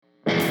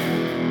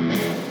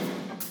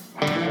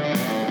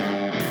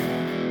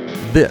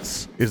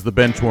This is the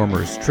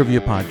Benchwarmers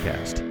Trivia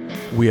Podcast.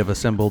 We have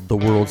assembled the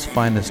world's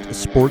finest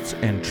sports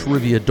and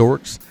trivia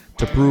dorks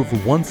to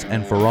prove once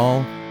and for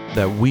all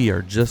that we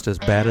are just as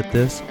bad at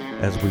this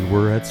as we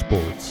were at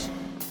sports.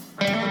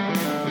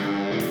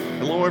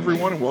 Hello,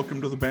 everyone, and welcome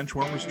to the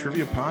Benchwarmers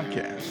Trivia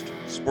Podcast,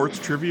 sports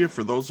trivia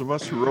for those of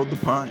us who rode the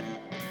pine.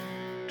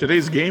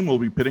 Today's game will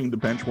be pitting the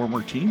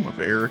Benchwarmer team of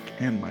Eric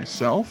and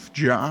myself,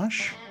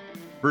 Josh,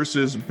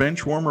 versus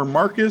Benchwarmer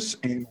Marcus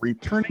and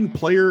returning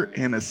player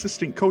and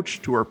assistant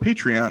coach to our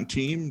Patreon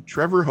team,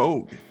 Trevor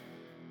Hogg.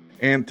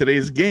 And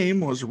today's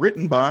game was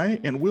written by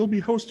and will be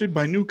hosted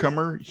by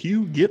newcomer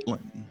Hugh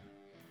Gitlin.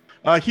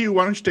 Hugh,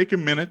 why don't you take a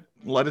minute,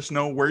 let us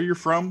know where you're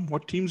from,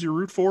 what teams you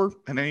root for,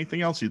 and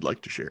anything else you'd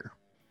like to share.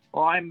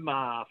 Well, I'm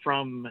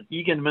from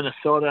Eagan,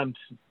 Minnesota. I'm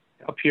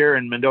up here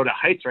in Mendota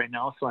Heights right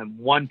now, so I'm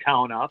one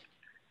town up.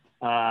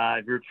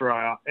 I root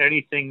for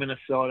anything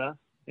Minnesota,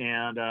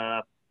 and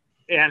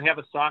have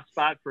a soft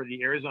spot for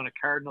the Arizona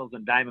Cardinals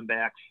and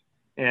Diamondbacks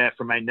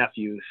for my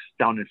nephews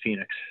down in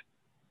Phoenix.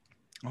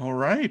 All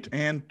right.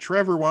 And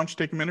Trevor, why don't you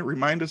take a minute,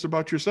 remind us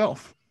about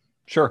yourself?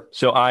 Sure.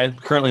 So I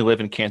currently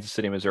live in Kansas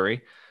City,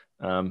 Missouri.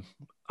 I'm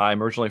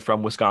originally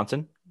from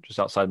Wisconsin, just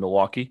outside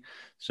Milwaukee.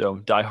 So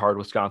diehard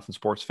Wisconsin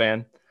sports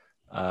fan.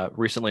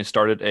 Recently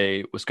started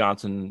a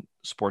Wisconsin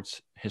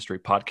sports history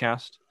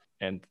podcast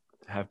and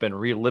have been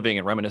reliving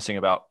and reminiscing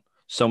about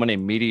so many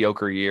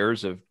mediocre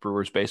years of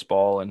Brewers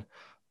baseball and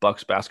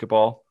Bucks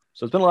basketball.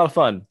 So it's been a lot of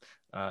fun.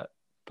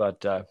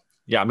 But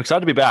I'm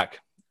excited to be back.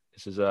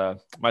 This is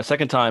my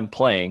second time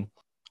playing,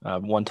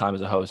 one time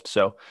as a host.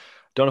 So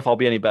don't know if I'll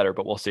be any better,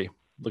 but we'll see.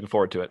 Looking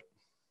forward to it.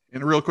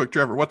 And real quick,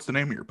 Trevor, what's the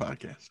name of your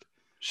podcast?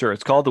 Sure.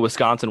 It's called the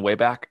Wisconsin Way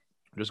Back.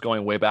 We're just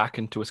going way back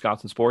into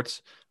Wisconsin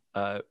sports.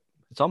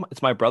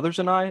 It's my brothers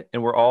and I,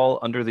 and we're all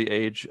under the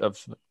age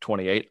of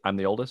 28. I'm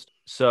the oldest.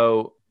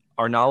 So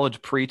our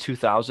knowledge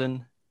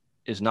pre-2000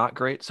 is not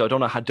great. So I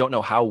don't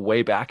know how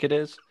way back it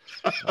is.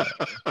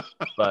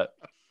 But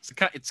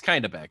it's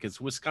kind of back.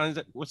 It's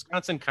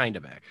Wisconsin kind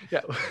of back.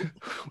 Yeah.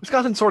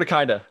 Wisconsin sort of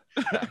kind of.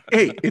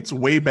 Hey, it's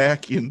way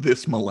back in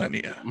this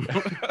millennia.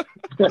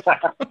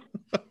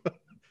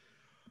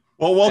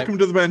 Well, welcome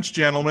to the bench,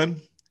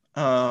 gentlemen.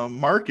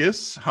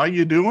 Marcus, how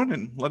you doing?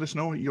 And let us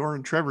know what your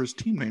and Trevor's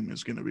team name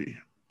is going to be.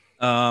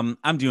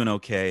 I'm doing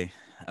okay.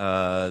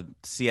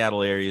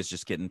 Seattle area is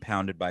just getting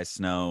pounded by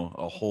snow,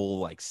 a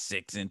whole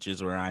 6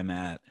 inches where I'm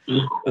at.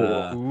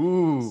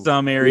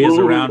 Some areas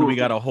around we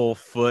got a whole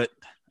foot.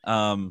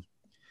 I'm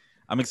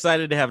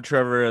excited to have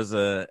Trevor as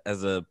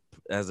a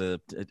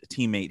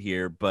teammate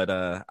here,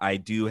 but I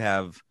do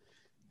have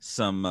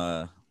some.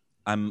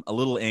 I'm a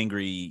little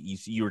angry.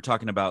 You were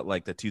talking about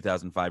the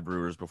 2005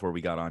 Brewers before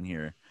we got on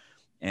here,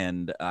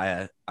 and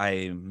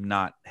I'm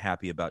not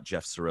happy about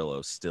Jeff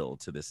Cirillo still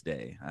to this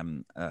day.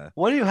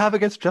 What do you have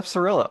against Jeff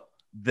Cirillo?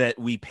 That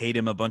we paid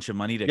him a bunch of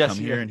money to come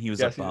here, and he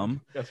was a bum.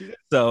 Yes, he did.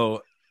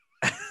 So,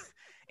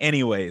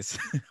 anyways,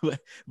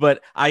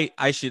 but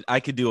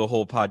I could do a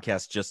whole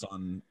podcast just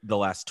on the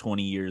last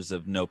 20 years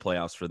of no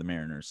playoffs for the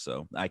Mariners.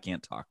 So I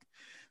can't talk.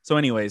 So,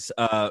 anyways,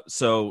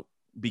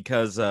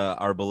 because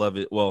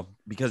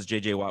because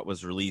JJ Watt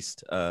was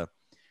released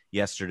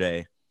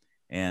yesterday,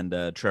 and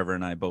Trevor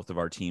and I, both of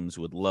our teams,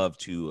 would love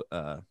to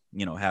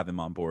have him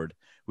on board.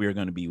 We are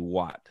going to be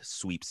Watt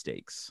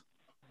sweepstakes.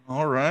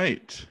 All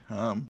right.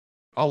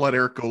 I'll let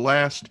Eric go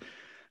last.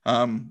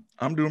 I'm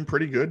doing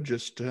pretty good.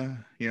 Just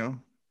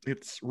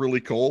it's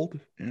really cold.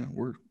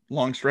 We're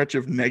long stretch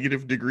of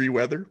negative degree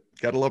weather.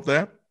 Gotta love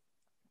that.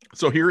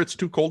 So here it's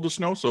too cold to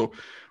snow, so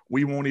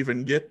we won't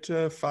even get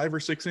 5 or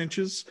 6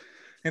 inches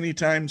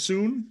anytime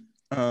soon.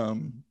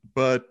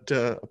 But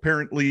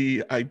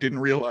apparently I didn't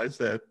realize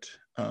that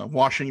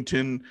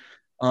Washington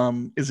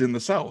is in the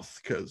South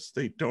because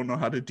they don't know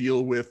how to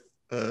deal with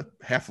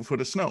half a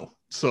foot of snow.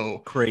 So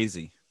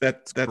crazy.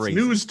 That's crazy.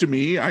 News to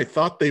me. I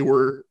thought they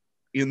were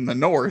in the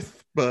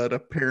North, but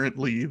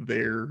apparently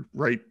they're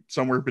right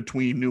somewhere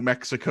between New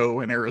Mexico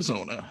and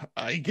Arizona,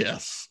 I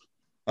guess.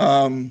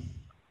 I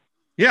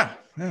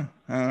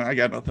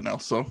got nothing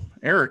else. So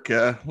Eric,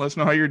 let us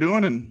know how you're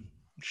doing and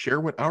share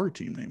what our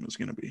team name is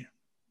going to be.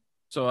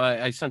 So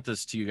I sent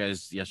this to you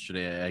guys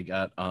yesterday.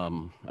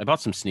 I bought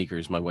some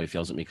sneakers. My wife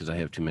yells at me because I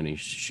have too many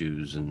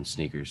shoes and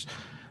sneakers.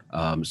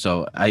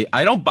 So I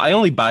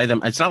only buy them.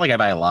 It's not like I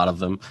buy a lot of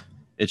them.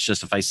 It's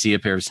just if I see a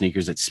pair of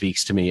sneakers that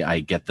speaks to me,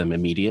 I get them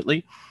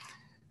immediately.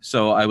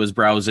 So I was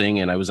browsing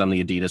and I was on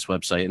the Adidas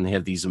website, and they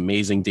have these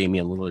amazing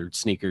Damian Lillard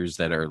sneakers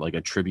that are like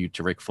a tribute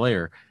to Ric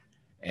Flair.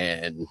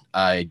 And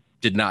I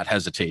did not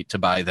hesitate to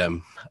buy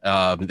them.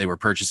 They were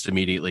purchased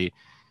immediately.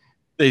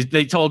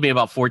 They told me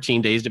about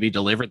 14 days to be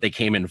delivered. They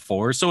came in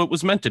 4, so it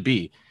was meant to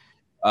be.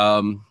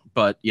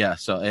 But yeah,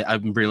 so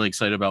I'm really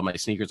excited about my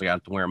sneakers. I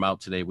got to wear them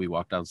out today. We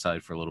walked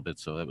outside for a little bit,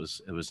 so it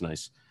was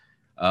nice.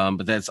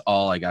 But that's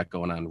all I got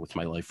going on with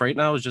my life right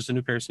now is just a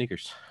new pair of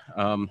sneakers.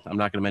 I'm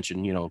not going to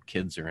mention,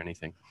 kids or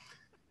anything.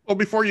 Well,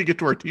 before you get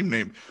to our team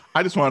name,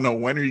 I just want to know,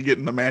 when are you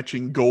getting the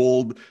matching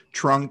gold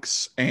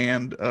trunks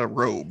and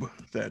robe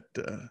that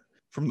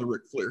from the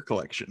Ric Flair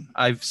collection?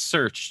 I've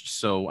searched,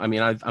 so I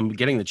mean, I'm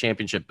getting the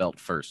championship belt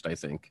first, I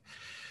think.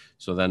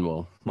 So then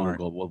we'll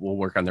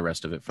work on the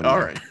rest of it from there. All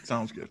right,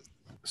 sounds good.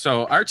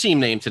 So our team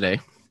name today,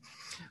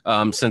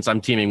 since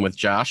I'm teaming with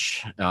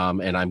Josh,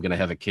 and I'm going to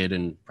have a kid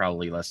in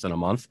probably less than a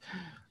month,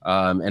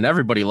 and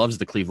everybody loves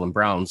the Cleveland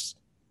Browns.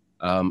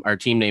 Our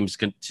team name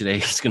today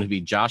is going to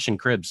be Josh and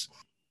Cribs.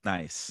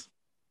 Nice.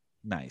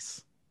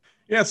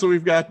 Yeah, so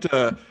we've got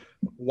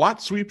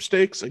Watt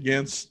sweepstakes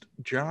against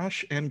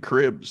Josh and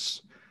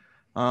Cribs.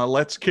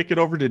 Let's kick it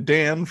over to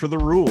Dan for the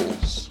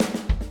rules.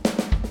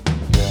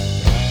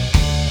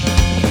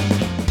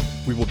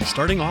 We will be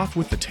starting off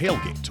with the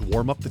tailgate to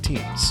warm up the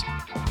teams.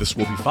 This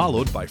will be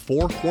followed by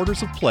 4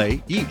 quarters of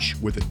play, each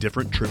with a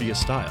different trivia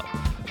style.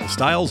 The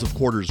styles of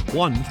quarters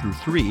 1 through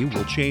 3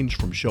 will change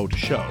from show to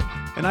show,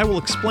 and I will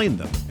explain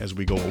them as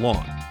we go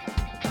along.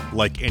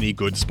 Like any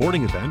good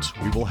sporting event,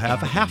 we will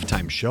have a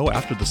halftime show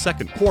after the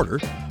second quarter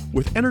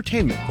with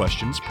entertainment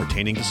questions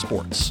pertaining to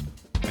sports.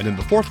 And in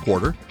the fourth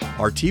quarter,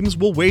 our teams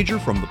will wager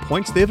from the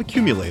points they've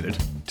accumulated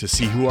to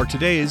see who are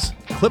today's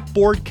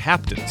clipboard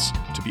captains,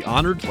 to be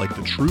honored like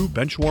the true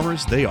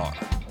benchwarmers they are.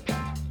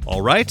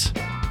 All right,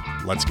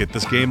 let's get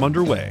this game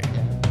underway.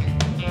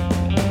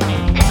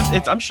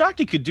 I'm shocked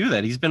he could do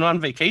that. He's been on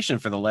vacation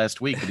for the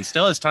last week, but he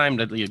still has time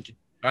to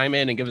chime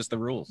in and give us the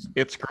rules.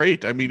 It's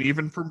great. I mean,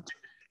 even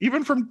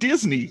from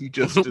Disney,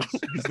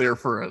 he's there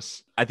for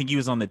us. I think he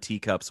was on the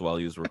teacups while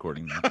he was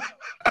recording that.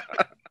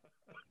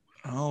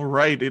 All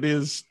right, it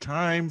is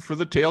time for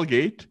the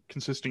tailgate,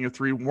 consisting of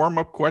 3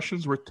 warm-up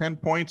questions worth 10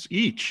 points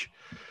each.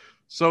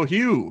 So,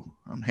 Hugh,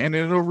 I'm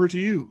handing it over to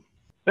you.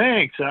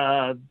 Thanks.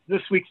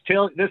 This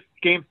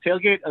game's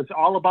tailgate is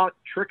all about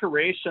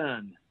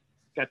trickeration.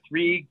 Got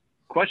 3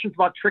 questions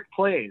about trick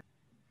plays.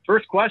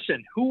 First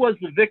question: who was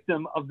the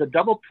victim of the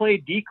double play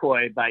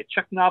decoy by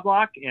Chuck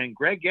Knobloch and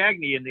Greg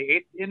Gagne in the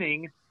 8th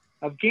inning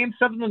of Game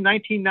 7 of the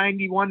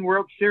 1991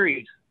 World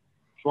Series,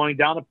 slowing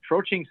down,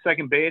 approaching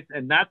second base,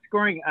 and not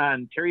scoring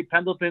on Terry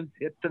Pendleton's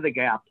hit to the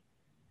gap?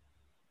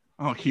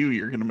 Oh, Hugh,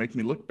 you're going to make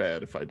me look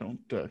bad if I don't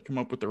come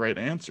up with the right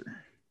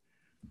answer.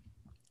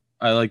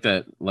 I like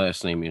that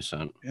last name you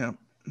sent. Yeah.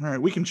 All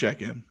right, we can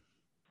check in.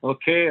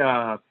 Okay.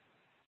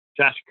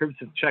 Josh Cribbs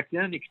has checked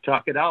in. You can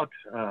talk it out.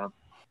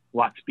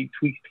 Watt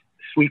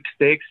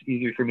sweepstakes,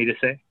 easier for me to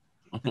say.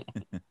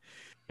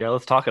 Yeah,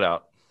 let's talk it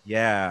out.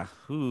 Yeah.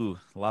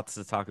 Lots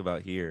to talk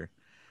about here.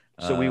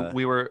 So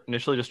we were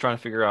initially just trying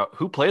to figure out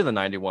who played the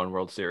 91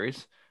 World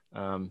Series.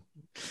 And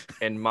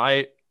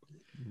my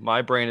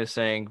brain is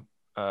saying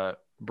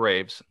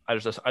Braves. I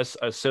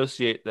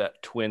associate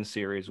that Twin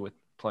series with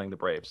playing the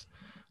Braves.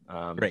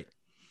 Great.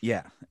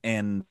 Yeah.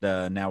 And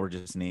now we're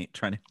just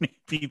trying to name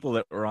people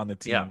that were on the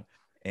team. Yeah.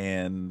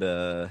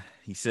 And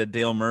he said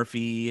Dale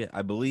Murphy.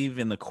 I believe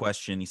in the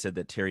question he said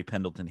that Terry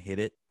Pendleton hit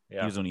it.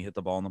 Yeah. He was when he hit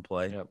the ball in the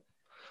play. Yep.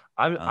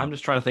 I'm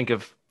just trying to think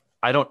of.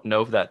 I don't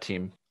know that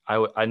team.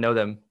 I know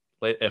them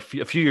a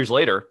few years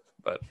later,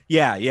 but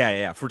yeah.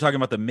 If we're talking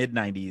about the mid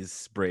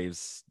 '90s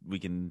Braves, we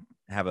can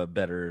have a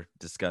better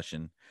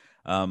discussion.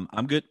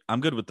 I'm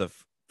good with the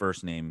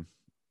first name.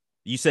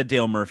 You said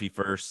Dale Murphy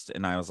first,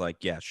 and I was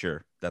like, yeah,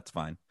 sure, that's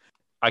fine.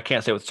 I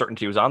can't say with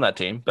certainty he was on that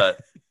team,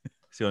 but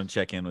so you want to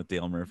check in with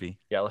Dale Murphy?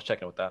 Yeah, let's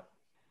check in with that.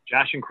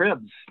 Josh and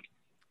Cribbs.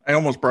 I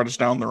almost brought us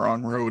down the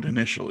wrong road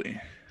initially.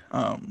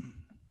 I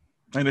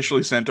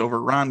initially sent over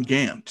Ron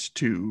Gant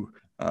to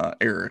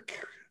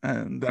Eric,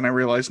 and then I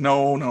realized,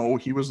 no,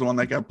 he was the one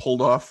that got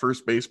pulled off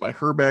first base by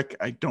Herbeck.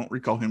 I don't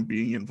recall him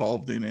being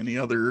involved in any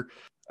other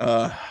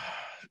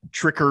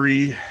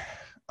trickery.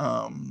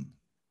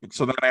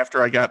 So then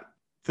after I got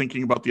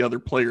thinking about the other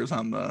players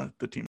on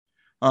the team,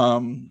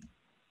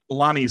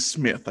 Lonnie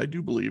Smith, I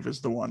do believe, is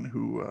the one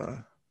who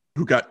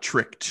got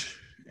tricked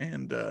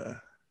and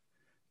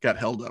got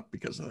held up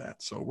because of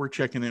that. So we're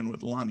checking in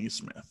with Lonnie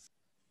Smith.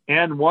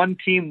 And one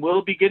team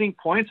will be getting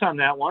points on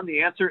that one.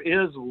 The answer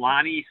is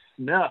Lonnie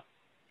Smith.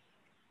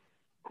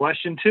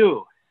 Question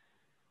 2.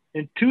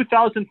 In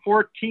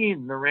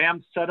 2014, the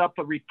Rams set up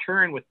a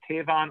return with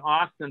Tavon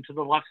Austin to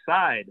the left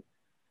side,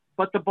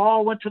 but the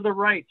ball went to the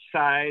right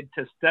side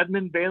to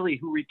Stedman Bailey,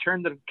 who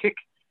returned the kick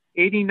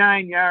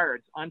 89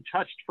 yards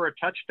untouched for a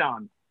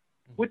touchdown.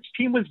 Which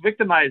team was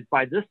victimized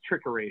by this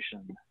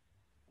trickeration?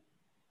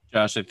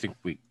 Josh, I think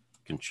we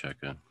can check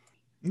in.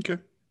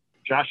 Okay.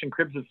 Josh and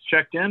Cribbs has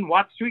checked in.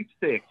 What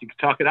sweepstakes? You can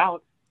talk it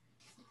out.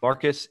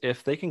 Marcus,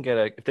 if they can get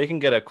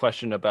a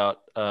question about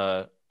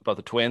the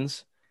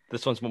Twins,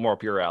 this one's more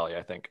up your alley,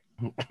 I think.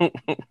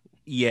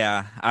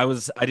 Yeah, I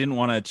didn't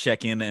want to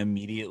check in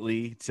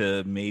immediately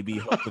to maybe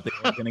hope that they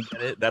were going to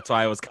get it. That's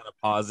why I was kind of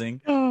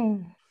pausing.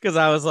 Because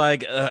I was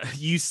like,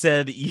 you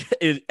said,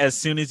 as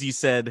soon as you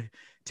said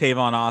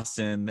Tavon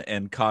Austin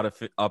and caught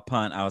a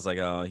punt, I was like,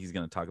 oh, he's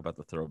going to talk about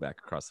the throwback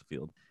across the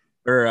field.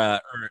 Or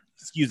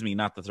excuse me,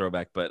 not the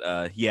throwback,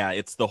 but yeah,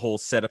 it's the whole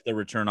set up the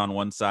return on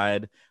one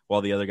side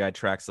while the other guy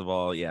tracks the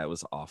ball. Yeah, it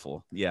was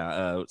awful.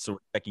 Yeah, so we're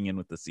checking in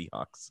with the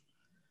Seahawks.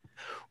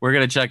 We're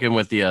going to check in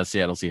with the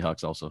Seattle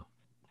Seahawks also.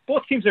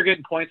 Both teams are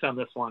getting points on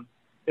this one.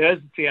 It is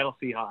the Seattle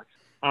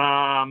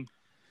Seahawks.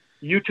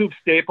 YouTube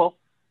staple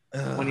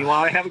when you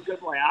want to have a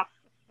good laugh,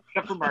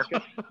 except for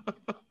Marcus.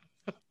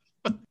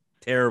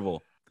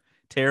 Terrible.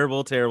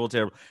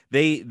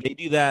 They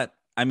do that.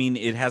 I mean,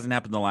 it hasn't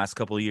happened the last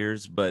couple of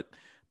years, but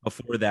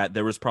before that,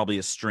 there was probably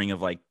a string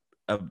of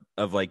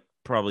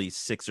probably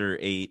 6 or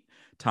 8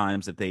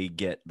 times that they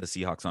get the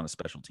Seahawks on a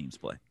special teams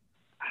play.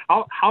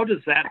 How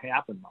does that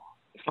happen though?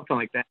 Something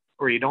like that,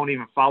 where you don't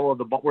even follow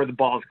where the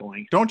ball's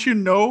going. Don't you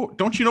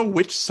know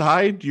which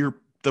side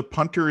the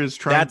punter is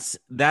trying?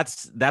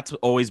 That's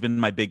always been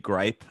my big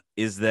gripe,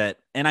 is that,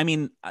 and I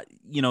mean,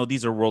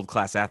 these are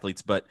world-class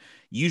athletes, but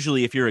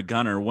usually if you're a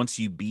gunner, once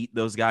you beat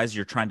those guys,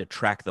 you're trying to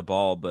track the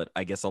ball. But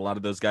I guess a lot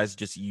of those guys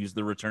just use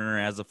the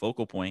returner as a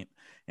focal point,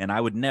 and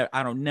I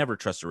don't never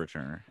trust a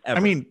returner, ever.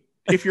 I mean,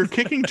 if you're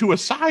kicking to a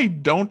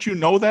side, don't you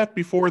know that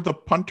before the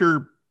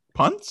punter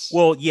punts?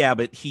 Well, yeah,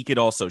 but he could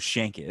also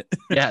shank it.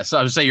 Yeah, so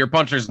I would say your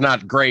punter's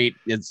not great.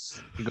 You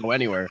can go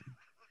anywhere.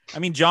 I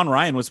mean, John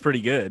Ryan was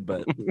pretty good,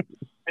 but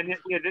and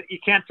you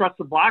can't trust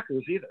the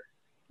blockers either.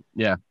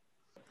 Yeah.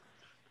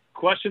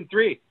 Question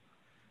 3.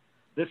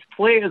 This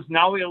play is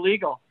now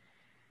illegal,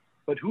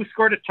 but who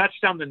scored a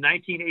touchdown in the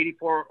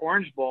 1984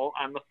 Orange Bowl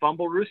on the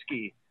fumble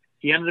Ruski?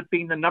 He ended up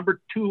being the number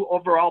 2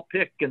 overall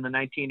pick in the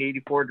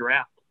 1984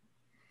 draft.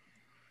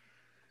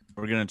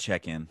 We're going to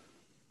check in.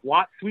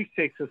 Watt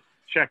Sweepstakes has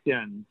checked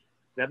in.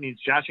 That means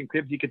Josh and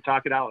Cribbs, you can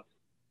talk it out.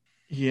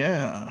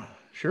 Yeah,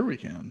 sure we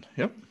can.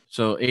 Yep.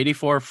 So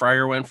 84,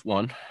 Fryer went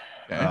 1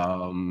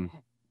 Okay.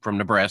 from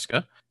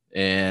Nebraska.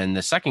 And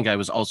the second guy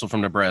was also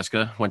from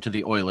Nebraska, went to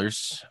the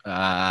Oilers.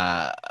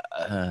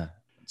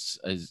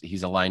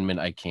 He's a lineman.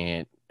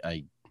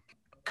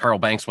 Carl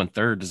Banks went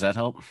 3rd. Does that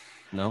help?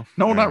 No,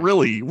 not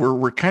really.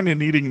 We're kind of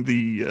needing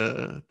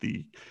the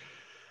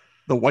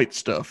white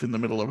stuff in the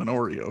middle of an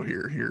Oreo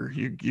here.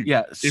 You give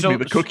me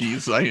the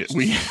cookies.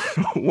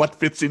 What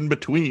fits in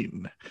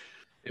between?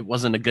 It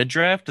wasn't a good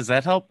draft. Does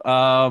that help?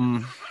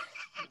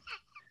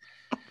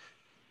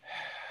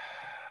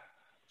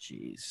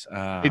 Jeez.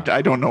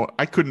 I don't know.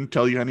 I couldn't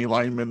tell you any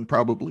linemen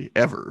probably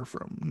ever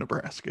from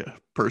Nebraska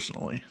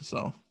personally.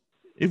 So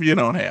if you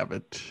don't have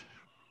it,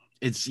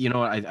 it's,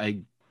 I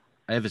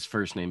have his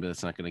first name, but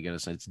that's not going to get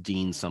us. It's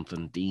Dean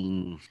something.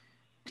 Dean.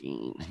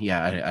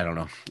 Yeah, I don't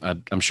know.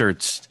 I'm sure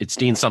it's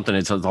Dean something.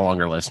 It's a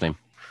longer last name.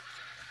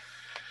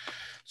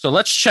 So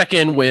let's check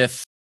in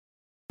with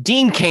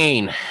Dean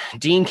Cain.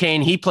 Dean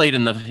Cain, he played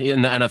in the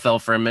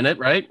NFL for a minute,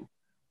 right?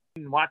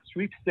 Watch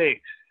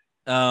Sweepstakes.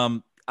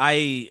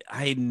 I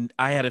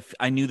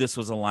knew this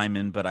was a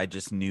lineman, but I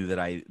just knew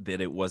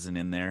that it wasn't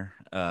in there.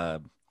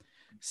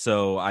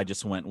 So I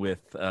just went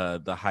with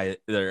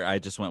I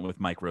just went with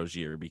Mike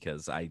Rozier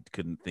because I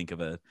couldn't think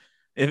of a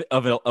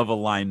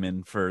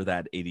lineman for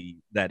that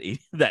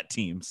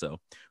team. So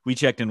we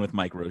checked in with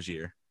Mike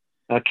Rozier.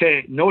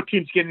 Okay, no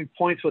team's getting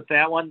points with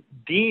that one.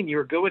 Dean, you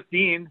were good with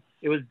Dean.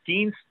 It was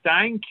Dean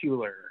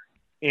Steinkuhler,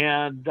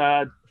 and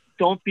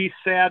don't be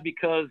sad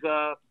because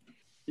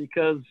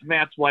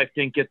Matt's wife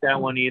didn't get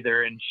that one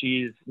either, and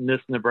she's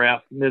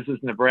Mrs.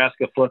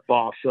 Nebraska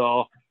football.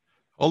 So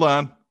hold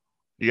on,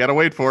 you got to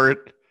wait for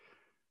it.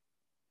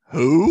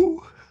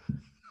 Who?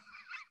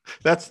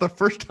 That's the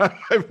first time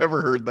I've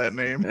ever heard that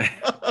name.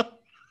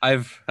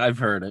 I've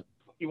heard it.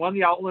 He won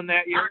the Outland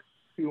that year.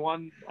 He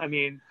won. I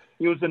mean,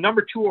 he was the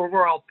number 2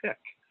 overall pick.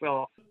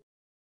 So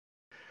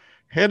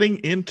heading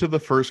into the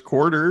first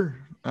quarter,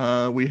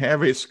 we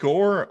have a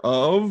score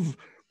of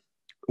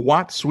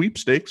Watt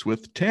Sweepstakes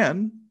with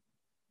 10.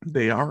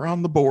 They are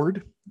on the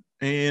board,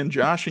 and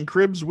Josh and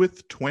Cribbs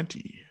with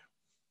 20.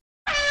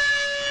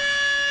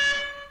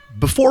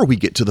 Before we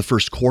get to the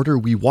first quarter,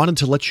 we wanted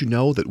to let you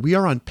know that we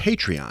are on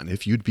Patreon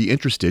if you'd be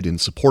interested in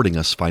supporting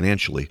us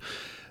financially.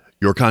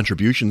 Your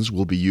contributions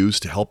will be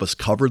used to help us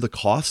cover the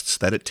costs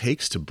that it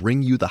takes to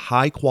bring you the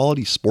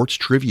high-quality sports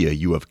trivia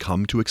you have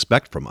come to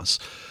expect from us.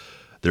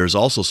 There's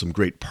also some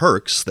great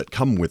perks that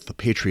come with the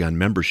Patreon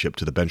membership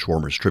to the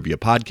Benchwarmers Trivia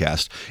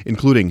Podcast,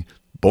 including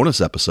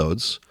bonus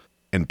episodes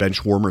and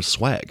Benchwarmers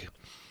swag.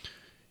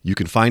 You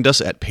can find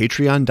us at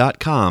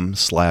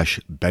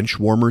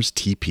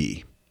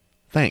patreon.com/benchwarmerstp.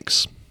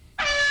 Thanks.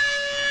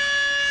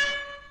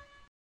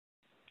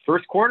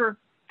 First quarter,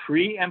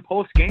 pre and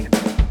post game.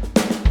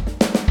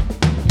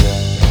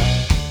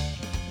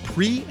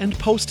 Pre and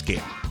post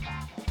game.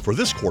 For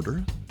this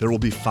quarter, there will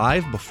be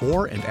 5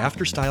 before and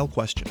after style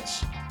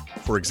questions.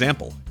 For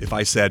example, if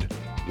I said,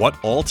 what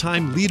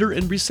all-time leader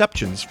in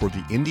receptions for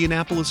the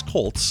Indianapolis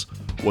Colts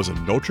was a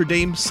Notre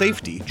Dame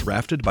safety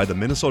drafted by the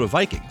Minnesota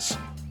Vikings?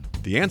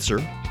 The answer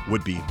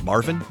would be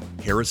Marvin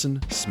Harrison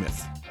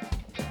Smith.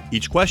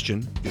 Each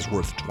question is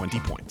worth 20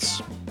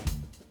 points.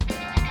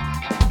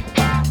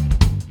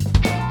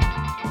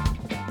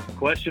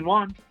 Question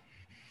 1.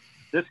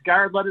 This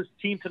guard led his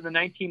team to the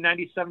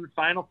 1997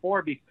 Final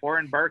Four before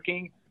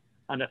embarking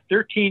on a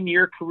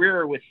 13-year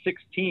career with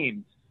 6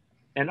 teams,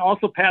 and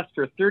also passed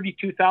for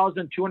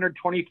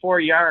 32,224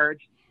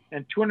 yards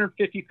and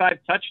 255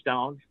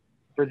 touchdowns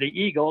for the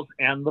Eagles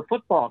and the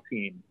football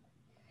team.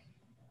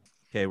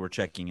 Okay, we're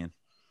checking in.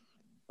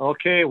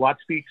 Okay, Watt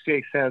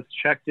Sweepstakes has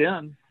checked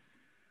in.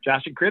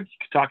 Josh and Cribbs,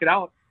 talk it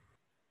out.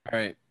 All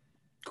right.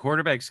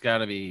 Quarterback's got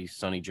to be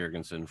Sonny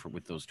Jurgensen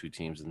with those two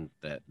teams and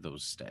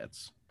those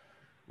stats,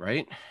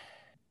 right?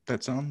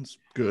 That sounds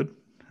good.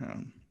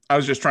 I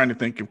was just trying to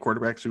think of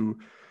quarterbacks who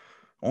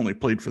only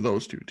played for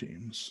those two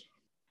teams.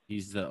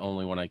 He's the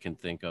only one I can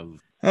think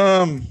of.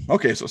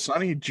 Okay, so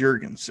Sonny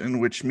Jurgensen,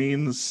 which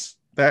means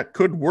that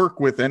could work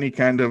with any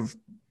kind of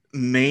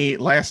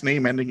last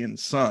name ending in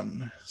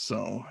Son.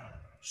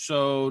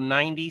 So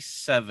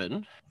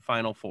 97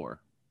 Final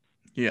Four.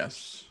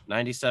 Yes.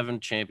 97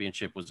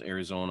 championship was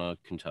Arizona,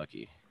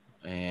 Kentucky.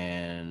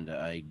 And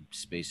I'm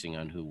spacing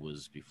on who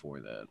was before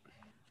that.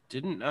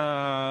 Didn't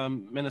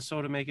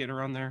Minnesota make it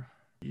around there?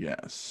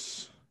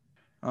 Yes.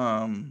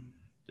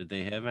 Did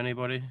they have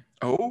anybody?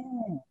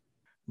 Oh,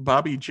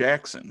 Bobby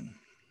Jackson.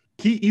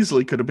 He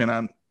easily could have been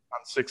on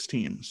 6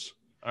 teams.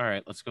 All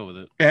right, let's go with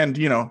it. And,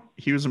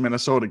 he was a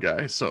Minnesota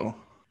guy, so.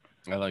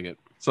 I like it.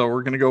 So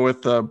we're going to go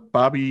with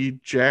Bobby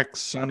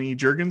Sonny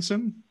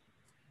Jurgensen.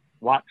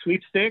 Watt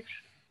sweepstakes.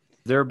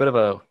 Is there a bit of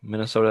a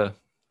Minnesota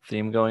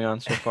theme going on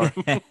so far?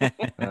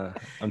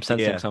 I'm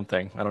sensing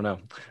something. I don't know.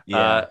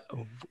 Yeah.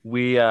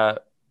 We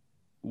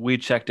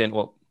checked in.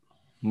 Well,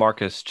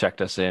 Marcus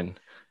checked us in.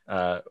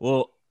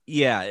 So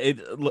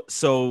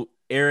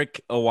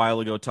Eric a while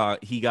ago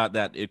he got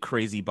that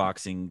crazy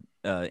boxing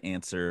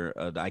answer.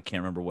 I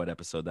can't remember what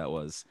episode that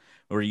was,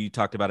 where you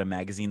talked about a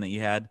magazine that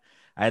you had.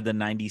 I had the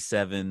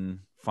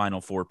 97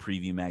 Final Four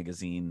preview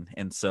magazine.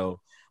 And so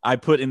I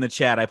put in the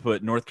chat,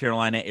 North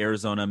Carolina,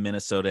 Arizona,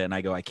 Minnesota, and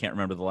I can't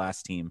remember the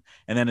last team.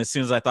 And then as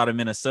soon as I thought of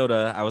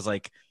Minnesota, I was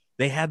like,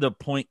 they had the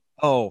point.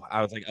 Oh,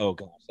 I was like, oh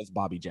gosh, that's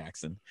Bobby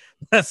Jackson.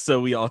 So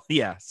we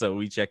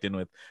checked in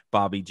with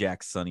Bobby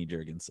Sonny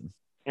Jurgensen.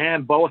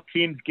 And both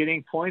teams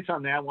getting points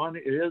on that one.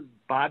 It is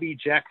Bobby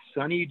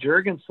Sonny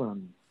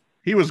Jurgensen.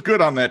 He was good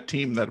on that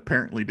team that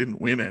apparently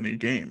didn't win any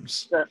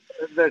games. That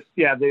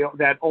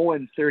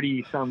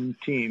 0-30 some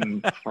team in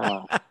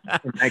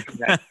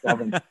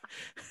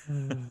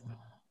 1997.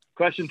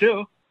 Question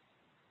 2.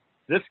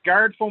 This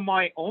guard from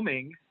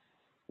Wyoming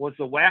was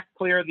the WAC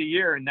Player of the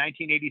Year in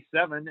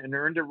 1987 and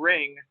earned a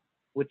ring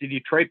with the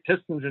Detroit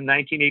Pistons in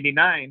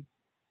 1989,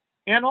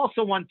 and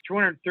also won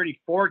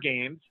 234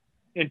 games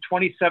in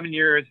 27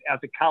 years as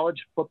a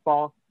college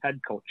football head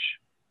coach.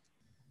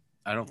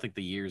 I don't think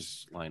the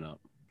years line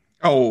up.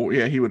 Oh,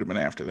 yeah, he would have been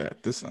after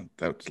that.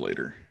 That's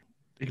later.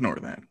 Ignore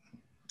that.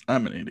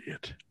 I'm an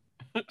idiot.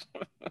 All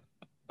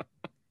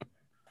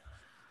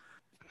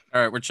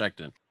right, we're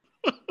checked in.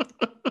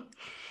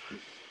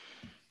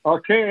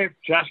 Okay,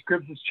 Josh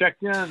Cribbs is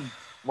checked in.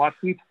 Watch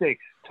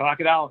sweepstakes. Talk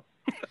it out.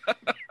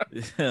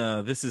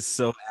 This is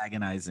so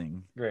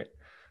agonizing. Great.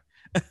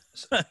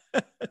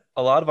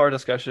 A lot of our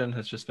discussion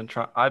has just been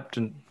I've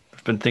been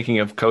thinking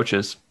of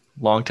coaches,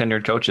 long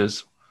tenured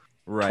coaches,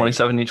 right?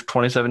 27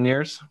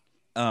 years.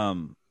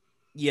 That's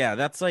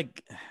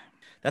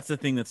the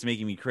thing that's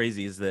making me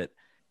crazy is that,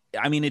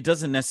 I mean, it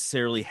doesn't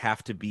necessarily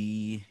have to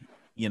be,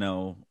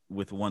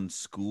 with one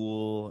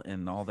school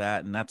and all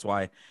that. And that's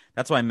why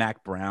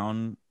Mac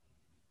Brown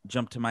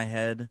jumped to my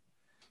head.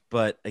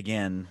 But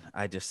again,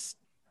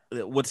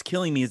 what's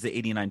killing me is the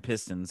 89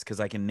 Pistons, because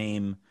I can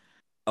name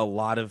a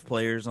lot of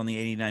players on the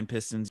 89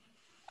 Pistons.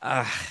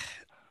 I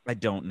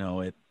don't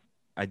know it.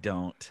 I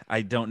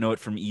don't know it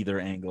from either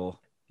angle.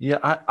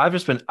 Yeah,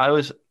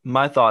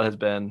 my thought has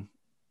been,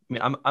 I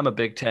mean, I'm a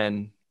Big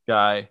Ten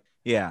guy.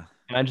 Yeah.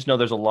 And I just know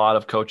there's a lot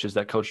of coaches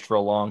that coached for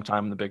a long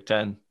time in the Big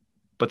Ten,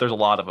 but there's a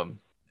lot of them.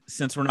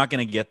 Since we're not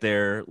going to get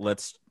there,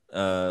 let's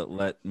go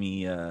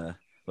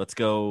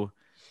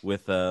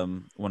with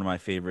one of my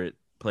favorite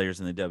players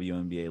in the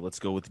WNBA. Let's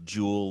go with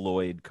Jewel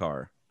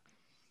Lloyd-Carr.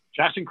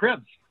 Josh and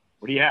Cribbs,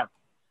 what do you have?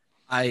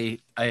 I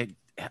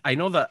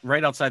know that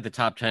right outside the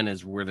top 10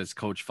 is where this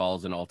coach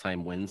falls in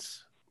all-time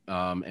wins.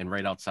 And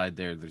right outside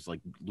there's like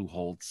Lou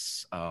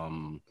Holtz.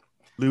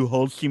 Lou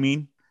Holtz, you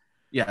mean?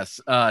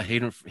 Yes.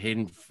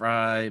 Hayden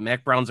Fry,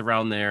 Mac Brown's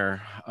around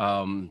there.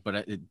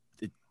 But it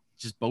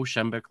just Bo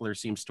Schembechler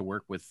seems to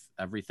work with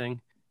everything.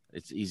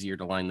 It's easier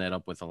to line that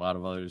up with a lot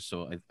of others.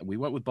 So we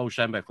went with Bo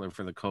Schembechler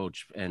for the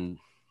coach, and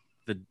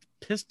the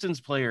Pistons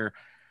player.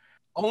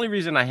 Only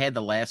reason I had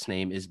the last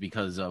name is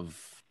because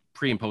of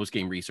pre and post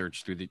game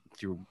research through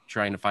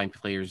trying to find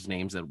players'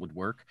 names that would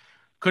work.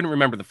 Couldn't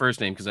remember the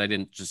first name because I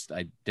didn't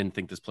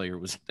think this player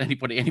was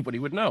anybody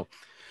would know.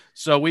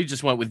 So we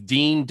just went with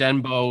Dean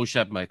Denbo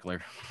Schembechler.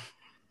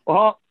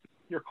 Well,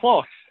 you're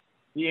close.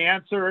 The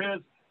answer is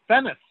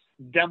Fennis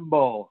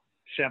Dembo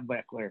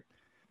Schembechler.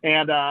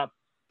 And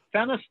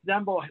Fennis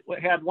Dembo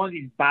had one of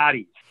these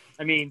bodies.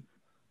 I mean,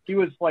 he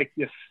was like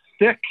this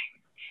thick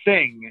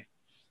thing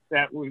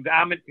that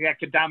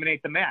could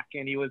dominate the MAC,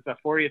 and he was the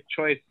 40th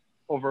choice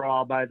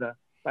overall by the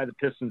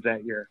Pistons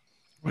that year.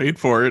 Wait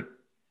for it.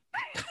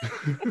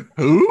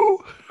 Who?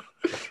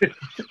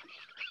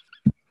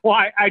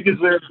 Well, I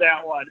deserve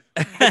that one.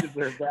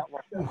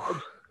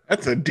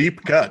 That's a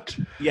deep cut.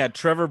 Yeah,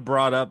 Trevor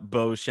brought up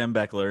Bo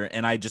Schembechler,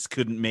 and I just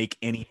couldn't make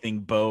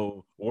anything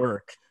Bo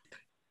work.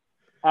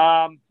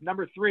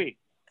 Number 3.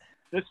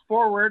 This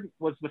forward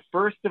was the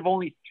first of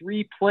only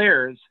 3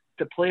 players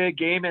to play a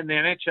game in the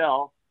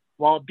NHL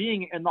while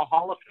being in the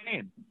Hall of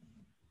Fame,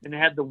 and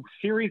had the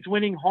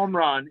series-winning home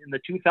run in the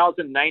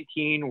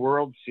 2019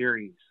 World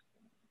Series.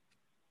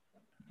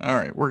 All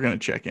right, we're going to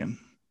check in.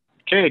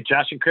 Okay,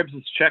 Josh and Cribbs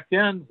is checked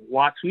in.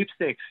 Watt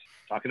sweepstakes.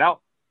 Talk it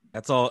out.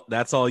 That's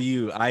all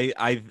you.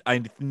 I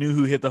knew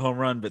who hit the home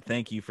run, but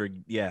thank you for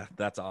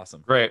that's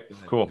awesome. Great.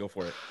 Cool. Go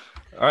for it.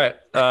 All right.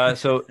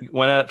 So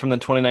went at it from the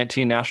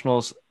 2019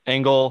 Nationals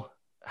angle.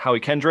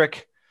 Howie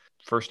Kendrick,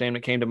 first name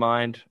that came to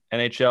mind.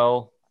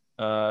 NHL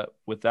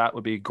with that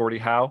would be Gordie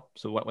Howe.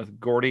 So went with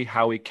Gordie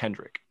Howie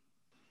Kendrick.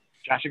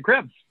 Josh and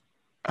Cribbs.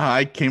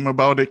 I came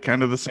about it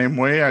kind of the same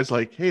way. I was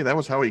like, hey, that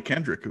was Howie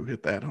Kendrick who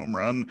hit that home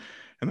run.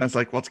 And I was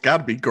like, well, it's got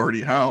to be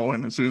Gordie Howe.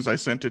 And as soon as I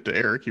sent it to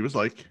Eric, he was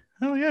like,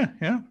 oh, yeah,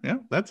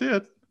 that's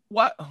it.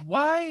 Why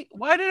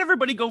did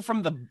everybody go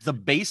from the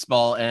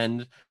baseball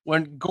end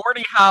when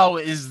Gordie Howe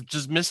is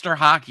just Mr.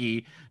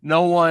 Hockey?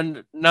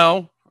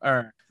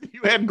 Or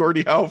You had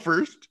Gordie Howe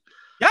first?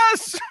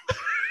 yes.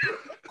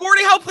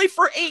 Gordie Howe played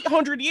for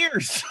 800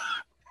 years.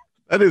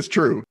 That is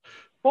true.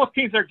 Both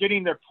teams are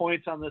getting their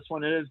points on this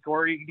one. It is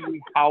Gordie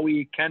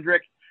Howie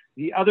Kendrick.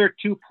 The other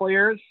 2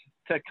 players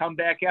to come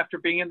back after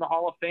being in the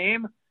Hall of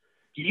Fame,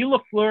 Guy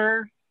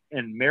Lafleur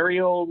and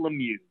Mario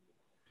Lemieux.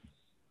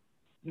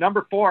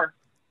 Number 4,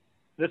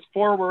 this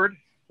forward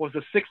was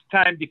a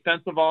 6-time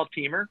defensive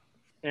all-teamer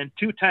and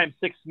 2-time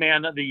sixth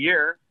man of the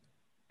year,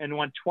 and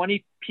won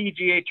 20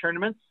 PGA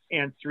tournaments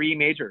and 3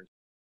 majors.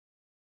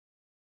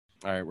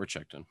 All right, we're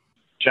checked in.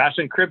 Josh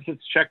and Cribbs is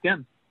checked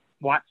in.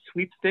 Watt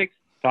sweepstakes.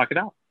 Talk it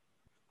out.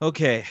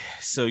 Okay,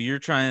 so you're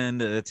trying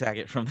to attack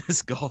it from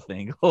this golf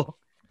angle.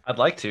 I'd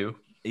like to.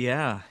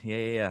 Yeah.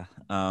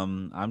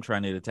 I'm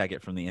trying to attack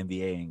it from the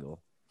NBA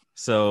angle.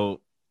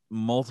 So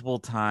multiple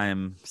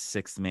time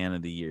 6th man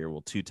of the year.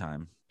 Well,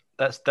 2-time.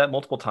 That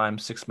multiple time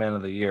 6th man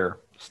of the year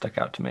stuck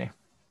out to me.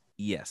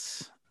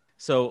 Yes.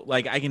 So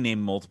like I can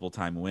name multiple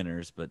time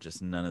winners, but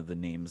just none of the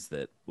names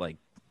that like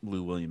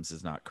Lou Williams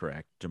is not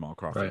correct. Jamal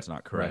Crawford's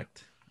not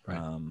correct. Right.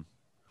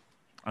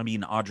 I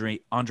mean, Andre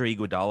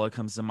Iguodala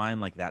comes to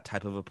mind, like that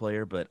type of a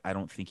player, but I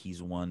don't think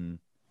he's won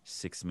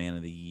 6th man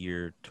of the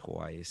year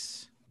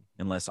twice,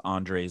 unless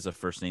Andre is a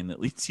first name that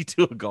leads you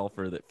to a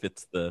golfer that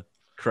fits the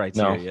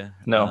criteria.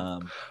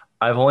 No.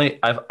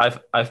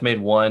 I've made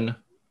one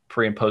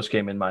pre and post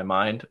game in my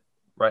mind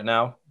right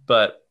now,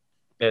 but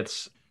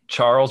it's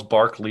Charles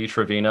Barkley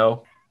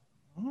Trevino.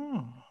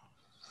 Oh.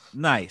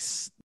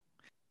 Nice.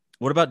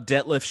 What about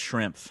Detlef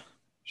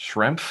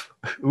Schrempf?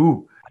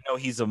 Ooh. I know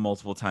he's a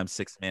multiple time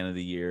 6th man of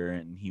the year,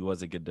 and he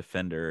was a good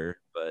defender,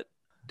 but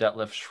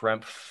Detlef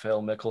Schrempf,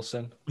 Phil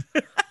Mickelson.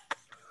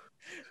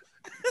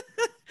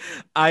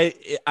 I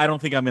don't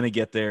think I'm gonna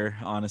get there,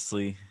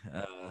 honestly.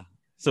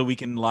 So we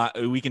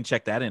can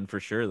check that in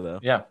for sure, though.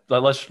 Yeah,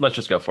 let's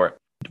just go for it.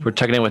 We're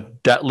checking in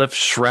with Detlef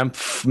Schrempf,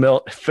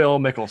 Phil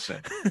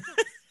Mickelson.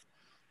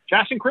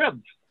 Josh and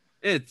Cribbs.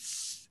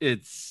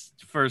 It's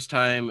first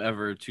time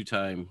ever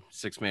 2-time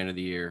 6th man of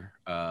the year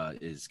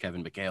is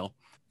Kevin McHale.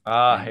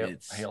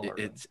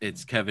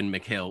 It's Kevin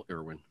McHale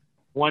Irwin.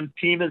 One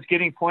team is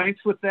getting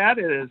points with that.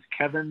 It is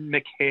Kevin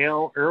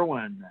McHale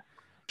Irwin.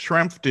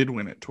 Schrempf did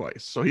win it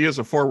twice. So he is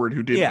a forward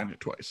who did win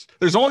it twice.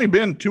 There's only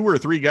been 2 or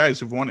 3 guys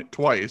who've won it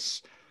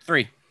twice.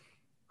 3.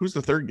 Who's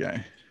the third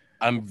guy?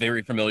 I'm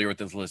very familiar with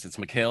this list. It's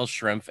McHale,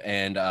 Schrempf,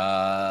 and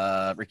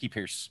Ricky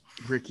Pierce.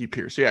 Ricky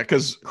Pierce. Yeah,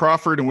 because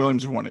Crawford and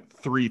Williams have won it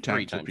 3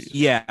 times. Apiece.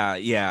 Yeah.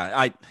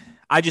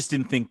 I just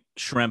didn't think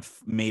Schrempf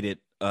made it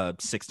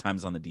 6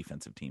 times on the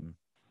defensive team.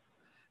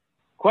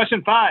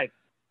 Question 5.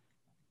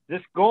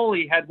 This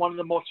goalie had one of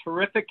the most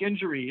horrific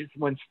injuries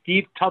when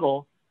Steve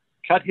Tuttle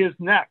cut his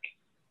neck,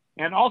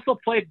 and also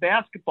played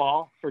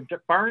basketball for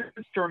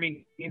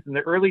barnstorming teams in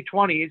the early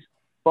 20s,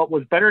 but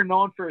was better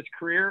known for his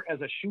career as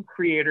a shoe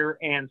creator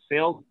and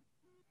sales.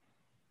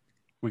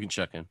 We can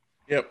check in.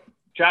 Yep.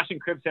 Josh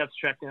and Cribbs have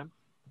checked in.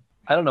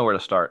 I don't know where to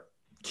start.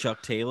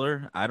 Chuck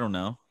Taylor? I don't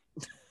know.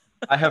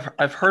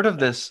 I've heard of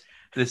this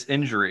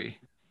injury,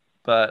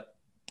 but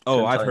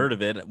I've heard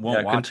of it.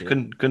 Won't watch it.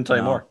 Couldn't tell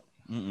you more.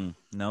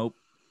 Nope.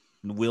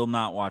 Will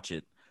not watch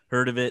it.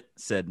 Heard of it.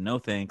 Said no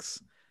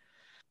thanks.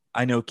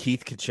 I know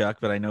Keith Kachuk,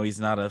 but I know he's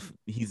not a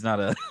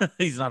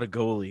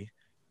goalie.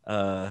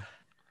 I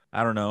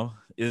don't know.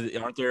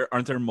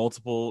 Aren't there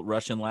multiple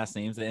Russian last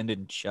names that end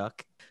in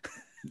Chuck?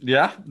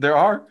 Yeah, there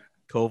are.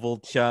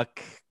 Kovalchuk,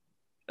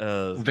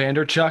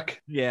 Vanderchuk.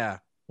 Yeah,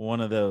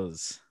 one of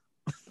those.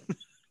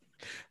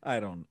 I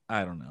don't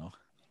know.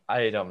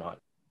 I don't know.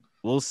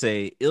 We'll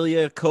say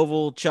Ilya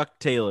Kovalchuk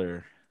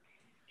Taylor.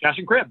 Josh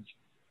and Cribbs.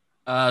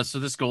 So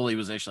this goalie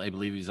was actually, I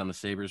believe he's on the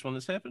Sabres when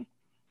this happened.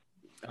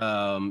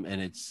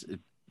 And it's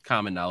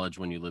common knowledge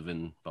when you live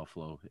in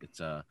Buffalo.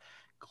 It's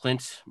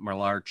Clint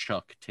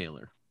Malarchuk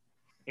Taylor.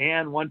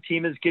 And one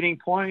team is getting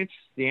points.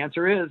 The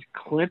answer is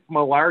Clint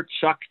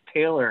Malarchuk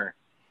Taylor.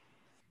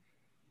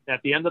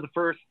 At the end of the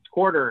first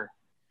quarter.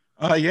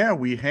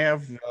 We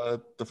have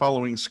the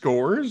following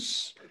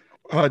scores.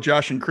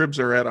 Josh and Cribbs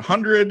are at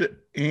 100.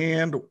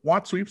 And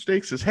Watt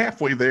Sweepstakes is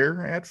halfway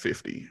there at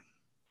 50.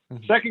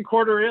 Second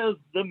quarter is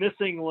the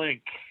missing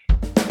link.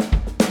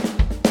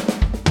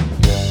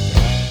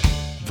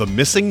 The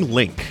missing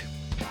link.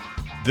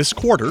 This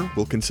quarter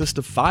will consist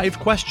of 5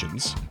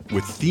 questions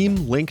with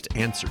theme-linked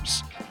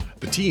answers.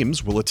 The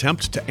teams will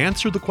attempt to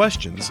answer the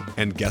questions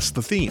and guess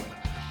the theme.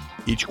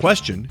 Each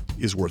question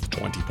is worth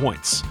 20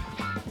 points.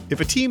 If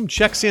a team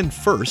checks in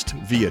first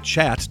via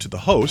chat to the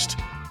host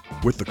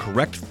with the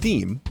correct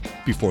theme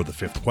before the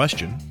 5th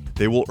question,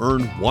 they will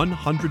earn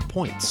 100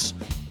 points.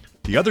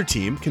 The other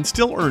team can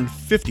still earn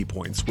 50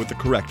 points with the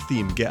correct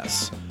theme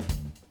guess.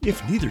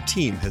 If neither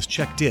team has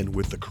checked in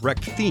with the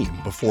correct theme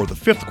before the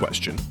 5th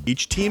question,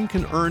 each team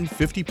can earn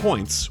 50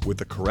 points with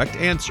the correct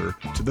answer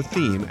to the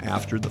theme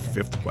after the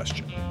 5th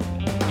question.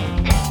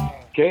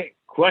 Okay,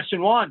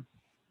 question 1.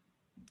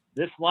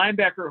 This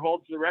linebacker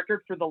holds the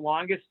record for the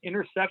longest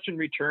interception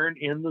return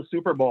in the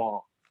Super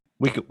Bowl.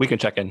 We can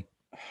check in.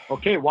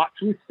 Okay, Watt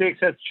Sweepstakes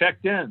has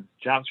checked in.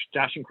 Josh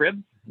and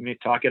Cribb, you may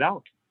talk it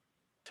out.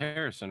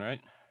 Harrison,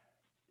 right?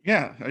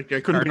 Yeah, I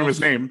couldn't think of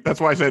his name. That's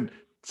why I said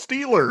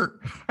Steeler.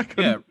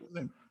 Yeah,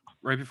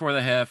 right before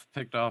the half,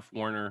 picked off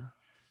Warner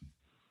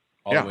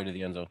all the way to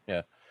the end zone.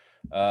 Yeah.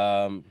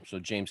 So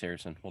James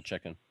Harrison, we'll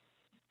check in.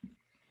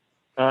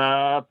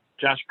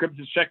 Josh Cribbs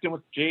has checked in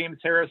with James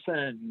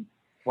Harrison.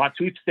 Watt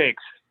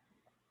Sweepstakes.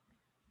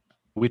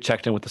 We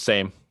checked in with the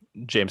same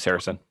James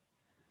Harrison.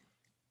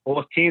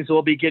 Both teams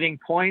will be getting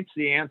points.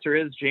 The answer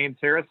is James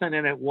Harrison,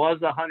 and it was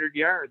 100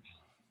 yards.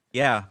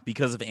 Yeah,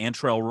 because of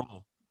Antrell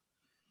Roll.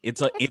 It's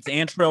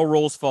Antrell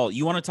Roll's fault.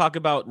 You want to talk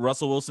about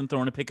Russell Wilson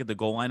throwing a pick at the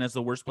goal line as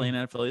the worst play in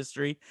NFL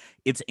history?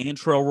 It's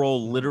Antrell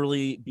Roll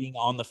literally being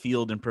on the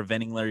field and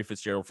preventing Larry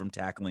Fitzgerald from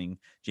tackling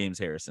James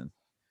Harrison.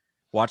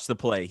 Watch the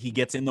play. He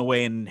gets in the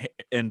way,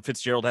 and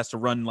Fitzgerald has to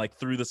run like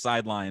through the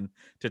sideline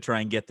to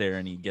try and get there,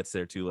 and he gets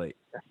there too late.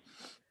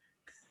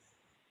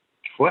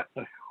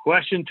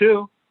 Question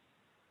 2.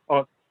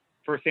 Oh,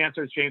 first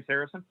answer is James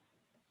Harrison.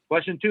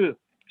 Question 2.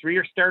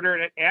 3-year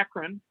starter at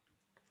Akron.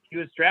 He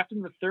was drafted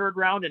in the 3rd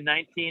round in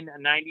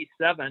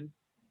 1997.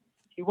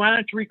 He went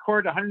on to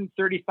record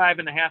 135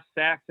 and a half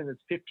sacks in his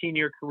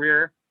 15-year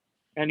career,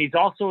 and he's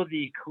also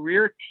the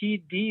career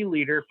TD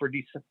leader for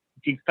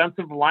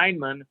defensive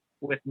linemen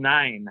with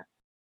 9.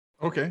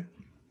 Okay.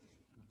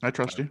 I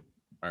trust you.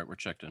 All right, we're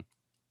checked in.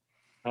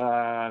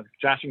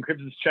 Josh and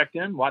Cribbs is checked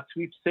in. Watt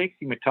Sweepstakes,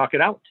 you may talk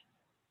it out.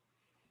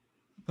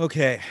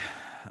 Okay.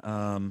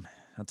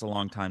 That's a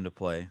long time to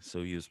play.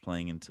 So he was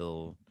playing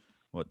until,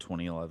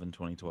 2011,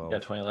 2012? Yeah,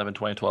 2011,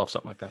 2012,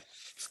 something like that.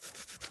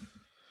 It's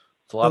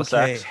a lot of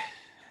sacks.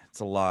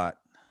 It's a lot.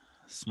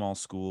 Small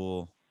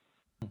school.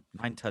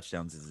 9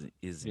 touchdowns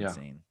is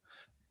insane.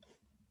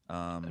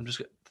 I'm just.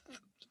 Do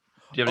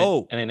you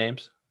have any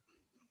names?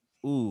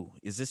 Ooh,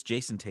 is this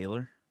Jason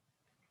Taylor?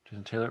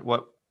 Jason Taylor?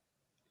 What?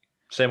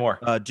 Say more.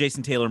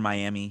 Jason Taylor,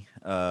 Miami.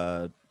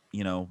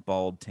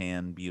 Bald,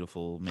 tan,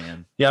 beautiful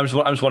man. Yeah, I'm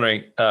just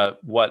wondering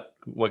what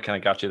kind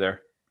of got you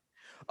there.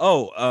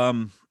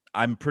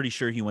 I'm pretty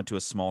sure he went to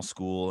a small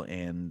school,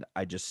 and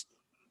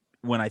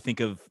when I think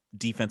of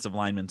defensive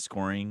linemen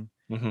scoring,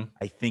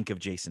 I think of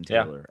Jason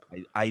Taylor.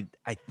 Yeah. I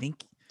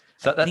think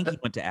he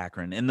went to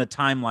Akron, and the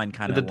timeline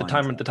kind of the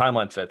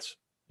timeline fits.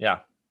 Yeah.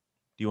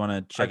 Do you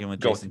want to check in with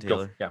Jason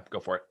Taylor? Go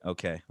for it.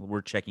 Okay,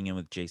 we're checking in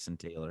with Jason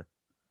Taylor.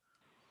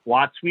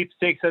 Watt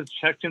Sweepstakes has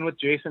checked in with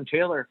Jason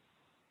Taylor.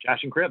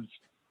 Josh and Cribbs.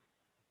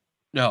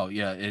 No,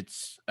 yeah,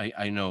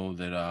 I know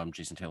that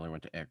Jason Taylor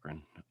went to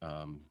Akron,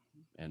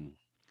 and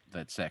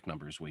that sack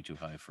number is way too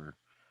high for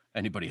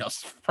anybody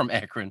else from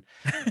Akron.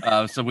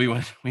 So we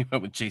went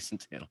with Jason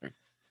Taylor.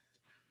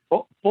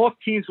 Both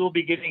teams will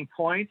be getting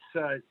points.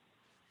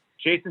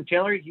 Jason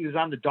Taylor, he was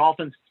on the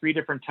Dolphins 3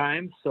 different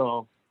times,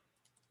 so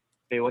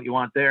say what you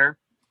want there.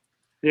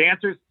 The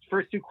answers,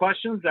 first 2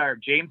 questions are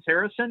James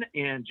Harrison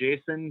and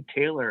Jason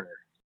Taylor.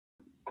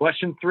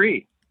 Question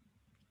 3.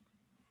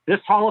 This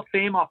Hall of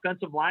Fame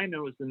offensive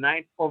lineman was the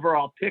 9th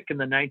overall pick in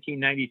the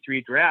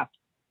 1993 draft.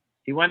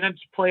 He went on to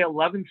play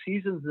 11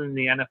 seasons in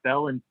the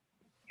NFL and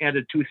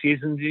added 2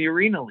 seasons in the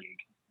Arena League.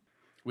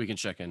 We can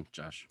check in,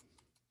 Josh.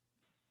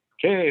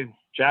 Okay,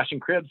 Josh and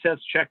Cribbs has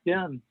checked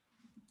in.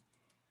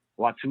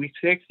 Watt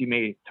Sweepstakes, you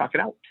may talk it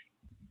out.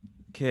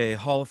 Okay,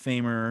 Hall of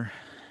Famer,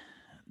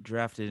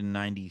 drafted in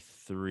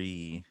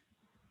 93.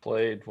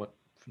 Played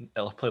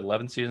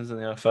 11 seasons in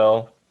the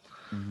NFL.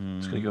 Mm-hmm.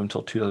 It's going to go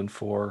until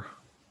 2004.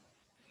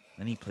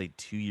 Then he played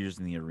 2 years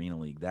in the Arena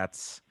League. That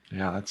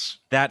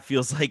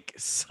feels like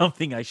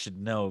something I should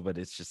know, but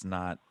it's just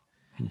not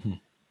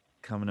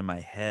coming to my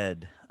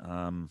head.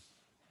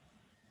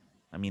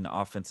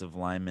 Offensive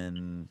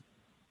lineman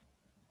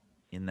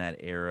in that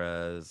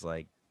era is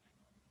like,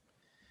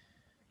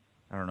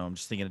 I don't know. I'm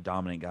just thinking of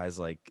dominant guys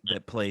like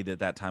that played at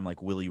that time,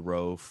 like Willie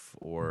Rofe,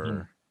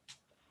 or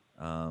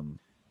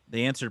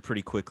they answered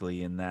pretty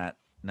quickly in that.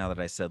 Now that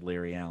I said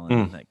Larry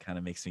Allen, that kind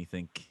of makes me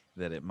think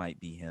that it might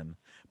be him.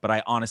 But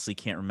I honestly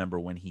can't remember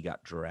when he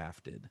got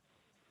drafted.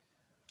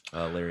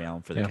 Larry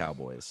Allen for the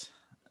Cowboys.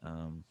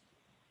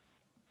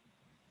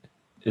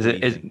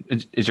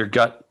 Is your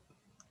gut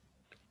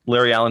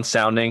Larry Allen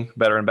sounding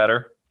better and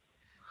better?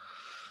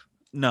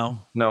 No.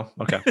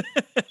 Okay.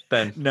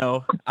 Then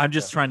No. I'm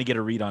just trying to get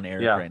a read on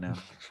Eric right now.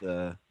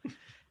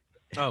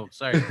 Oh,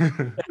 sorry.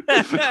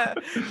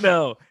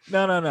 No.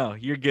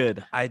 You're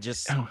good. I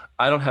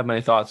don't have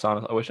many thoughts on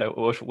it. I wish I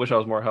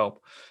was more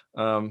help.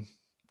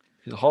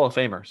 He's a Hall of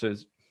Famer, so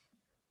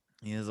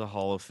he is a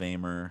Hall of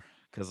Famer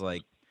because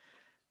like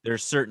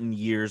there's certain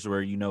years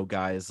where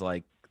guys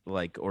like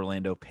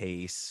Orlando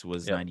Pace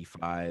was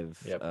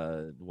 95. Yep.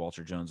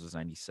 Walter Jones was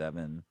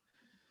 97.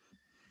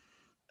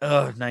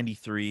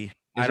 93.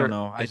 I don't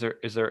know. Is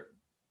there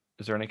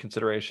any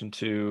consideration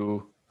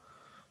to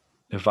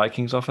the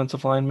Vikings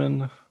offensive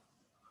lineman?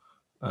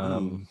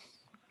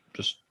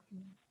 Just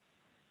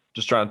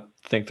trying to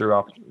think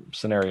through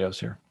scenarios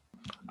here.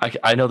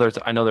 I know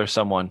there's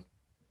someone.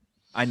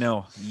 I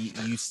know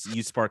you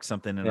sparked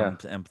something,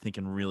 and I'm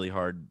thinking really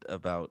hard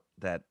about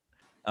that.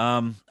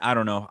 I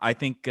don't know. I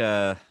think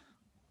I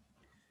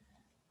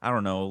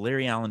don't know.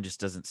 Larry Allen just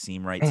doesn't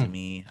seem right to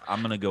me.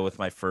 I'm gonna go with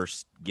my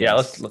first guess. Yeah,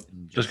 let's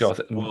just go with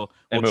it. We'll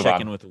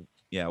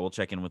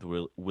check in with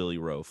Willie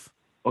Rofe.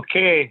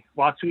 Okay,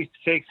 Watt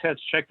Sweepstakes has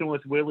checked in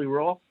with Willie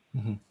Rofe.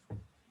 Mm-hmm.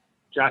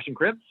 Josh and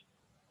Cribs.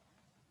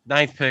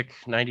 9th pick,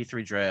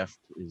 93 draft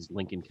is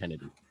Lincoln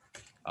Kennedy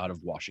out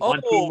of Washington.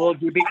 One team will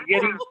be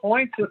getting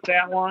points with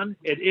that one.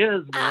 It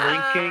is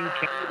Lincoln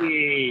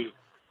Kennedy.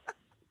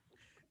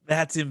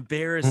 That's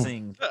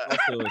embarrassing.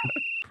 Also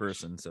a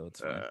person, so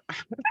it's fine.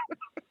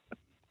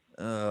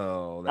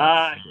 Oh,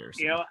 that's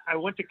embarrassing. I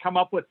went to come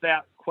up with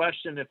that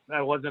question if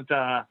I wasn't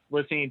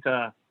listening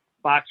to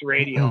Fox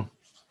Radio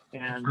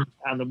and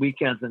on the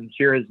weekends and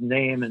hear his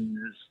name and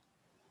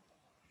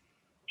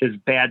his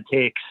bad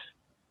takes.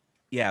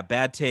 Yeah,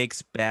 bad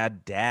takes,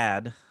 bad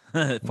dad,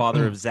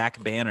 father of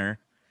Zach Banner,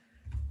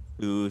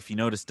 who, if you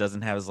notice,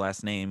 doesn't have his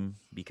last name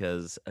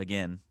because,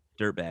 again,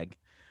 dirtbag.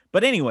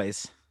 But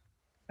anyways.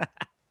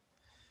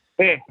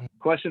 Hey,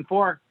 question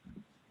 4.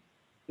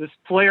 This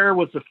player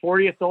was the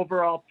 40th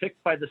overall pick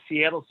by the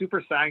Seattle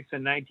Supersonics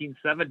in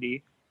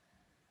 1970.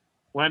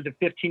 Went a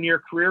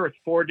 15-year career with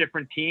 4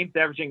 different teams,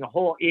 averaging a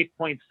whole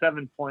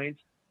 8.7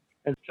 points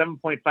and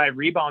 7.5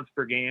 rebounds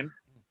per game.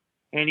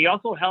 And he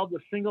also held the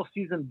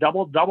single-season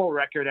double-double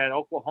record at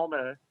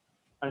Oklahoma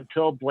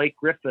until Blake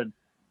Griffin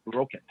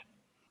broke it.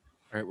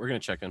 All right, we're going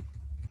to check in.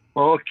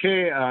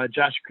 Okay,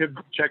 Josh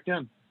Cribb checked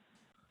in.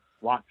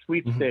 Watt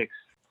Sweepstakes.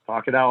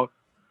 Talk it out.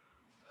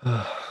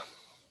 I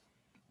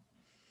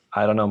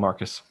don't know,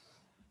 Marcus.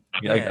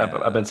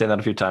 I've been saying that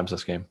a few times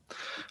this game.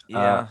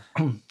 Yeah.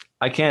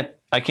 I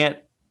can't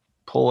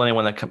pull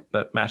anyone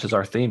that matches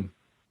our theme.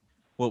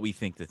 What we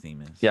think the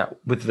theme is. Yeah,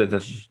 with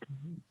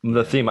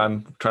the theme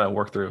I'm trying to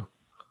work through.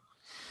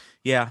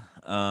 Yeah.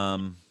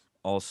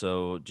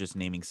 Also, just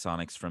naming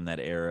Sonics from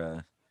that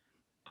era,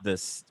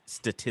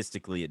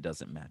 statistically it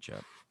doesn't match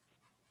up.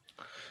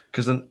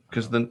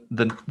 Because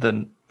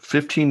then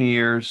 15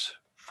 years,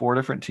 4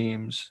 different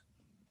teams,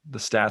 the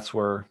stats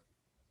were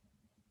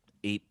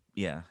 8.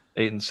 Yeah.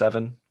 8 and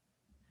 7.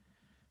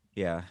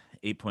 Yeah,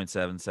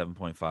 8.7,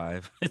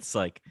 7.5. It's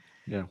like,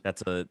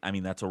 that's a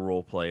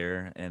role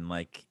player, and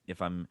like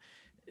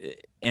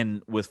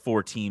and with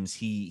 4 teams,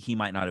 he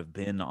might not have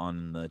been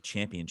on the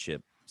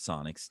championship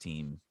Sonics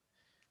team.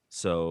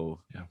 So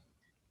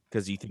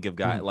because you think of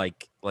guy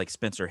like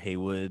Spencer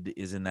Haywood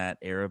is in that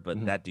era,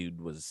 but that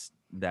dude was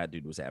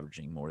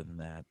averaging more than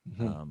that.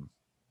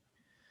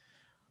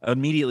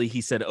 Immediately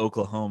he said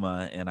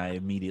Oklahoma, and I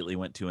immediately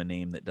went to a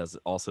name that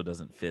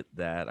doesn't fit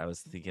that. I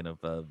was thinking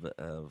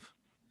of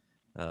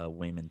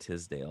Wayman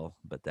Tisdale,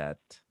 but that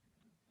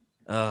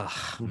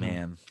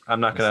man, I'm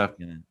not gonna.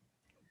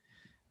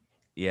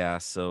 Yeah,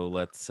 so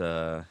let's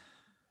we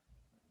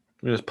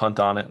just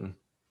punt on it and.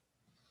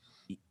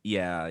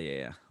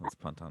 Yeah. Let's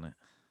punt on it.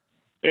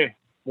 Hey,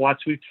 Watt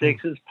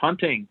Sweepstakes is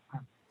punting.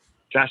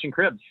 Josh and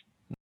Cribs.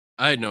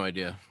 I had no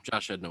idea.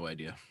 Josh had no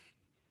idea.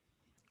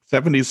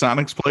 70s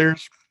Sonics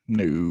players?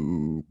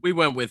 No. We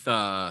went with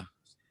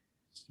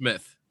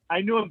Smith. I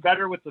knew him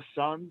better with the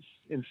Suns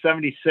in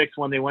 '76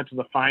 when they went to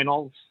the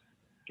finals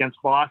against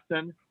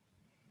Boston.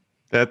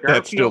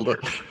 That's still the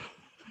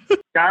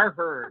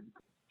Garherd.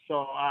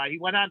 So he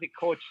went on to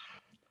coach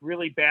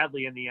really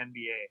badly in the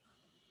NBA.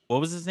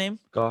 What was his name?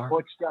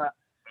 Coached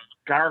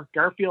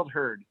Garfield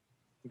Hurd.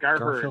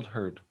 Garfield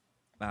Hurd.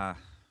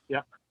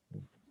 Yep.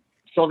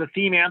 So the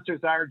theme answers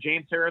are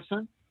James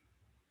Harrison,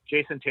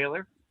 Jason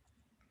Taylor,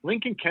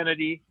 Lincoln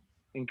Kennedy,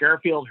 and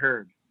Garfield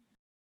Hurd.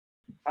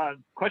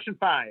 Question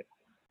 5.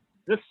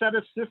 This set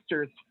of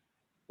sisters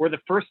were the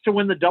first to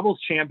win the doubles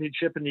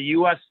championship in the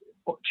U.S.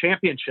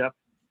 Championship,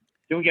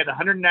 doing it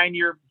 109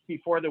 years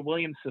before the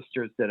Williams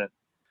sisters did it.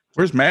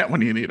 Where's Matt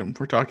when you need him?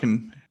 We're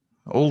talking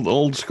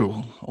old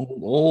school.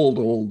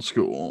 Old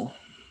school.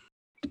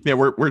 Yeah,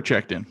 we're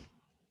checked in.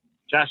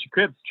 Josh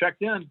Cribbs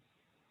checked in.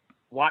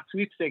 Watt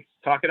Sweepstakes,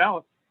 talk it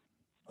out.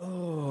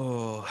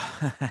 Oh.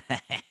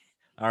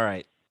 All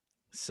right.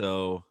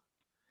 So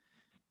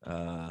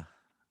we're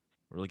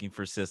looking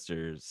for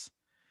sisters.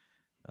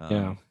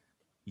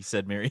 You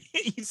said Mary.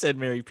 You said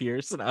Mary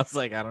Pierce, and I was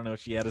like, I don't know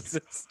if she had a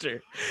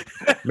sister.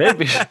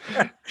 Maybe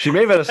she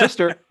may have had a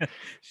sister.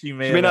 She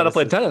may not have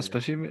played tennis,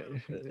 but she.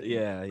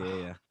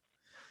 Yeah.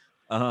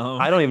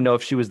 I don't even know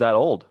if she was that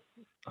old.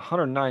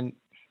 109.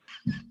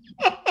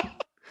 I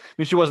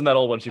mean, she wasn't that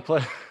old when she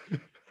played.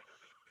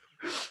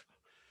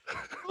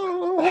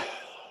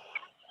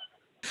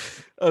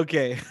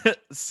 Okay,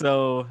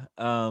 so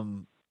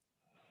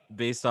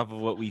based off of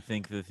what we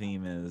think the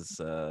theme is,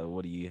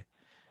 what do you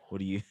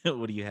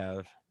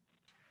have?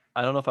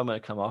 I don't know if I'm going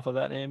to come off of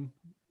that name.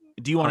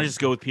 Do you want to just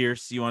go with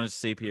Pierce? Do you want to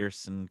say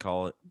Pierce and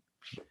call it?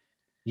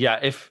 Yeah,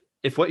 if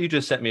what you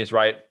just sent me is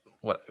right,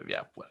 what?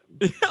 Yeah. What?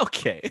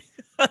 Okay,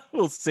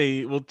 we'll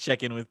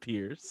check in with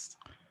Pierce.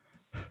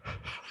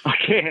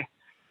 Okay.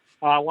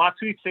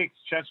 Last week,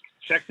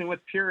 checked in with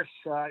Pierce,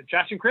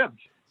 Josh and Cribbs.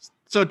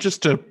 So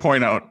just to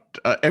point out,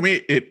 I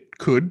mean, it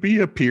could be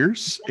a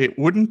Pierce. It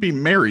wouldn't be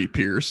Mary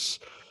Pierce.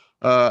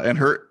 And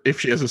her, if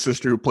she has a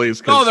sister who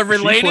plays, oh, they're she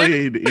related?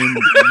 played in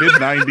the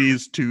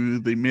mid-90s to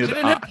the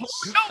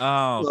mid-aughts.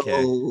 Oh,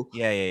 okay. So,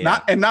 Yeah.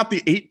 Not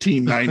the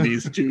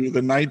 1890s to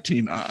the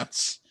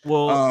 19aughts.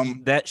 Well,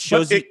 that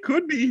shows but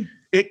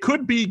it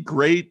could be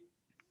great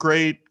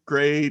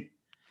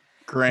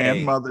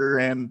grandmother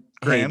and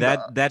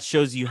granddaughter. That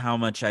shows you how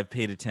much I've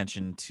paid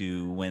attention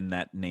to when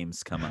that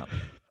name's come up.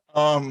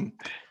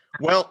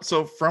 Well,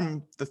 so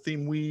from the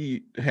theme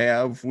we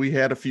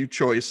had a few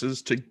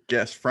choices to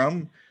guess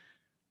from.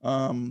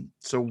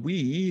 So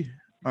we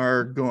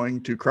are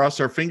going to cross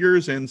our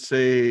fingers and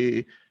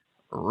say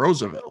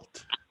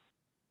Roosevelt.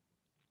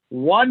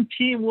 One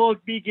team will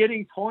be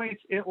getting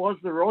points. It was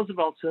the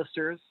Roosevelt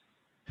sisters.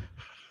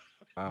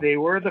 Wow. They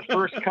were the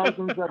first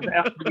cousins of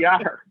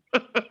FDR.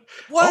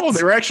 What? Oh,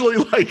 they're actually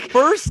like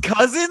first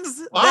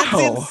cousins? Wow.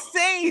 That's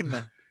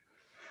insane.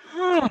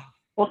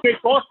 Okay,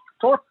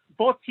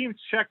 both teams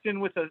checked in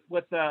with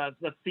the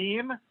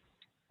theme.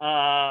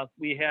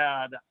 We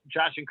had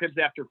Josh and Cribbs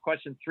after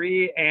question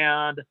 3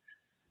 and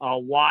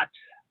Watt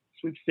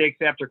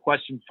sweepstakes after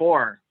question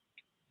 4.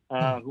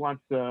 Who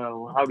wants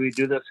to? How do we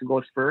do this? Who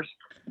goes first?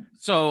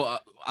 So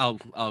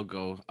I'll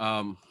go.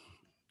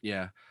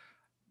 Yeah,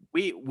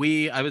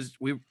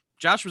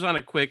 Josh was on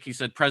it quick. He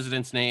said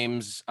presidents'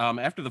 names.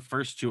 After the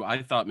first two,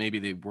 I thought maybe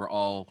they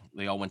all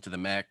went to the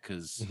MAC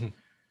because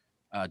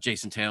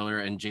Jason Taylor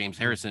and James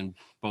Harrison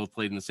both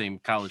played in the same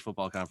college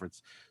football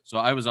conference. So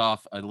I was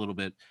off a little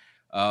bit.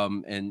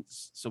 And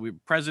so we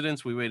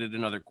presidents, we waited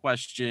another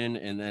question,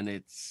 and then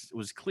it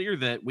was clear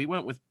that we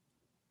went with,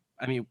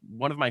 I mean,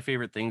 one of my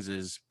favorite things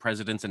is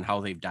presidents and how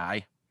they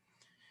die.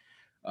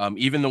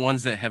 Even the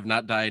ones that have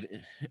not died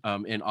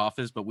in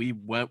office, but we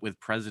went with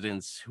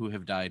presidents who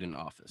have died in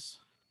office.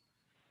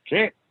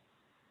 Okay.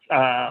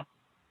 Josh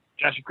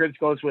and Cribbs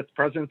goes with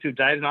presidents who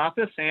died in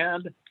office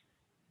and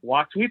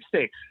Watt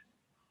sweepstakes.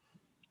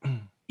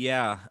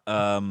 Yeah.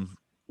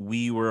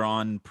 We were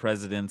on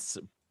presidents.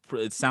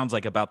 It sounds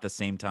like about the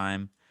same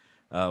time.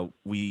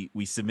 We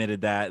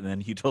submitted that, and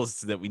then he told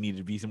us that we needed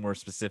to be more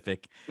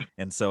specific.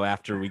 And so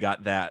after we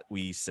got that,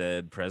 we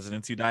said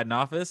presidents who died in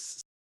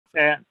office.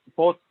 And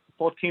both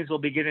teams will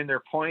be getting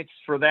their points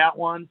for that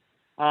one.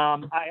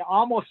 I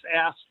almost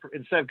asked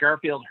instead of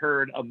Garfield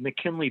Hurd a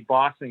McKinley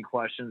Boston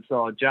question,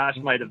 so Josh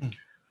might have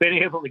been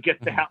able to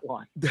get that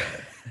one.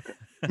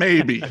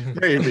 Maybe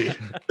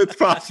it's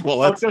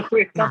possible. I was going to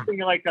say something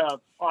like a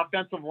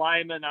offensive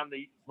lineman on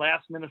the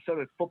last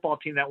Minnesota football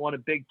team that won a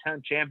Big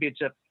Ten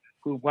championship,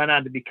 who went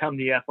on to become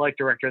the athletic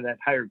director that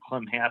hired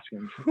Clem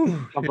Haskins.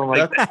 Something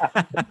like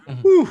that.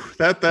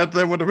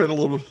 That would have been a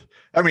little.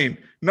 I mean,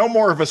 no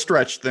more of a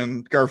stretch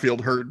than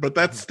Garfield Hurd, but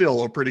that's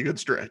still a pretty good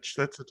stretch.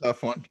 That's a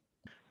tough one.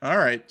 All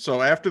right.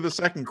 So after the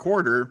second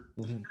quarter,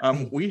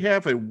 we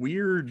have a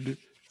weird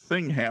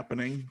thing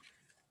happening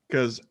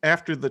because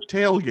after the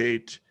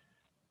tailgate,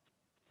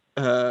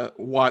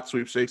 Watt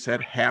sweepstakes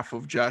had half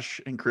of Josh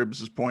and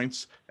Cribbs'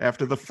 points.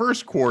 After the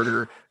first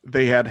quarter,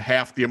 they had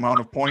half the amount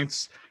of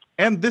points.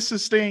 And this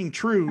is staying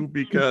true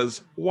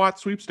because Watt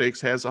sweepstakes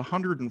has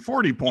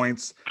 140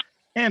 points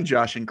and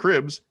Josh and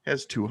Cribbs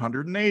has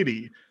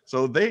 280.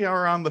 So they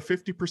are on the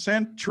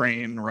 50%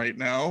 train right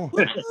now.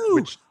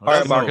 Which all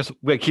right, Marcus,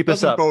 keep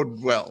us up.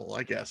 Bode well,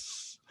 I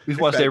guess. We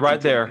just want to stay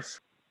right there.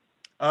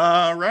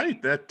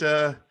 Right.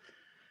 That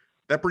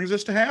brings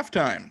us to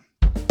halftime.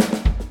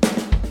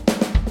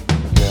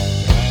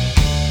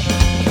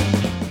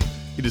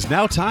 It is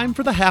now time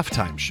for the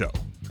halftime show.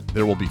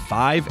 There will be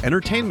 5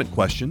 entertainment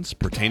questions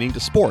pertaining to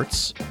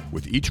sports,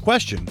 with each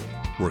question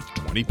worth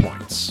 20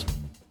 points.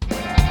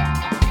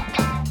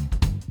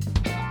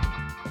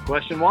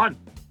 Question 1.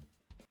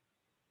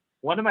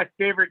 One of my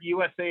favorite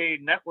USA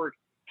Network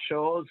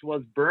shows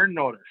was Burn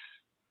Notice.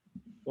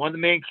 One of the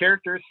main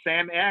characters,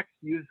 Sam Axe,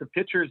 used the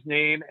pitcher's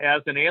name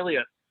as an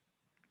alias.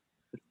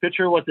 This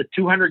pitcher was a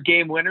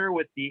 200-game winner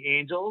with the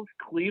Angels,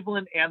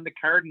 Cleveland, and the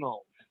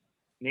Cardinals.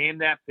 Name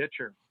that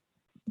pitcher.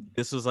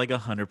 This was like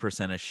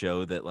 100% a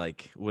show that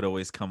like would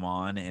always come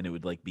on and it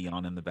would like be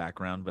on in the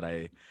background, but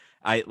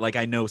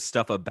I know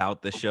stuff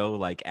about the show,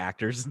 like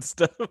actors and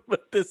stuff,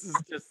 but this is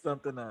just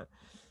something that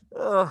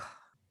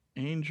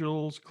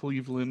Angels,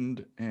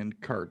 Cleveland, and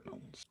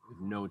Cardinals.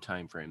 No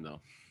time frame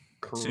though.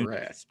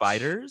 Correct.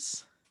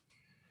 Spiders?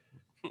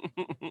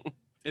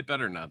 It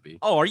better not be.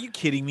 Oh, are you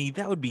kidding me?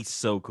 That would be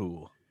so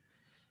cool.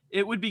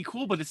 It would be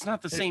cool, but it's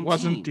not the same It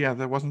wasn't. team. Yeah,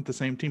 that wasn't the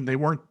same team. They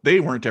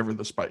weren't ever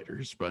the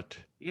Spiders, but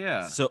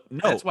Yeah. So no,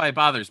 That's why it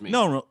bothers me.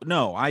 No.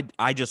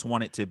 I just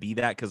want it to be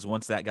that because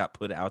once that got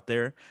put out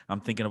there,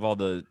 I'm thinking of all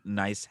the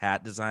nice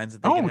hat designs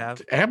that they could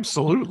have.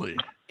 Absolutely.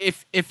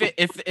 If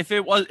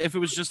it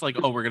was just like,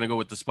 oh, we're gonna go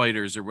with the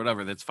Spiders or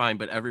whatever, that's fine.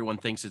 But everyone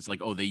thinks it's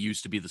like, oh, they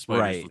used to be the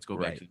Spiders. Right, Let's go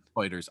back right. to the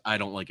Spiders. I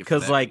don't like it for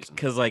Because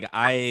that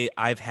reason.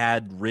 I've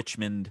had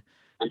Richmond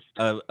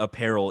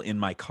apparel in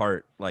my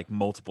cart like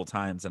multiple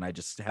times, and I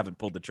just haven't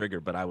pulled the trigger.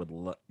 But I would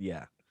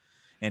yeah.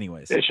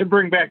 Anyways, They should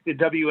bring back the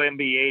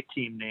WNBA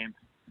team name.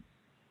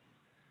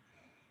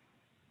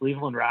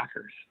 Cleveland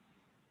Rockers.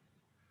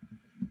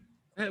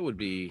 That would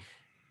be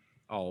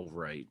all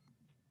right.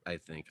 I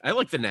think I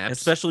like the Naps.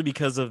 especially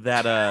because of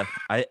that.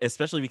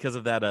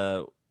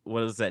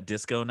 What is that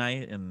disco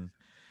night? And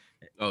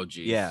Oh,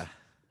 geez. yeah,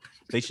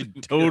 they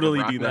should totally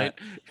Rock do that. night.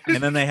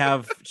 And then they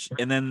have,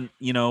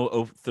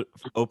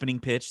 opening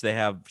pitch. They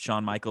have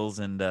Shawn Michaels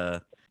and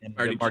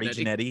Marty Marty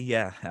Jannetty. Jannetty.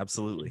 Yeah,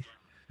 absolutely.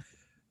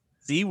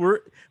 See,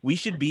 we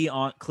should be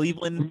on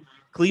Cleveland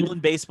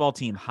baseball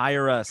team.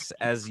 Hire us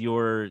as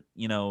your,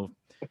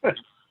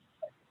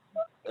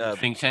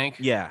 Think tank.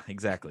 yeah,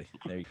 exactly.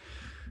 There you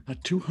A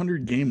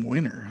 200 game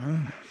winner,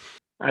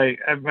 huh?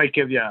 I might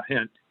give you a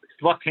hint.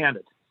 It's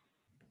left-handed.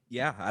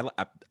 Yeah,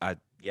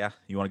 yeah.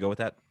 You want to go with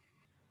that?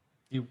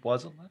 He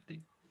was a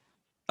lefty.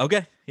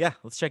 Okay, yeah.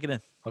 Let's check it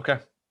in. Okay.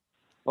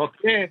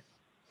 Okay.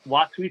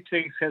 Watt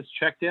Sweepstakes has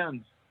checked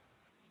in.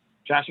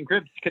 Josh and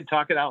Cribs can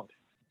talk it out.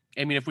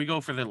 I mean, if we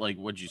go for the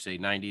what'd you say,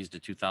 90s to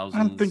 2000s?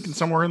 I'm thinking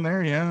somewhere in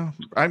there. Yeah.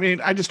 I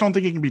mean, I just don't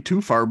think it can be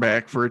too far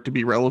back for it to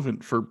be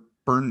relevant for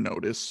Burn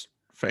Notice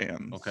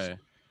fans. Okay.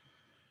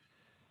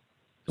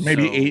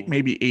 Maybe So,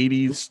 maybe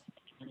 80s,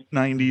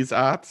 90s,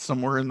 aughts,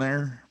 somewhere in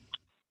there.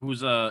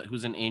 Who's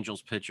an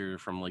Angels pitcher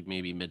from like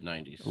maybe mid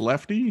 90s?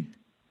 Lefty,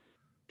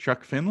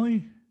 Chuck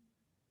Finley.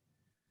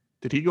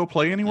 Did he go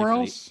play anywhere for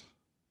the- else?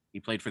 He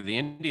played for the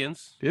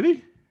Indians. Did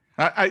he?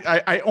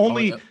 I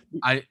only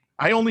I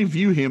I only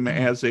view him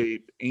as a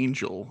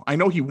Angel. I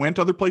know he went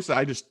other places.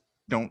 I just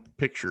don't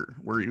picture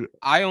where you.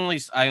 I only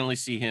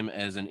see him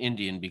as an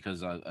Indian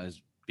because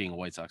as being a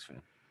White Sox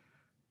fan.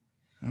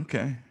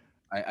 Okay.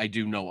 I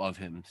do know of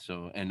him.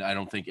 So, and I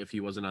don't think if he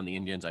wasn't on the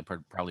Indians, I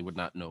probably would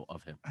not know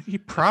of him. He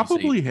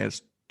probably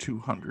has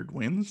 200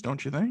 wins,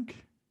 don't you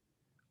think?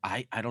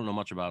 I don't know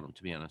much about him,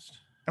 to be honest.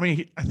 I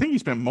mean, I think he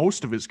spent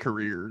most of his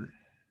career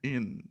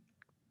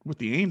with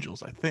the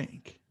Angels, I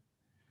think.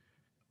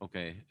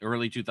 Okay,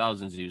 early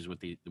 2000s, he was with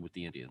the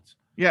Indians.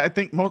 Yeah, I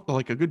think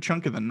like a good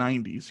chunk of the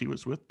 90s, he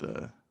was with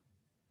the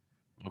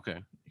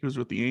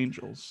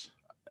Angels.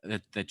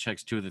 That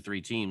checks two of the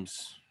three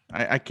teams.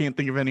 I can't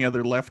think of any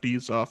other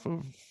lefties off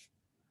of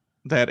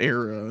that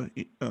era,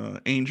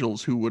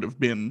 Angels, who would have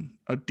been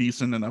a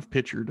decent enough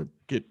pitcher to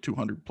get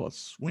 200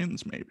 plus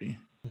wins, maybe.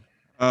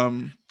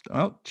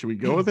 Well, should we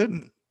go with it?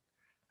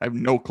 I have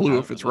no clue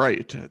if it's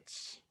right.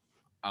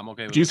 I'm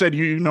okay with But you it. said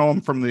you know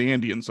him from the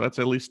Indians, so that's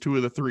at least two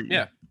of the three.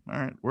 Yeah. All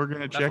right, we're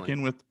gonna check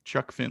in with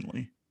Chuck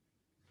Finley.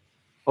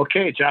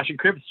 Okay, Josh and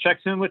Cribs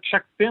checks in with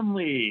Chuck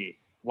Finley.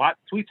 Watt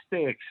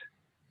Sweepstakes.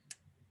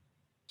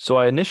 So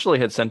I initially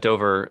had sent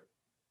over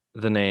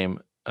the name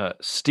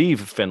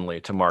Steve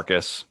Finley to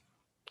Marcus,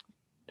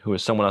 who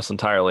is someone else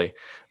entirely.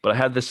 But I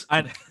had this.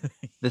 I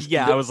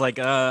was like,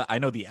 I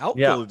know the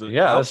outfield.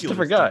 Yeah, that's a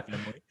different guy.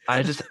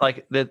 I just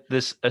like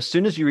this. As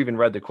soon as you even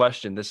read the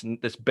question, this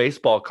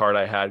baseball card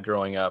I had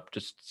growing up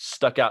just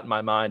stuck out in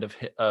my mind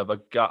of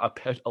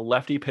a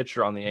lefty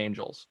pitcher on the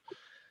Angels.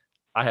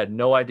 I had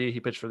no idea he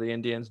pitched for the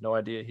Indians, no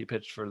idea he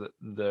pitched for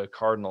the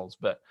Cardinals,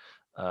 but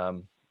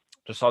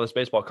just saw this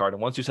baseball card.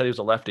 And once you said he was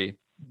a lefty,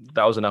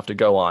 that was enough to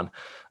go on.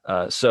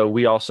 So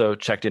we also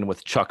checked in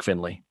with Chuck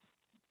Finley.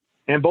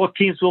 And both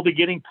teams will be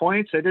getting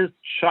points. It is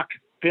Chuck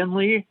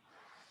Finley.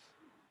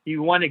 He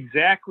won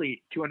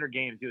exactly 200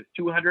 games. It was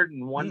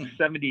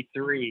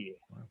 201.73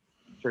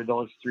 for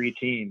those three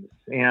teams.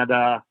 And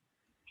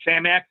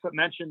Sam Axe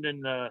mentioned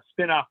in the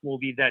spinoff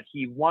movie that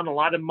he won a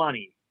lot of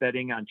money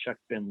betting on Chuck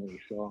Finley.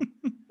 So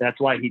that's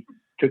why he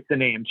took the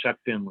name Chuck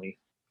Finley.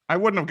 I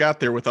wouldn't have got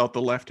there without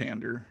the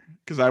left-hander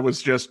because I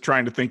was just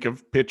trying to think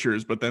of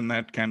pitchers, but then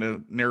that kind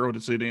of narrowed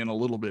it in a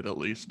little bit at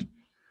least.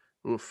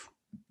 Oof.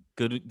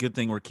 Good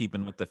thing we're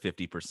keeping with the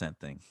 50%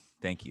 thing.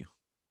 Thank you.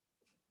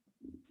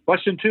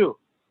 Question 2.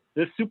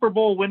 This Super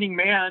Bowl winning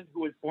man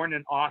who was born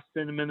in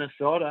Austin,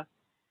 Minnesota,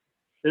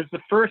 is the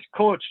first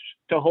coach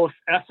to host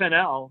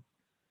SNL.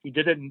 He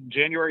did it in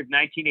January of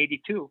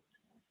 1982.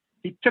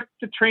 He took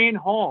the train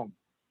home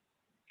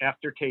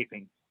after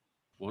taping.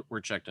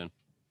 We're checked in.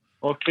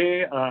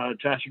 Okay,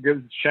 Josh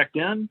Gribbs is checked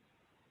in.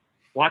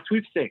 Watt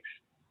Sweepstakes.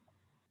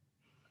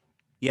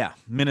 Yeah,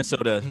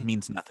 Minnesota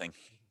means nothing.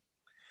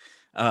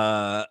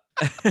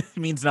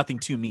 Means nothing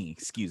to me.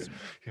 Excuse me.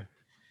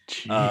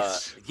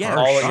 Jeez. Yeah,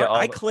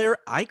 I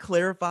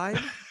clarified.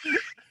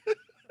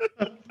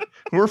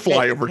 We're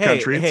flyover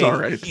country. It's all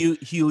right.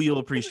 Hugh, you'll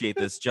appreciate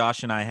this.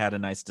 Josh and I had a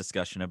nice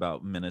discussion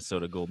about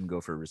Minnesota Golden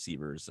Gopher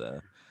receivers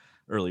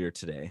earlier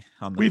today.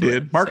 We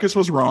did. Marcus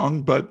was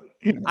wrong, but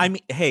I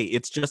mean, hey,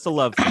 it's just a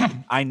love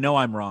thing. I know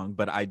I'm wrong,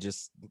 but I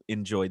just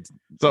enjoyed.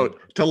 So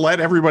to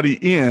let everybody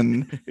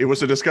in, it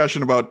was a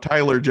discussion about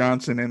Tyler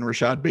Johnson and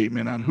Rashad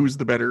Bateman on who's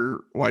the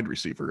better wide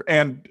receiver,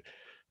 and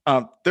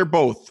they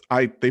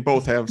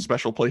both have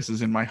special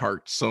places in my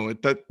heart. So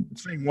that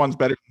saying one's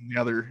better than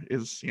the other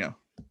is yeah.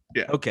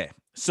 Okay,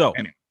 so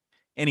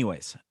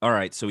anyways, all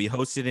right. So we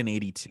hosted in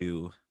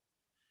 '82.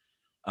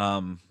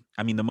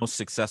 I mean, the most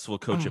successful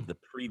coach of the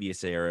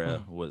previous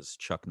era was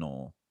Chuck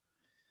Noll.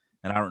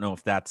 And I don't know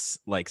if that's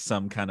like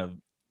some kind of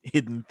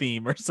hidden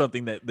theme or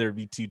something that there'd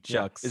be two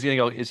Chucks. Is he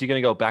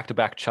gonna go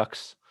back-to-back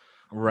Chucks?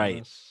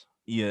 Right.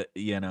 Yeah,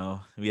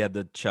 we had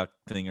the Chuck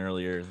thing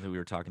earlier that we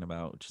were talking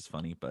about, which is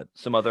funny, but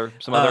some other.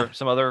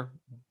 I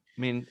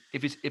mean,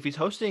 if he's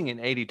hosting in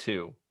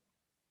 '82,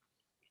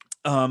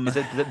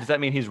 does that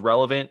mean he's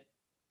relevant,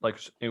 like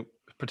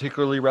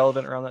particularly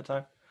relevant around that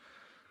time?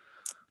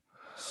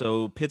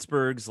 So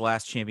Pittsburgh's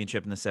last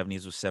championship in the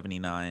 70s was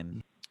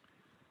 79.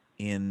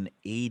 In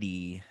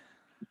 80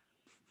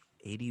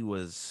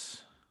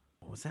 was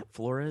that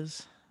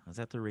Flores? Was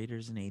that the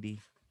Raiders in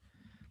 80?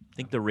 I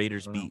think the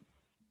Raiders beat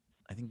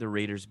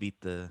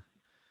the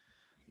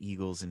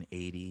Eagles in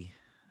 80.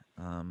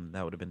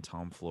 That would have been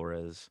Tom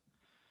Flores.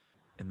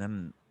 And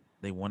then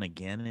they won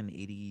again in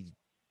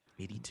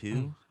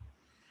 82.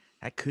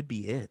 That could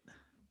be it.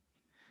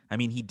 I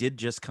mean, he did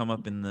just come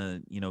up in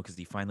the, because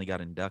he finally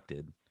got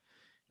inducted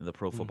in the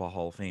Pro Football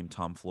Hall of Fame,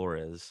 Tom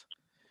Flores.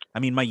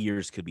 I mean, my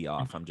years could be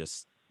off. I'm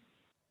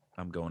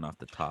going off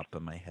the top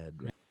of my head.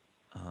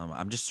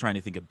 I'm just trying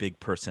to think of big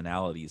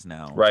personalities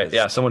now. Right.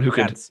 Yeah. Someone who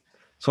could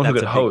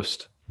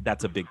host.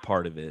 That's a big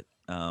part of it.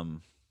 It's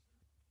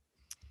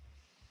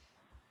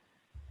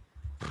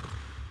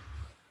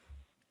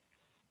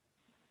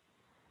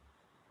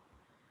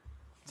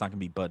not gonna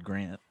be Bud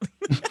Grant.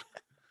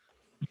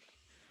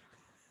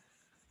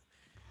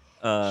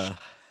 Oh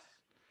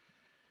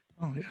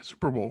yeah,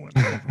 Super Bowl win.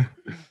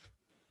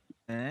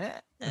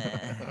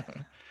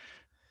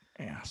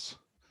 Ass.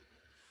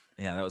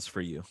 Yeah, that was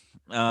for you.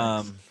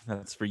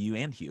 That's for you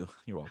and Hugh.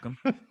 You're welcome.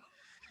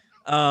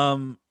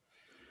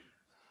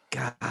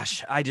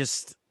 Gosh, I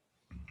don't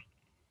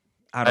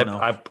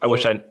know. I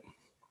wish I.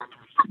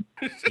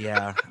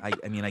 Yeah, I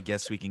mean, I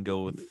guess we can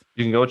go with.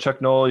 You can go with Chuck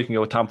Noll. You can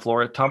go with Tom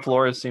Flores. Tom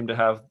Flores seemed to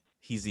have.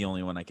 He's the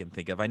only one I can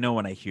think of. I know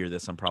when I hear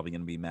this, I'm probably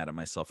going to be mad at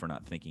myself for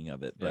not thinking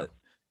of it, but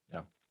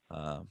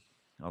I'll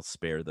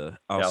spare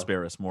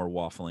us more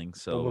waffling.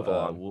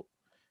 So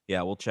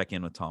we'll check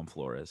in with Tom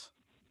Flores.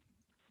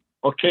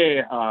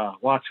 Okay,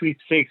 Watt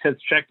Sweepstakes has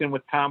checked in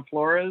with Tom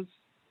Flores,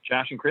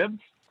 Josh and Cribbs.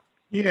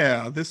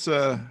 Yeah, this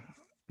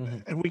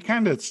we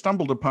kind of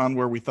stumbled upon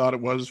where we thought it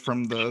was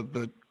from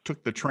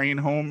took the train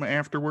home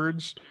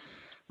afterwards.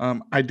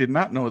 I did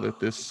not know that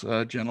this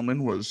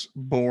gentleman was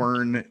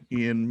born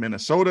in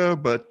Minnesota,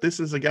 but this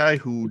is a guy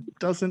who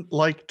doesn't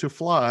like to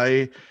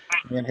fly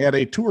and had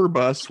a tour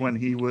bus when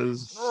he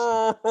was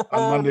on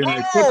Monday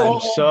Night Football.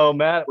 I'm so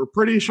mad. We're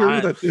pretty sure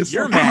that this.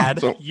 You're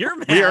mad. So you're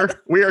mad.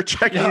 We are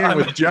checking in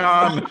with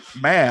John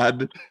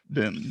Madden.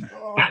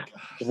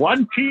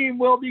 One team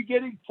will be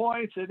getting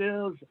points. It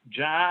is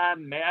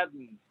John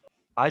Madden.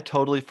 I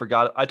totally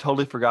forgot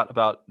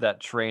about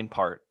that train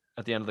part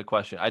at the end of the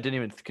question. I didn't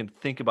even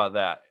think about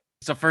that.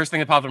 It's the first thing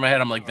that popped in my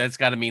head. I'm like, that's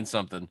got to mean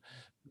something.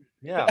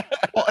 Yeah.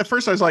 Well, at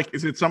first I was like,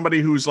 is it somebody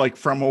who's like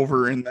from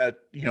over in that,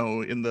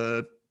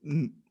 who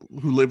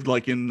lived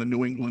like in the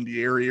New England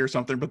area or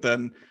something? But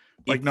then,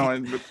 like,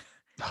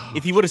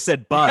 if he would have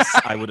said bus,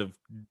 I would have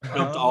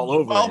jumped all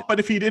over it. But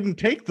if he didn't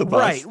take the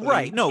bus,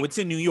 right. No, it's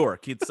in New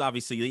York. It's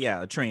obviously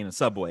a train, a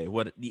subway.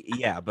 What?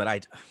 Yeah,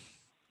 but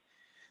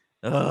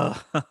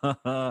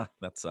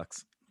that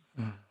sucks.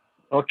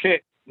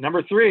 Okay,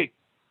 number 3,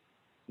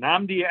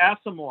 Nnamdi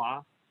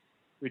Asomugha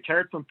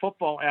retired from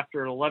football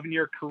after an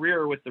 11-year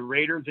career with the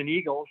Raiders and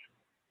Eagles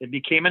and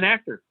became an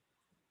actor.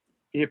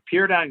 He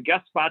appeared on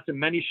guest spots in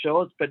many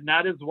shows, but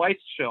not his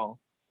wife's show,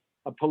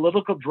 a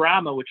political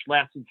drama which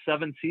lasted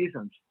 7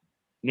 seasons.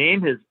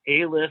 Name his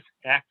A-list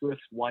actress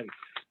wife.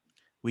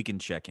 We can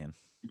check in.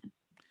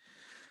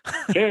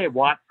 Okay,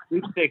 Watt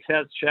Sweepstakes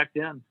has checked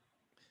in.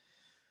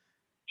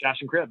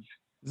 Josh and Cribbs.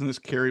 Isn't this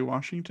Kerry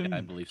Washington? Yeah,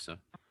 I believe so.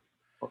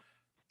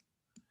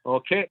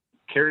 Okay,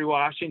 Kerry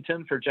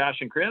Washington for Josh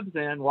and Cribbs,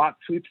 and Watt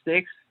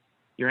Sweepstakes.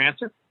 Your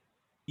answer?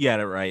 You had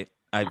it right.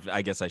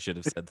 I guess I should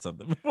have said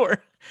something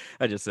before.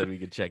 I just said we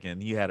could check in.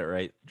 You had it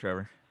right,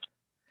 Trevor.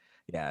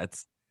 Yeah,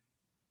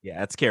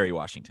 it's Kerry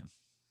Washington.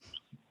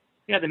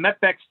 Yeah, they met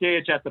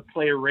backstage at the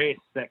player race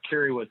that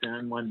Kerry was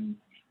in when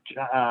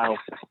Nnamdi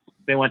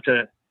went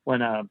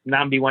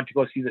to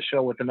go see the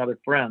show with another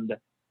friend.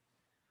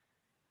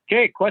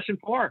 Okay, question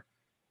 4.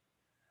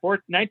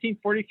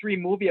 1943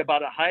 movie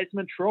about a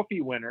Heisman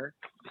Trophy winner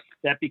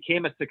that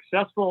became a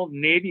successful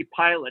Navy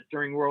pilot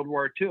during World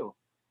War II.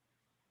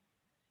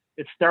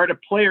 It starred a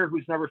player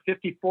whose number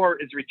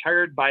 54 is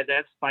retired by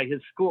his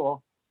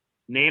school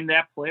Name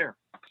that player.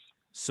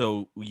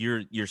 So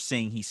you're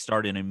saying he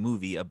starred in a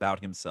movie about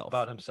himself?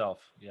 About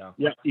himself, yeah.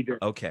 Yes, he did.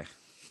 Okay.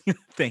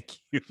 Thank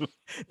you.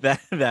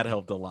 That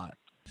helped a lot.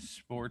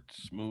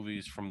 Sports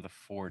movies from the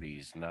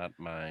 40s, not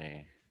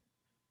my.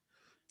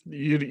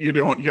 You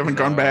haven't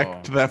gone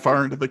back to that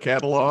far into the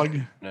catalog?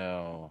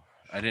 No,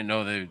 I didn't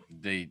know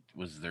they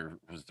was there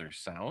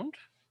sound.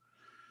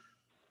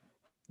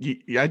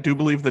 Yeah, I do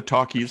believe the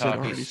talkies had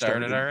Talkies already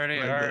started already.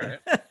 by All the-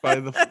 right. by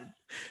the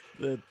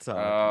The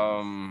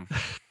I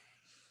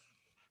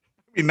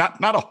mean,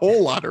 not a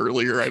whole lot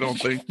earlier, I don't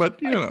think,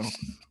 but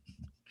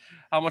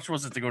How much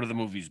was it to go to the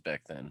movies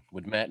back then?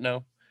 Would Matt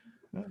know?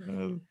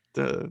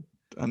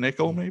 A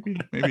nickel, maybe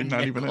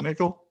not even a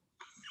nickel.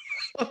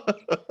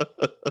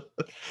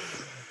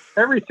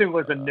 Everything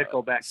was a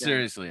nickel back then.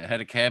 Seriously, I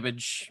had a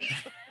cabbage.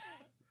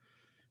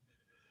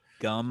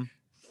 gum.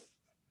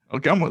 Well,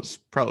 gum was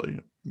probably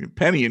a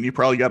penny, and you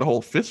probably got a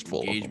whole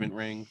fistful. Engagement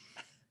ring.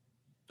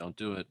 Don't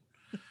do it.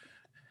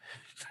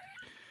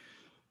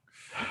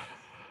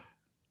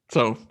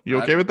 So you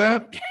okay with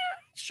that?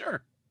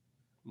 Sure.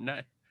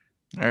 No.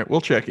 All right, we'll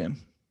check in.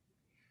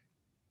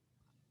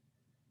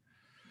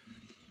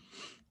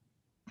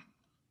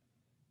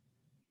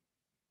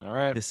 All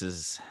right. This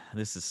is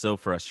so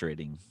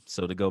frustrating.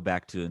 So to go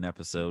back to an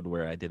episode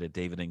where I did a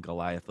David and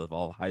Goliath of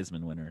all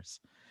Heisman winners,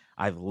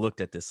 I've looked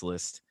at this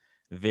list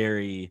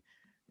and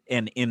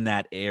in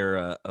that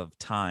era of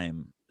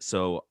time.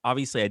 So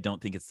obviously I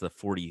don't think it's the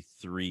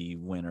 43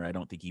 winner. I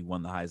don't think he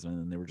won the Heisman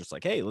and they were just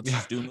like, hey, let's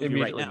just do a movie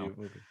right now.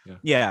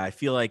 Yeah, I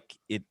feel like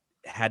it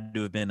had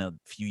to have been a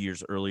few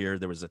years earlier.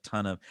 There was a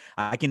ton of,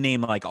 I can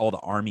name like all the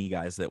Army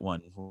guys that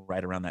won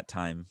right around that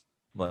time.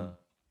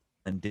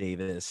 And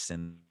Davis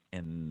and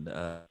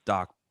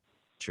Doc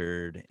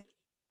Richard.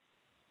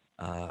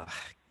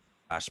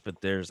 Gosh, but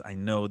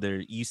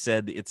you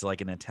said it's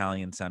like an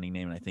Italian sounding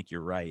name, and I think you're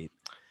right.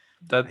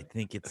 I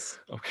think it's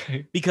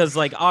okay because,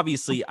 like,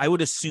 obviously, I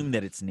would assume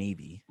that it's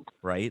Navy,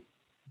 right?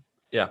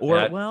 Yeah.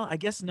 Or well, I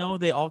guess no,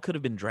 they all could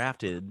have been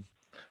drafted.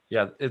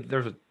 Yeah,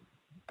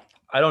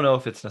 I don't know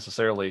if it's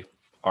necessarily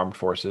armed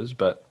forces,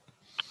 but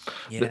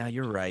yeah,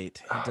 you're right.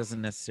 It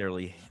doesn't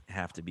necessarily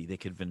have to be. They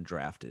could have been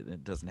drafted.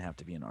 It doesn't have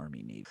to be an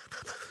Army Navy.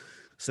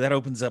 So that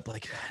opens up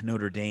like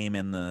Notre Dame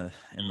and the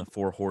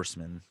Four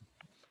Horsemen.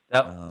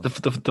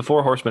 The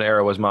Four Horsemen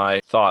era was my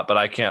thought, but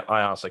I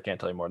honestly can't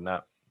tell you more than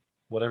that.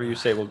 Whatever you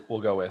say, we'll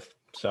go with.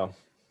 So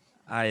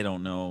I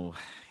don't know.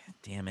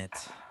 Damn it.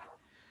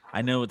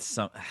 I know it's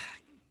some.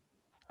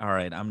 All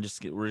right,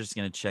 we're just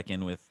gonna check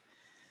in with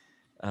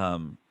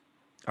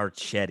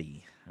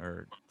Archetti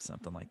or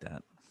something like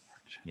that.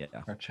 Yeah.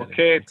 Archetti.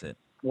 Okay. That's it.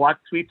 Watt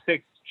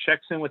Sweepstakes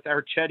checks in with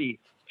Archetti.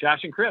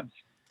 Josh and Cribbs.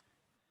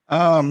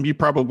 You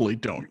probably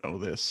don't know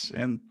this,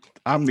 and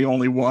I'm the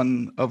only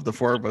one of the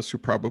four of us who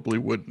probably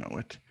would know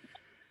it.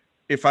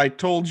 If I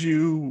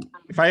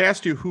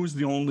asked you who's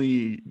the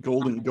only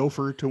Golden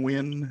Gopher to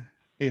win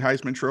a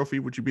Heisman Trophy,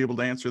 would you be able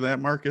to answer that,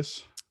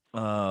 Marcus?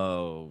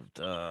 Oh,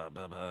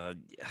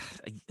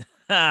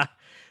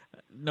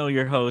 know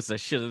your host. I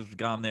should have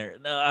gone there.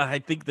 No, I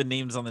think the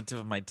name's on the tip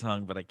of my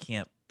tongue, but I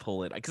can't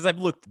pull it because I've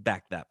looked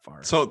back that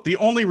far. So the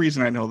only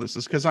reason I know this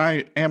is because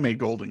I am a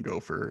Golden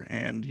Gopher,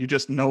 and you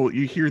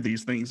hear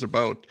these things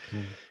about,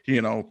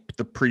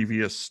 the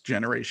previous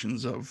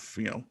generations of,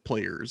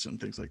 players and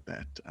things like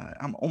that.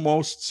 I'm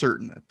almost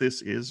certain that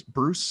this is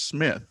Bruce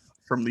Smith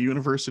from the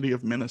University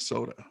of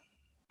Minnesota.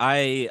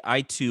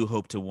 I too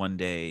hope to one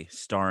day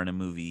star in a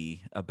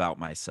movie about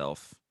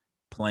myself,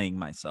 playing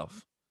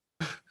myself.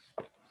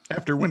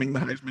 After winning the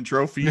Heisman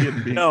Trophy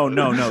and being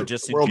no,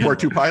 just in World War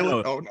general.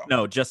 II pilot?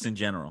 No, just in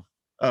general.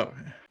 Oh.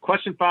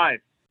 Question 5.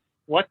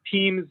 What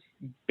team's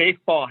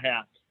baseball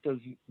hat does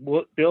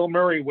Bill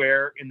Murray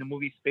wear in the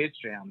movie Space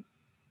Jam?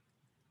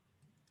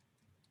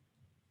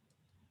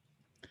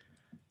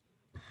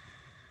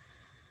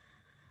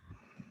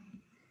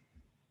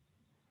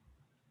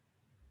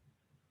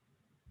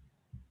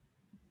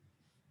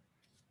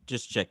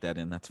 Just check that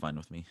in. That's fine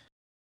with me.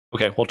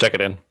 Okay, we'll check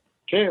it in.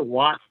 Okay,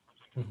 Watt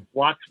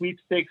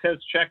Sweepstakes has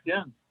checked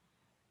in.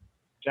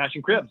 Josh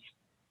and Cribbs.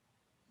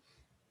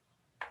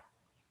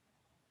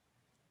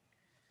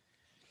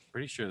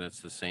 Pretty sure that's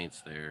the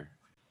Saints there.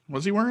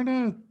 Was he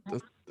wearing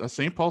a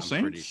St. Paul I'm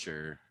Saints? pretty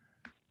sure.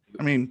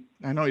 I mean,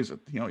 I know he's a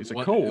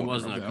co-owner. It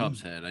wasn't a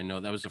Cubs hat. I know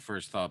that was the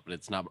first thought, but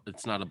it's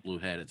not a blue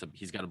hat.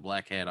 He's got a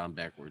black hat on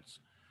backwards.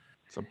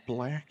 It's a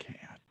black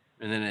hat.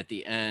 And then at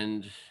the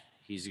end,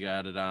 he's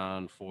got it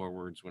on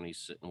forwards when he's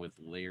sitting with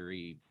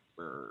Larry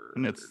Bird.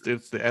 And it's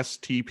the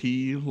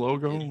STP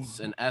logo. It's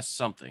an S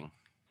something.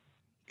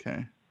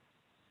 Okay.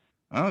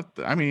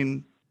 I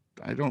mean,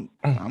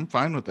 I'm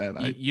fine with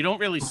that. You don't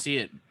really see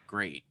it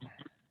great.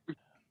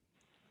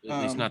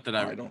 At least not that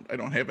I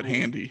don't have it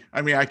handy.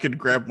 I mean, I could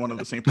grab one of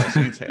the St. Paul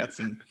Saints hats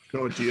and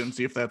go to you and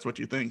see if that's what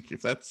you think,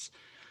 if that's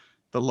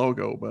the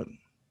logo. But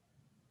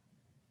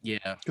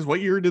yeah, because what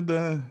year did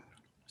the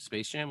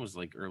Space Jam was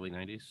like early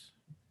 90s,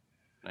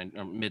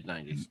 mid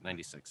 90s,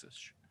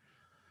 96ish.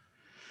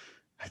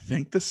 I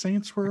think the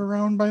Saints were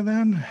around by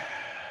then.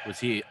 Was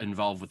he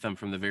involved with them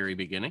from the very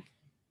beginning?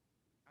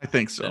 I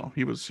think so.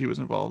 He was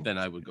involved. Then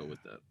I would go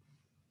with that.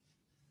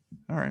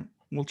 All right.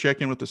 We'll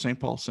check in with the St.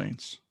 Paul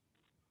Saints.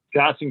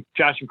 Josh and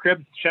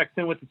Cribbs checks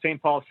in with the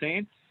St. Paul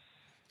Saints.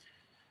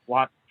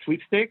 What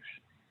sweepstakes?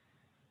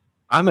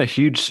 I'm a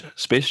huge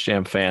Space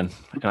Jam fan,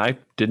 and I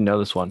didn't know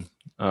this one.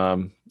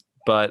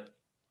 But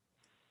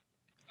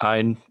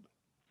I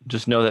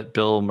just know that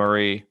Bill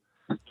Murray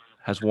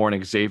has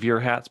worn Xavier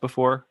hats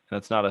before, and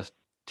it's not a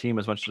team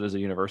as much as it is a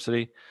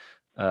university.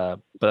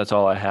 But that's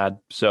all I had.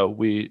 So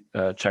we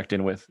checked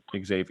in with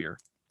Xavier.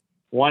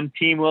 One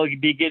team will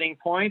be getting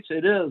points.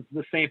 It is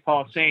the St.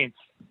 Paul Saints.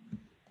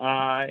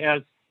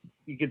 As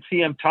you can see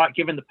him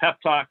giving the pep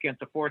talk at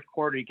the fourth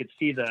quarter, you could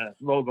see the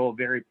logo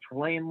very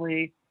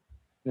plainly.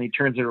 And he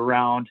turns it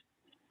around.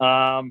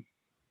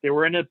 They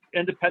were an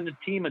independent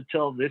team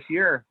until this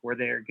year, where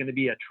they're going to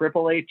be a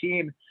AAA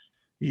team.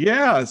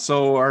 Yeah.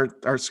 So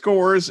our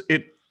scores,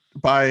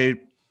 by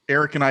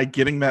Eric and I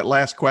getting that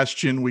last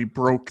question, we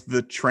broke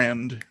the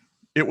trend.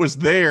 It was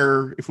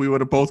there if we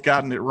would have both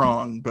gotten it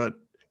wrong, but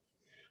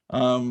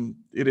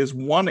it is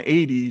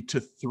 180 to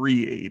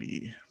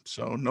 380.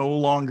 So no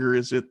longer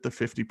is it the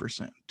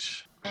 50%.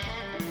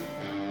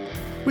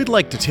 We'd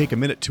like to take a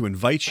minute to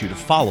invite you to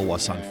follow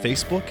us on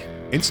Facebook,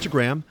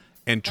 Instagram,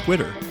 and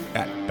Twitter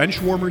at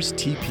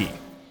BenchwarmersTP.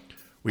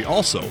 We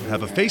also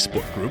have a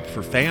Facebook group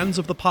for fans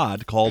of the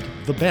pod called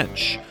The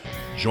Bench.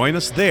 Join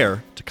us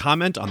there to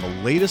comment on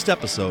the latest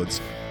episodes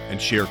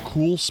and share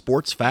cool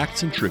sports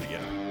facts and trivia.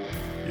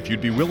 If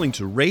you'd be willing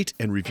to rate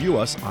and review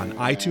us on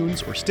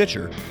iTunes or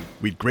Stitcher,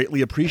 we'd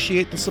greatly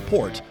appreciate the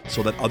support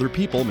so that other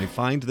people may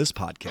find this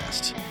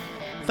podcast.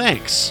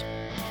 Thanks.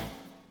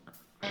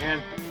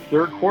 And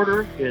third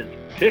quarter is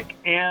pick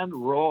and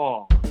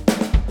roll.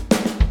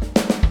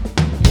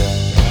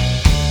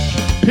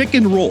 Pick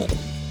and roll.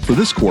 For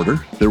this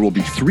quarter, there will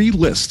be 3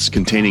 lists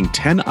containing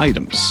 10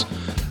 items.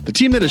 The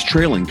team that is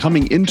trailing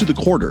coming into the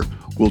quarter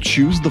will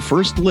choose the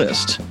first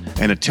list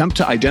and attempt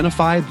to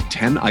identify the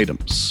 10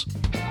 items.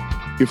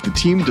 If the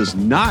team does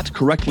not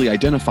correctly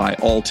identify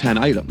all 10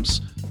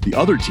 items, the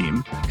other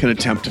team can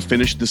attempt to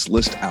finish this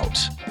list out.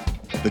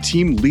 The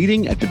team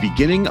leading at the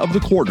beginning of the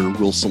quarter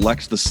will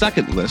select the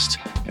second list,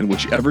 and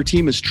whichever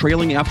team is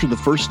trailing after the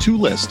first 2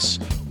 lists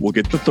will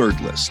get the third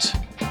list.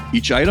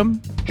 Each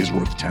item is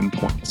worth 10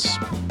 points.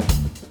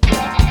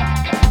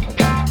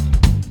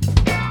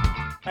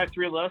 I have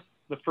 3 lists.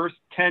 The first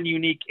 10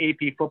 unique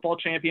AP football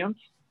champions,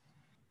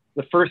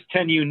 the first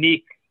 10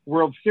 unique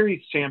World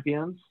Series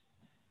champions,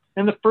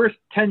 and the first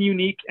 10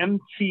 unique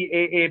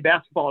NCAA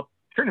basketball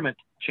tournament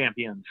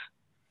champions.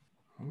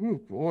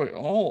 Oh boy,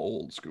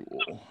 all old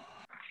school.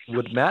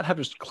 Would Matt have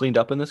just cleaned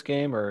up in this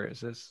game, or is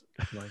this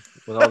like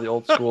with all the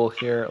old school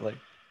here? Like,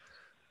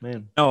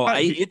 man. No,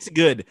 it's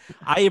good.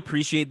 I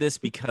appreciate this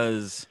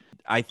because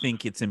I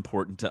think it's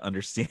important to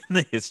understand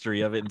the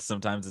history of it, and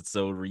sometimes it's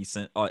so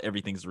recent.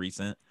 Everything's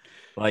recent.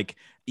 Like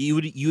you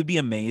would be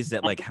amazed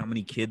at like how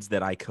many kids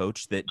that I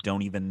coach that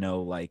don't even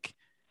know like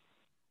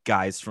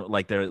guys from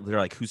like they're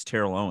like, who's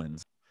Terrell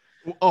Owens?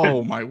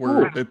 Oh my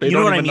word! They you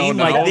know what I even mean?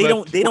 know Like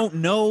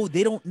now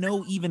they don't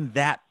know even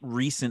that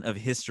recent of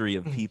history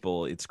of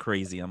people. It's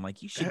crazy. I'm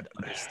like, you should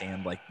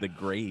understand like the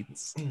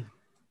greats.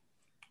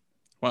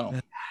 Well,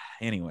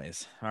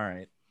 anyways, all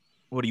right.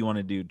 What do you want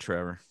to do,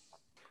 Trevor?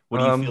 What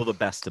do you feel the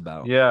best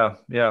about? Yeah.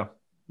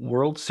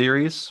 World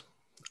Series.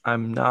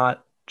 I'm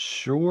not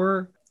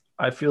sure.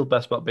 I feel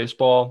best about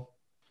baseball.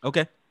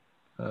 Okay.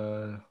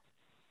 Yeah.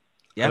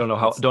 I don't know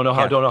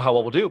how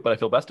well we'll do, but I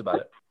feel best about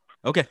it.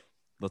 Okay.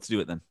 Let's do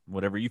it then.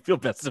 Whatever you feel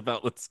best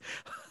about, let's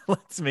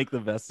make the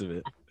best of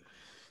it.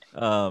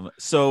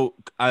 So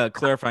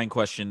clarifying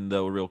question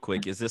though, real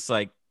quick. Is this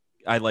like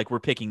we're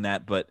picking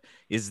that, but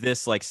is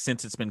this like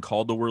since it's been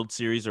called the World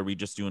Series, or are we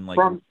just doing like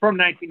from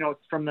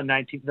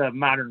the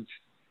modern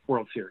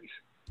World Series?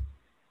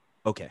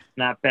 Okay.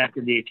 Not back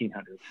in the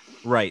 1800s.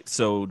 Right.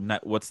 So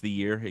what's the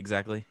year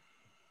exactly?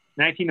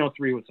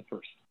 1903 was the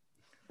first.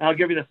 I'll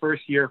give you the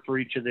first year for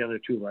each of the other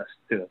 2 lists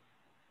too.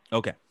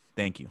 Okay.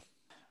 Thank you.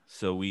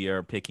 So we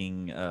are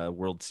picking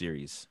World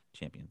Series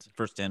champions.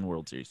 First 10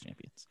 World Series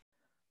champions.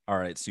 All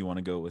right. So you want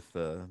to go with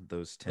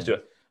those 10? Let's do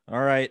it.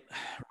 All right.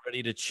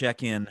 Ready to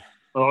check in.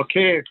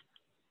 Okay.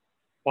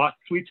 What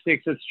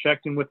sweepstakes has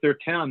checked in with their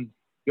 10?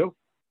 Go.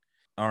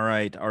 All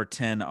right. Our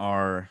 10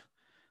 are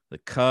the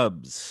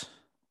Cubs,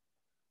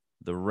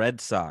 the Red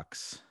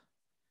Sox,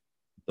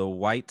 the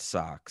White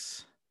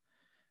Sox,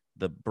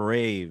 the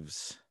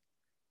Braves,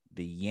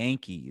 the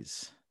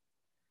Yankees,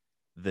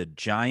 the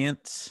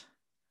Giants,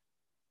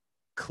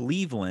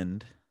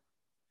 Cleveland,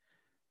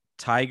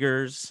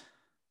 Tigers,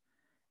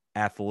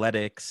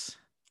 Athletics,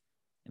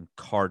 and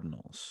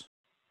Cardinals.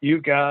 You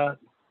got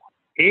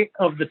 8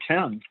 of the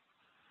 10.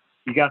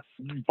 You got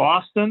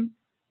Boston,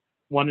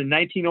 won in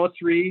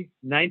 1903,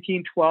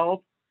 1912,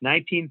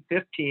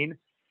 1915,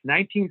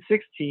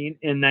 1916,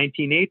 and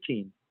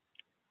 1918.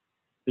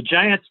 The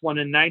Giants won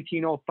in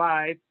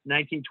 1905,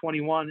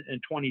 1921,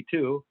 and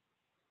 22.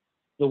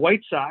 The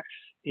White Sox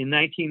in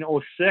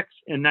 1906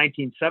 and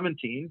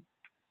 1917.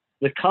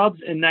 The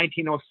Cubs in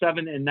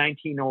 1907 and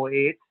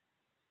 1908.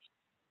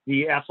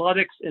 the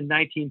Athletics in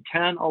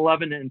 1910,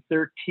 11, and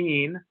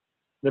 13,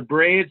 the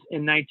Braves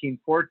in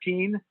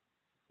 1914,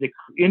 the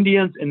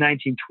Indians in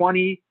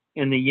 1920,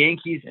 and the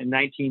Yankees in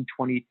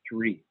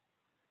 1923.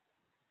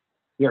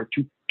 There are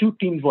two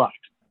teams left.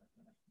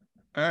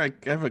 I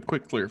have a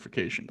quick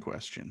clarification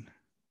question.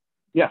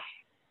 Yes.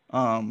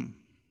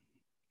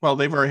 Well,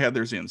 they've already had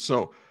theirs in.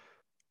 So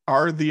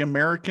are the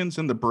Americans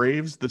and the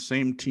Braves the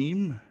same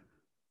team?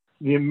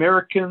 The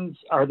Americans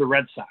are the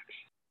Red Sox.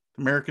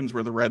 Americans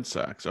were the Red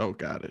Sox. Oh,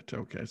 got it.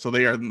 Okay. So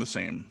they are the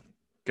same.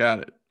 Got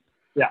it.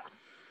 Yeah.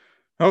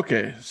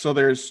 Okay. So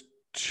there's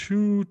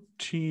 2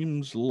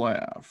 teams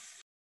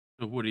left.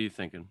 So what are you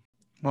thinking?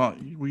 Well,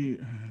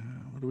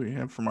 what do we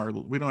have from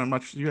we don't have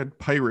much. You had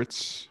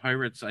Pirates.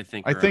 Pirates, I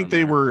think. I think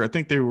they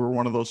were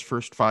one of those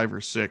first 5 or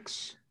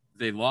 6.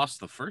 They lost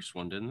the first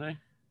one, didn't they?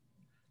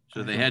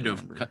 So they had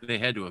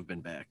to have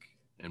been back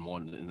and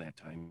won in that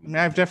time. I mean,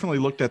 I've definitely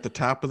looked at the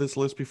top of this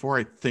list before.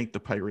 I think the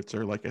Pirates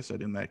are, like I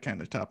said, in that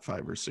kind of top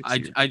 5 or 6.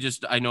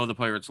 I know the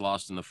Pirates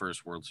lost in the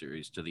first World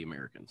Series to the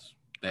Americans.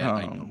 That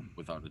I know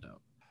without a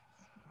doubt.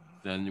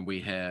 Then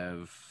we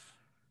have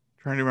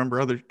trying to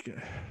remember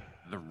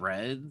the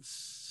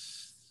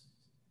Reds.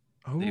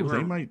 Oh,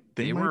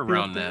 they were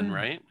around then,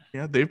 right?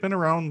 Yeah, they've been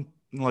around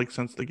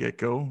since the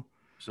get-go.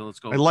 So let's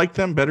go. I like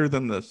them better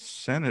than the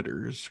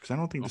Senators because I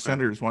don't think the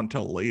Senators won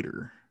until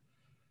later.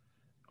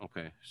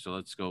 Okay, so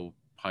let's go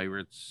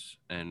Pirates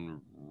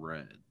and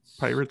Reds.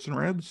 Pirates and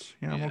Reds?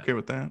 Yeah, I'm okay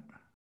with that.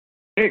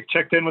 Hey,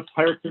 checked in with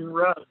Pirates and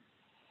Reds.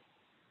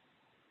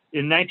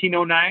 In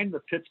 1909,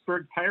 the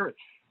Pittsburgh Pirates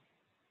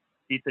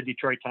beat the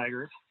Detroit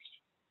Tigers.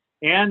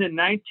 And in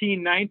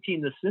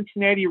 1919, the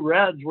Cincinnati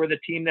Reds were the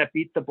team that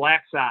beat the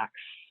Black Sox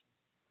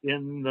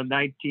in the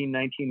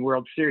 1919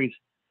 World Series.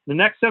 The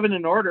next 7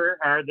 in order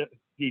are the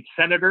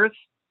Senators,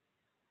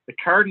 the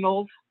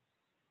Cardinals,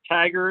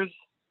 Tigers,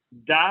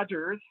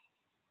 Dodgers,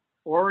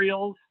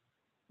 Orioles,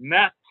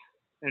 Mets,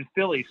 and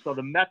Phillies. So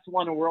the Mets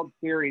won a World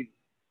Series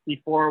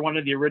before one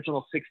of the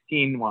original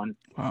 16 won.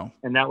 Wow.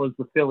 And that was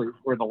the Phillies,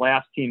 were the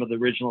last team of the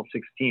original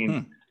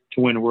 16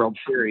 to win a World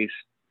Series.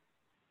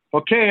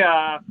 Okay,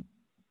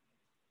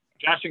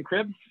 Josh and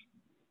Cribbs,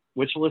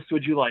 which list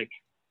would you like?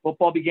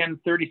 Football began in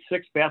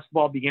 36,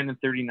 basketball began in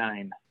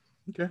 39.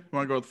 Okay, you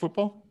want to go with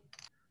football?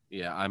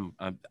 Yeah,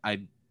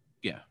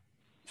 yeah.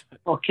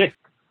 Okay.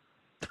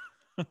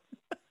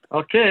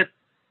 Okay.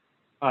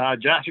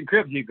 Josh and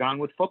Cribbs, you've gone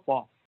with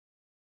football.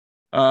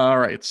 All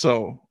right,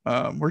 so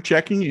we're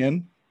checking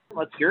in.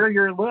 Let's hear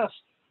your list.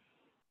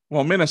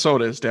 Well,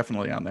 Minnesota is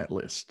definitely on that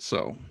list.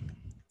 So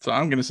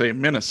I'm going to say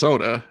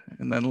Minnesota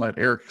and then let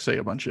Eric say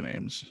a bunch of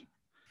names.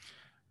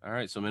 All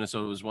right, so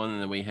Minnesota was one,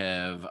 and then we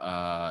have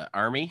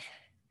Army,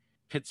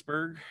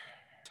 Pittsburgh,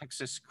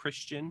 Texas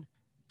Christian,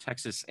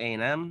 Texas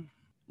A&M,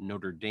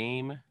 Notre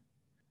Dame,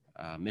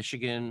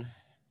 Michigan,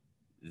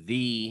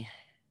 the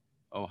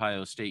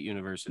Ohio State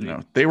University.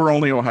 No, they were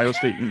only Ohio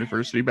State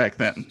University back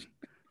then.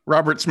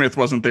 Robert Smith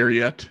wasn't there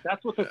yet.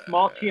 That's with a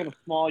small T and a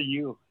small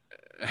U.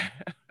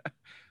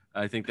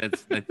 I think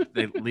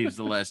that leaves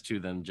the last 2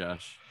 then,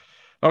 Josh.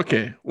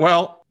 Okay,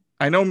 well,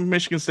 I know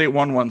Michigan State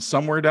won one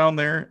somewhere down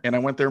there, and I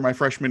went there my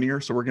freshman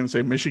year, so we're going to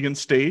say Michigan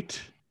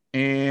State.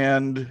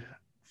 And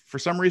for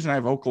some reason, I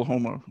have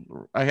Oklahoma.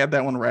 I had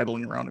that one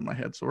rattling around in my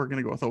head, so we're going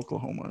to go with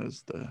Oklahoma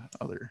as the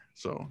other.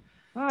 So,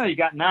 you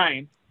got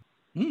 9.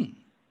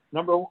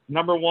 Number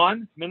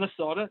 1,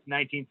 Minnesota,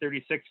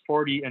 1936,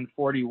 40, and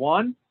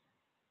 41.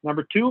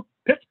 Number 2,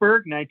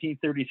 Pittsburgh,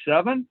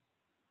 1937.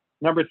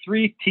 Number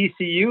 3,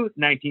 TCU,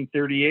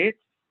 1938.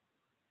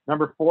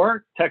 Number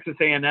 4, Texas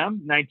A&M,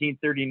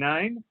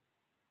 1939.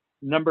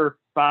 Number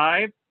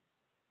 5,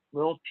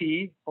 little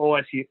T,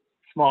 OSU,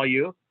 small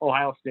U,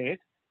 Ohio State.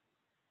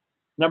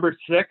 Number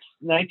 6,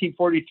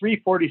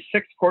 1943,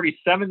 46,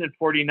 47, and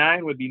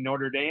 49 would be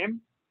Notre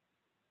Dame.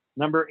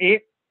 Number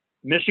 8,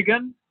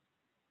 Michigan.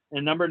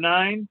 And number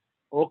 9,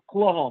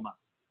 Oklahoma.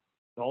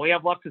 So all we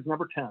have left is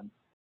number 10.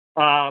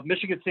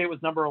 Michigan State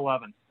was number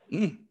 11.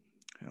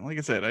 Like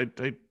I said,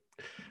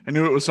 I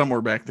knew it was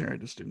somewhere back there. I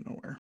just didn't know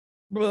where.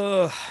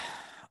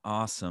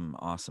 Awesome.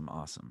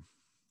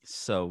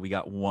 So we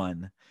got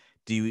 1.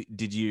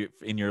 Did you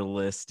in your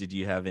list? Did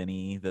you have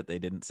any that they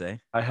didn't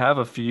say? I have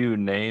a few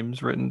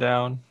names written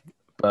down,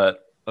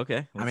 but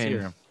okay, let's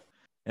hear them.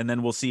 And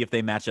then we'll see if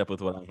they match up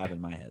with what I have in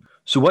my head.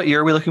 So what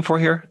year are we looking for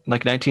here?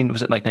 Like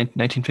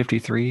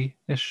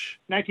 1953-ish?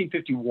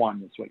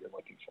 1951 is what you're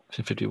looking for.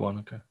 1951,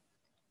 okay.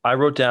 I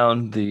wrote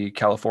down the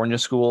California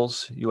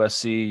schools,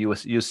 USC,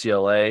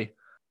 UCLA.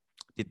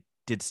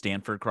 Did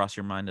Stanford cross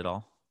your mind at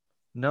all?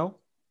 No,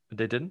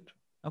 they didn't.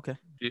 Okay.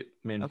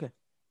 Okay.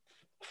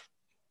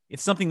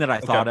 It's something that I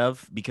thought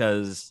of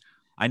because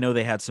I know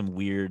they had some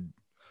weird.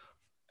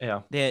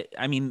 Yeah.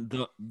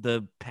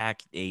 The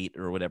Pac-8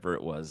 or whatever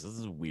it was. This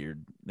is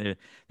weird. They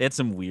had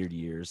some weird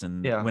years,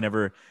 and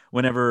whenever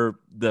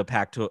the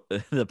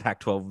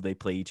Pac-12 they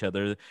play each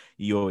other,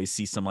 you always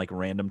see some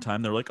random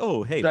time. They're like,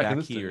 oh, hey, back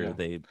here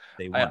they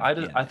won.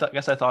 I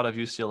thought of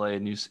UCLA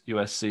and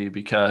USC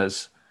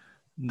because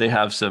they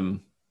have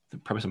some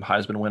probably some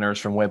Heisman winners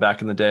from way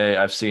back in the day.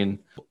 I've seen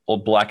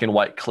old black and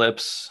white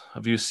clips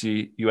of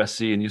USC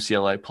and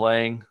UCLA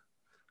playing.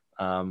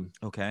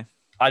 Okay.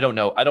 I don't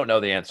know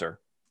the answer.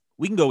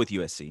 We can go with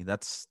USC.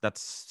 That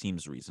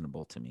seems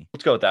reasonable to me.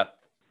 Let's go with that.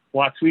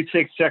 Watt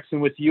Sweepstakes checks in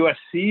with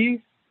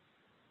USC.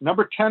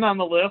 Number 10 on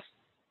the list.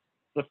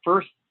 The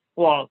first,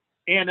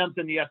 A&M's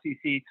in the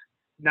SEC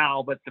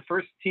now, but the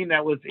first team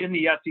that was in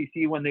the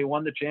SEC when they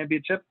won the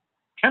championship,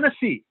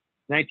 Tennessee,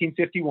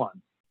 1951.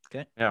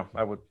 Okay. Yeah,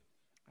 I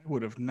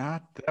would have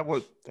not.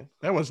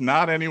 That was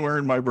not anywhere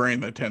in my brain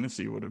that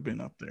Tennessee would have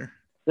been up there.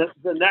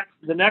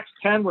 The next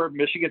 10 were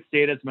Michigan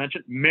State, as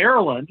mentioned,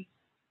 Maryland,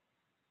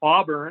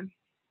 Auburn,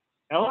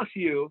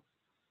 LSU,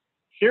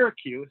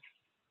 Syracuse,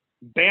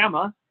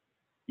 Bama,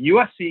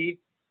 USC,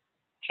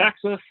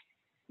 Texas,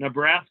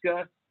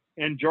 Nebraska,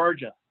 and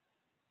Georgia.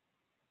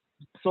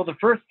 So the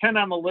first 10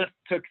 on the list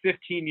took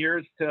 15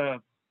 years to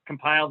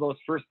compile those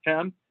first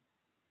 10.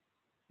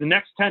 The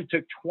next 10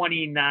 took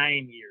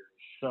 29 years.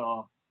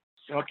 So,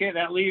 okay,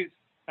 that leaves,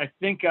 I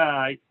think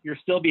you're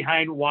still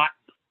behind Watt.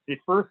 The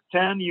first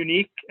 10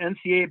 unique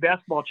NCAA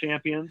basketball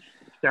champions,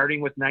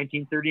 starting with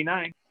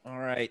 1939. All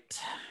right.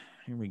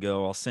 Here we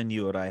go. I'll send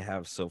you what I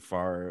have so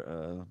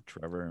far,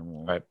 Trevor, and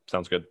we'll All right,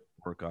 sounds good.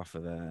 Work off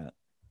of that.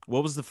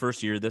 What was the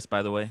first year of this,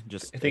 by the way?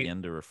 Just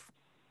again to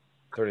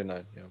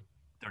 39, yeah.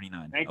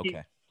 39.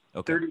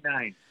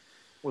 39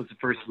 was the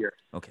first year.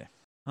 Okay.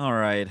 All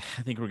right.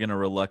 I think we're going to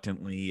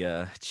reluctantly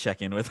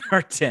check in with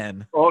our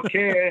 10.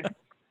 Okay.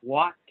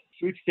 Watt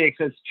Sweepstakes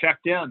has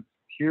checked in.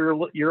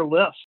 Your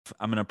list.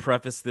 I'm going to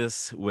preface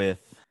this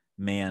with,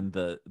 man,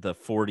 the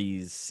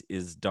 40s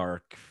is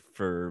dark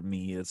for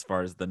me as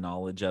far as the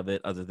knowledge of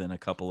it, other than a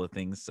couple of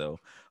things. So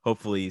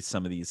hopefully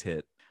some of these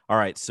hit. All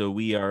right. So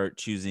we are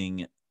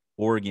choosing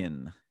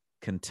Oregon,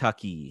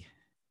 Kentucky,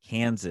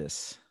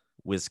 Kansas,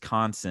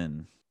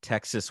 Wisconsin,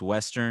 Texas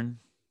Western,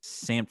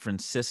 San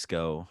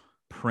Francisco,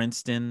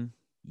 Princeton,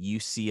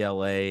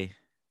 UCLA,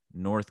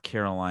 North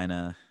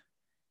Carolina,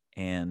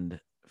 and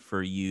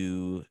for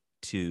you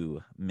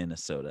to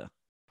Minnesota.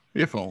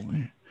 If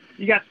only.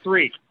 You got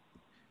 3.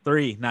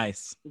 3,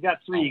 nice. You got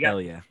 3.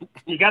 Hell yeah.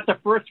 You got the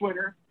first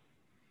winner,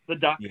 the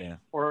Ducks, yeah.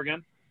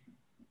 Oregon.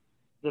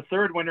 The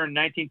third winner in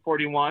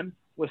 1941,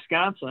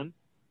 Wisconsin.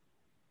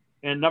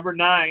 And number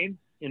 9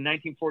 in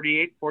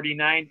 1948,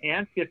 49,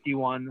 and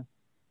 51,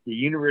 the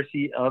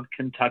University of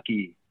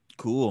Kentucky.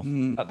 Cool.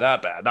 Not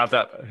that bad.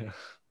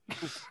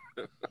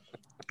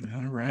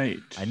 All right.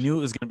 I knew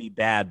it was going to be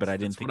bad, but I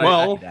didn't think it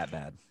would be that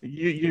bad.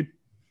 You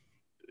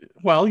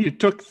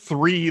took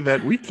 3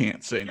 that we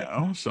can't say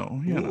now,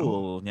 so you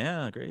know.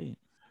 Yeah, great.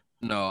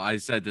 No, I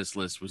said this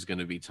list was going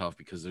to be tough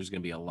because there's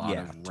going to be a lot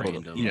of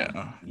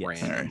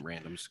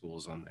random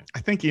schools on there. I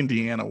think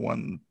Indiana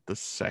won the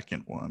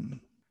second one.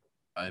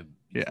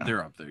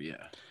 They're up there,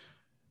 yeah.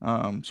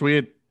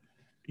 So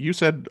you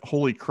said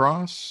Holy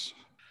Cross.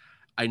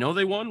 I know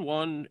they won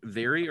one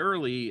very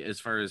early. As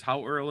far as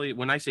how early,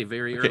 when I say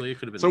very early, it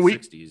could have been the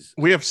 60s.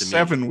 We have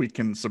 7 we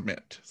can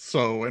submit.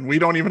 So, and we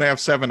don't even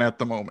have 7 at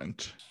the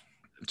moment.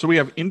 So we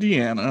have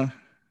Indiana,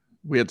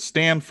 we had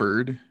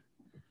Stanford,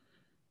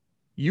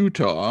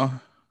 Utah,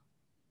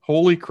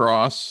 Holy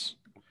Cross,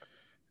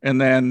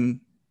 and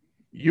then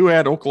you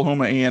had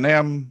Oklahoma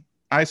A&M.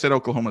 I said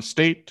Oklahoma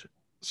State.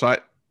 So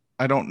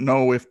I don't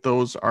know if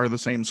those are the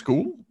same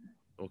school.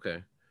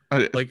 Okay.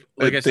 Like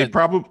I said,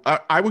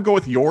 I would go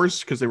with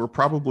yours because they were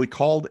probably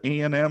called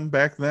A&M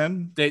back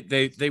then.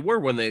 They were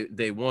when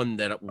they won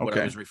that. What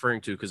I was referring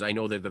to, because I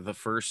know they're the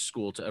first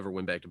school to ever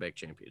win back-to-back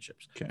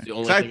championships. Okay.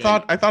 I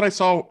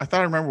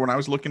remember when I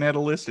was looking at a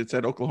list, it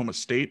said Oklahoma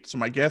State. So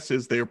my guess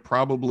is they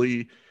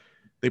probably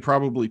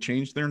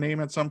changed their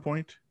name at some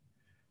point.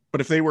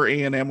 But if they were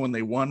A&M when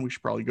they won, we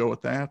should probably go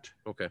with that.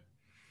 Okay.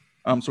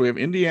 So we have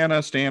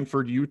Indiana,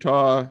 Stanford,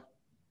 Utah,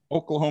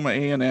 Oklahoma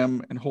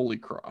A&M, and Holy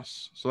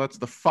Cross. So that's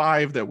the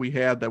 5 that we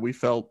had that we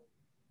felt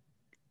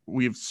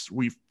we've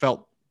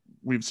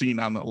seen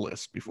on the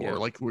list before. Yeah.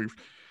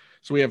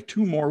 So we have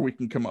 2 more we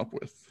can come up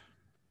with.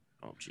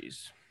 Oh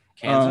geez.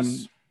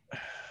 Kansas.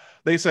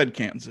 They said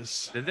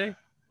Kansas. Did they?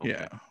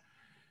 Okay.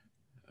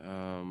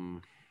 Yeah.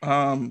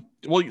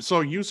 Well, so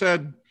you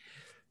said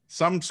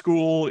some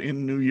school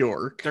in New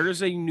York. There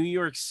is a New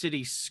York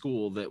City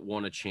school that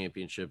won a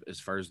championship. As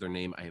far as their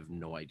name, I have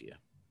no idea.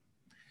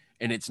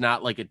 And it's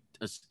not like it's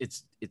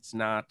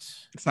not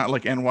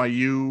like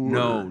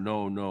NYU.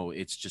 No.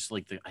 It's just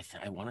like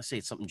I want to say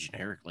it's something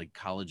generic, like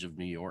College of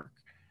New York.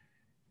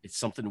 It's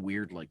something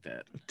weird like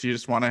that. Do you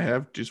just want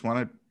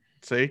to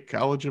say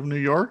College of New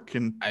York?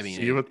 And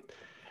see what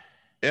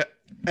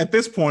at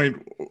this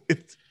point,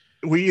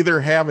 we either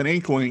have an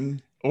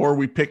inkling or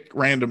we pick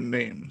random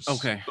names.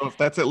 Okay. So if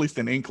that's at least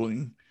an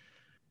inkling.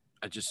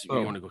 You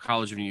want to go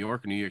College of New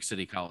York or New York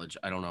City College?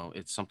 I don't know.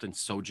 It's something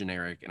so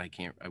generic, and I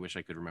wish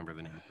I could remember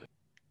the name of it.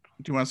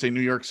 Do you want to say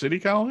New York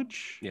City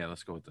College? Yeah,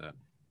 let's go with that.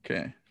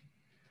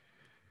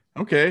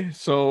 Okay.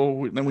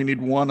 So then we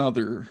need one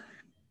other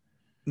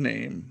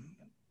name.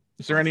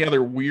 Is there any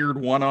other weird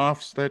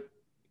one-offs that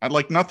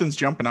nothing's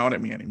jumping out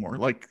at me anymore?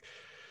 Like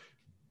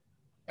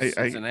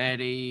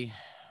Cincinnati.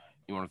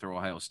 You want to throw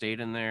Ohio State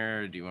in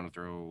there? Do you want to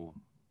throw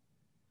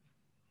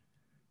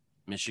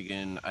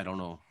Michigan? I don't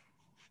know.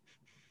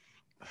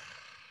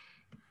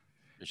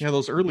 Yeah,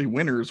 those early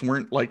winners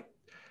weren't like,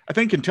 I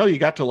think until you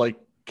got to like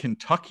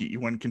Kentucky,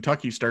 when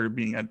Kentucky started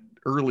being an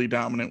early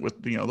dominant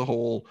with, the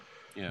whole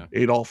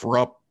Adolph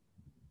Rupp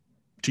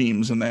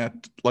teams and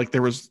that, like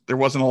there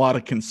wasn't a lot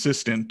of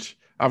consistent,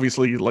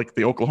 obviously like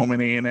the Oklahoma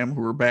and A&M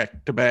who were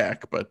back to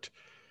back, but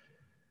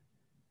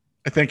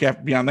I think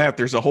beyond that,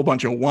 there's a whole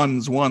bunch of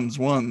ones.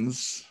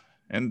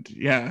 And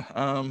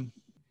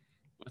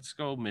let's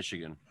go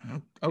Michigan.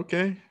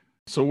 Okay.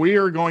 So we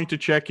are going to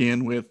check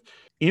in with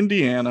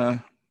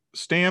Indiana,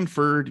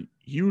 Stanford,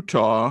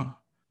 Utah,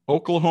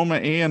 Oklahoma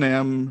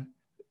A&M,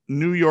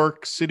 New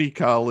York City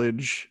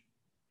College,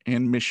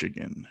 and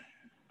Michigan.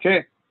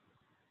 Okay.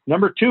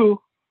 Number 2,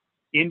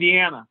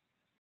 Indiana.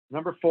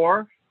 Number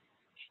 4,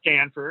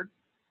 Stanford.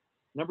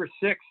 Number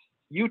 6,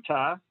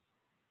 Utah.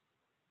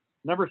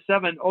 Number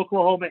 7,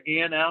 Oklahoma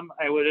A&M.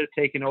 I would have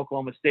taken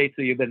Oklahoma State,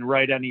 so you've been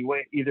right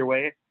anyway, either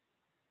way.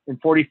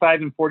 And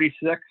 45 and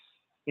 46,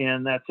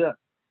 and that's it.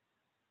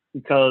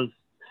 Because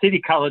City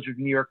College of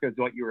New York is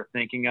what you were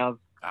thinking of.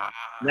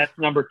 And that's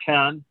number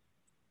 10.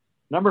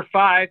 Number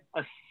 5,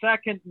 a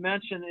second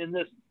mention in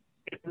this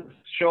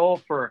show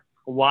for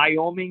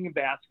Wyoming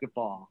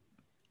basketball.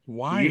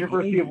 The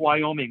University of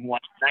Wyoming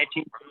won in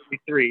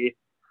 1943.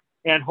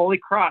 And Holy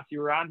Cross, you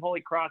were on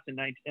Holy Cross and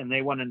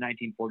they won in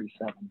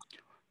 1947.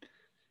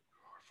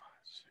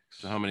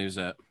 So how many was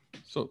that?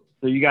 So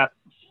you got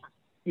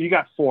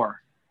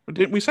 4.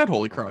 We said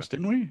Holy Cross,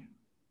 didn't we?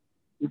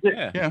 You did?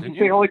 Yeah. Did you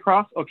say Holy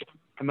Cross? Okay.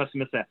 I must have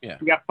missed that. Yeah.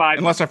 You got 5.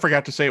 Unless I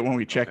forgot to say it when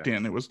we checked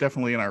in. It was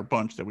definitely in our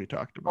bunch that we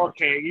talked about.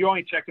 Okay. You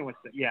only checked in with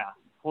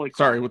Holy Cross.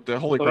 Sorry, with the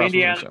Holy so Cross.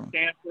 Indiana,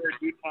 Stanford,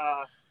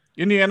 Utah.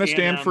 Indiana,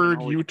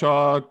 Stanford,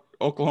 Utah,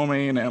 Oklahoma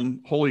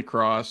A&M, Holy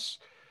Cross.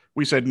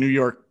 We said New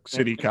York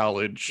City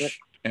College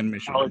and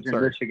Michigan.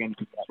 Michigan.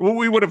 Well,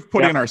 we would have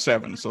put in our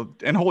 7. So,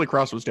 and Holy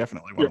Cross was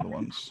definitely one of the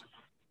ones.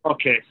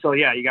 Okay, so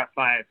you got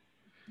 5.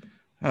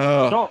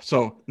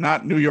 So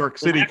not New York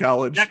City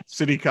College,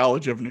 City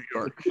College of New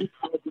York.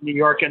 New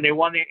York, and they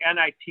won the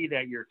NIT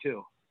that year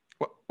too.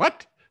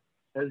 What?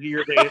 As the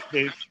year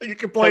they you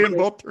can play in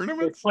both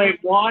tournaments. They played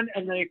one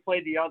and then they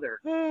played the other.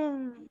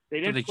 They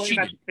didn't play them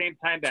at the same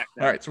time back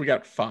then. All right, so we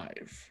got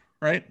 5,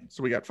 right?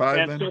 So we got 5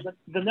 and then. So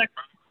the next,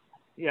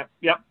 yep.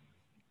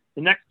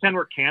 The next 10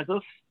 were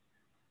Kansas,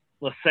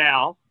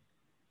 LaSalle,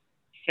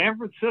 San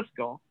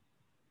Francisco,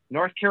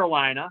 North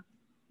Carolina,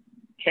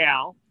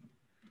 Cal,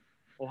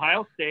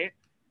 Ohio State,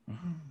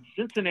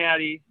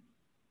 Cincinnati,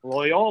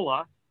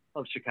 Loyola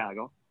of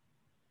Chicago,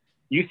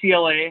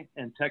 UCLA,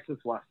 and Texas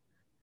West.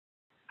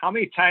 How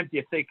many times do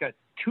you think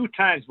 2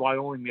 times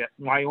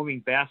Wyoming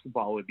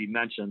basketball would be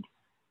mentioned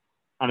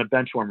on a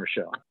Benchwarmer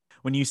show?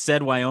 When you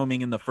said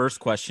Wyoming in the first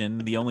question,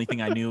 the only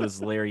thing I knew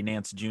was Larry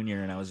Nance Jr.,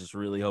 and I was just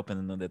really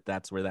hoping that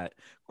that's where that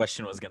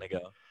question was going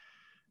to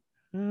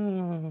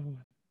go.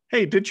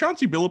 Hey, did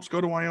Chauncey Billups go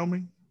to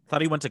Wyoming?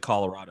 Thought he went to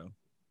Colorado.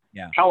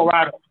 Yeah.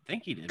 Colorado. I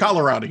think he did.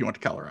 Colorado. He went to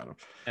Colorado.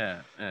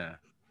 Yeah.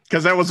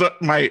 Because that was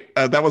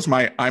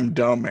my I'm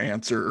dumb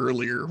answer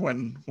earlier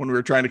when we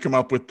were trying to come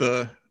up with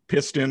the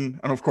Piston,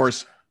 and of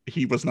course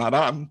he was not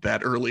on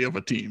that early of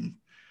a team.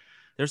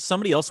 There's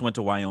somebody else who went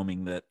to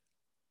Wyoming that,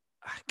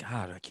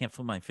 God, I can't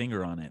put my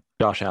finger on it.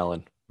 Josh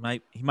Allen.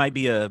 He might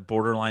be a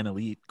borderline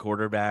elite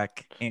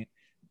quarterback.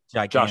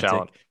 Gigantic. Josh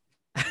Allen.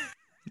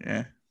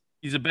 Yeah,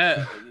 he's a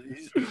bad.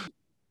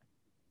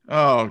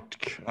 Oh,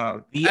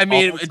 I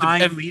mean,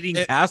 leading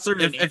passer.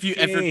 When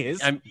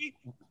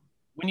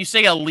you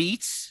say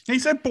elites, he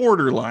said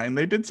borderline.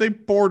 They did say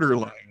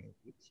borderline.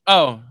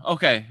 Oh,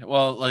 okay.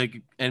 Well,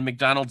 and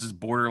McDonald's is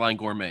borderline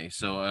gourmet,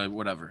 so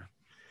whatever.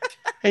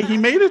 Hey, he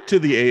made it to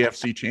the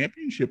AFC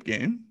Championship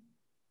game.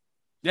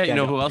 Yeah, you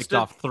know who else did?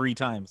 Off 3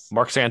 times.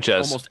 Mark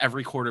Sanchez. Almost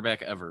every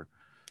quarterback ever.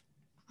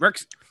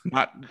 Rex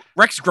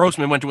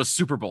Grossman went to a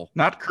Super Bowl.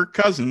 Not Kirk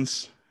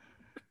Cousins.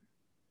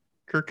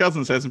 Kirk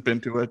Cousins hasn't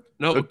been to it.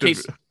 No,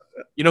 Case.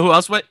 You know who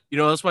else went? You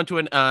know who else went to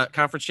a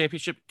conference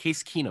championship?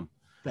 Case Keenum.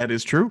 That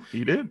is true.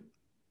 He did.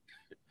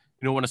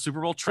 You know, won a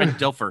Super Bowl? Trent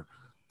Dilfer.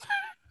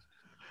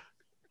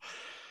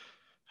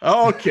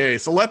 Okay,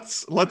 so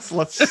let's move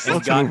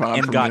on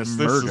from got this.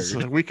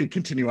 Murdered. We could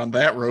continue on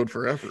that road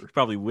forever.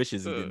 Probably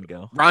wishes he didn't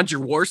go. Ron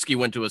Jaworski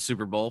went to a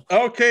Super Bowl.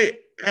 Okay,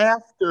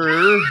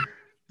 after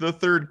the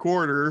third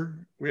quarter,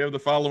 we have the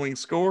following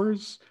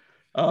scores.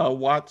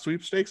 Watt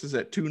Sweepstakes is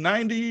at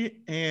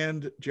 290,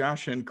 and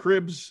Josh and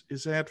Cribbs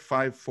is at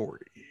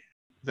 540.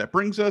 That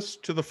brings us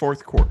to the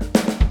fourth quarter.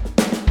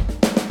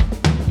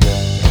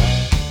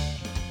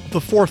 The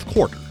fourth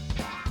quarter,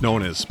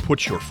 known as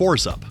Put Your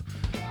Fours Up.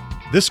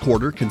 This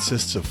quarter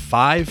consists of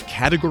 5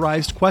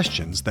 categorized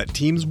questions that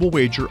teams will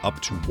wager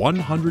up to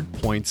 100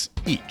 points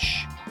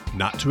each,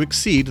 not to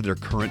exceed their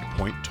current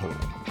point total.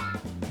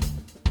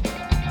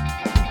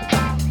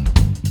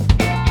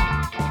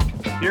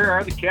 Here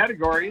are the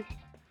categories.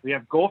 We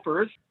have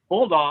Gophers,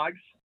 Bulldogs,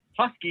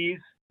 Huskies,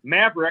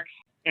 Mavericks,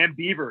 and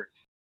Beavers.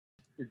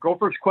 Your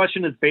Gophers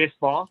question is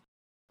baseball.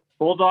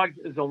 Bulldogs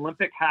is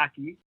Olympic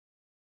hockey.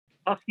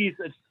 Huskies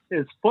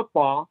is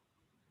football.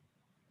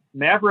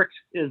 Mavericks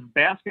is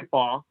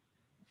basketball.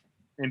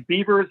 And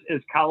Beavers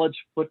is college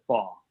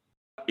football.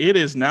 It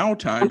is now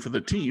time for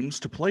the teams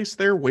to place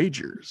their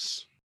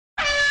wagers.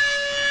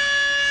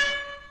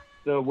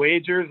 The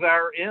wagers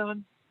are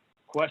in.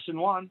 Question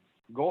 1,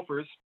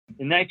 Gophers.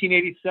 In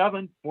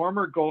 1987,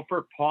 former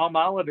Gopher Paul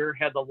Molitor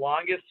had the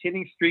longest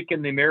hitting streak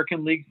in the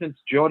American League since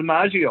Joe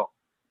DiMaggio.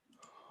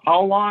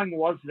 How long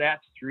was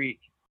that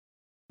streak?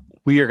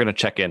 We are going to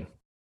check in.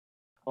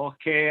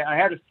 Okay, I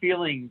had a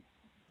feeling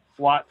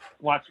Watt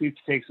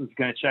Sweepstakes was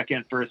going to check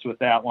in first with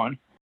that one.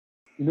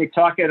 You may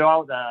talk it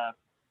out,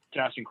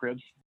 Josh and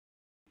Cribbs.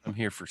 I'm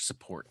here for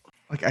support.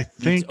 Like I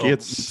think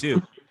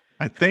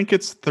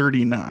it's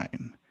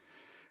 39.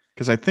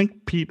 Because I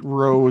think Pete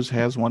Rose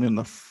has one in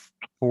the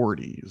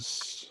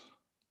 40s.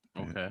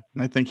 Okay.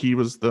 And I think he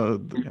was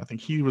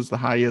the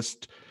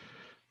highest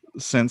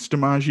since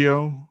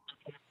DiMaggio.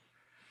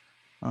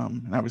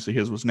 And obviously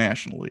his was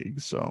National League.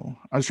 So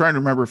I was trying to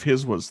remember if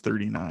his was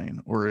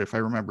 39 or if I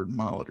remembered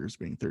Molitor's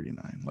being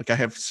 39. Like I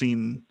have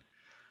seen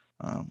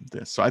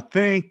this. So I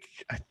think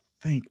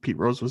Pete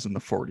Rose was in the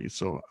 40s.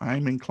 So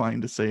I'm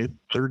inclined to say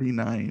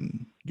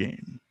 39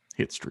 game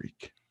hit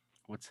streak.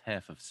 What's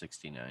half of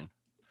 69?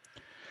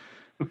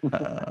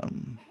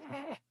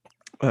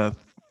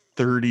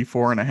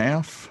 34 and a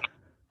half.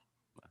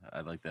 I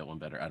like that one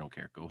better. I don't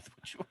care. Go with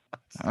what you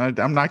want.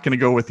 I'm not going to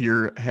go with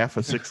your half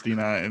of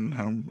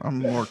 69. I'm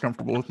more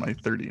comfortable with my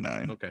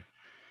 39. Okay.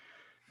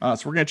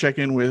 So we're going to check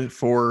in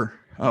for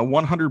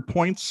 100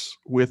 points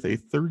with a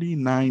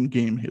 39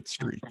 game hit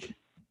streak.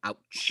 Ouch.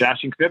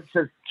 Josh and Cribbs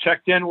has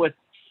checked in with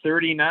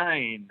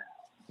 39.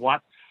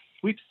 Watt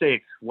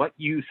Sweepstakes, what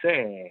you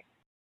say?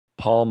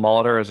 Paul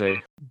Molitor is a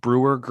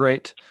Brewer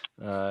great.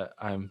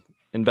 I'm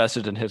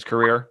invested in his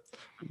career.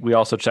 We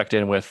also checked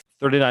in with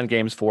 39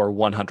 games for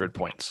 100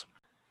 points.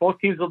 Both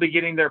teams will be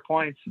getting their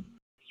points.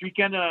 Streak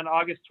ended on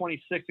August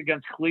 26th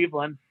against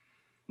Cleveland.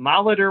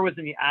 Molitor was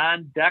in the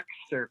on-deck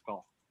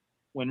circle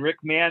when Rick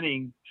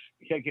Manning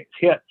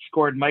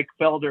scored Mike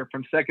Felder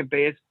from second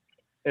base.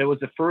 It was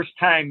the first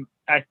time,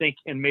 I think,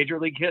 in Major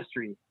League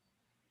history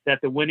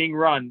that the winning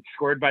run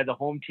scored by the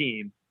home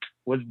team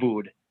was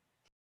booed.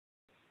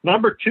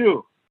 Number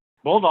 2,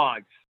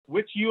 Bulldogs.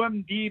 Which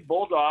UMD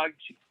Bulldog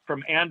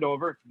from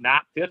Andover,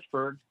 not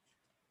Pittsburgh,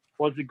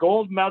 was the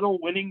gold medal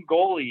winning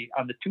goalie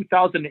on the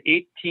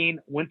 2018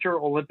 Winter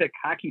Olympic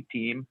hockey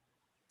team?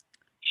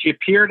 She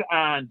appeared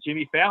on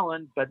Jimmy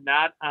Fallon, but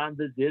not on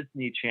the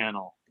Disney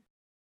Channel.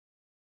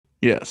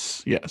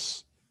 Yes.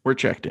 We're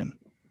checked in.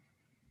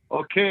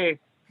 Okay,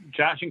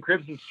 Josh and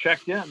Cribbs has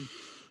checked in.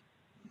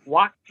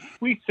 What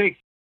Sweepstakes?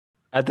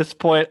 At this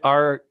point,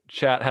 our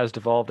chat has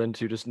devolved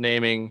into just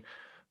naming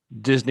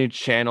Disney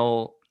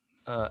Channel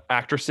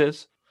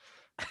actresses,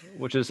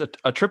 which is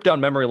a trip down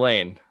memory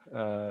lane.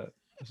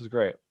 This is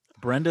great.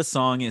 Brenda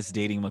Song is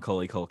dating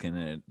Macaulay Culkin,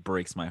 and it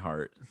breaks my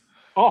heart.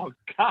 Oh,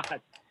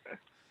 God.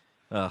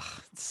 Ugh,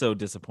 it's so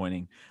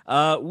disappointing.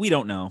 We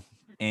don't know.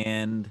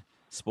 And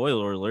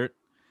spoiler alert,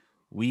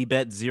 we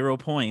bet 0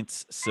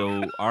 points.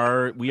 So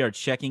we are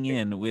checking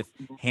in with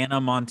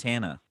Hannah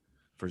Montana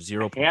for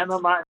 0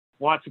 points.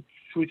 Watch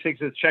Sweepstakes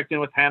has checked in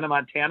with Hannah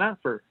Montana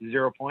for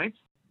 0 points.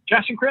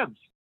 Josh and Cribbs.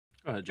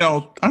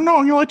 No, I'm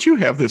going to let you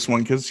have this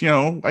one because,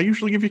 I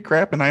usually give you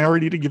crap, and I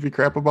already did give you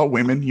crap about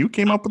women. You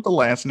came up with the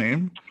last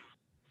name.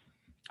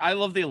 I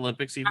love the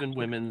Olympics, even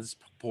women's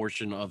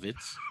portion of it.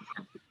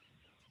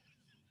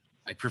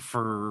 I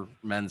prefer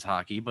men's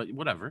hockey, but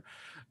whatever.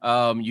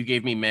 You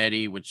gave me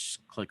Maddie, which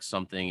clicks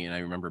something, and I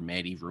remember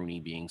Maddie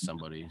Rooney being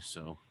somebody,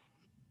 so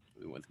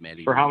we went with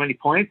Maddie. For how many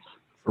points?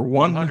 For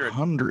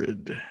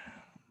 100.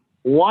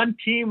 One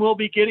team will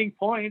be getting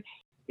points.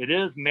 It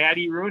is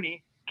Maddie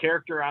Rooney,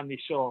 character on the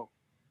show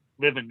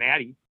Liv and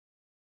Maddie.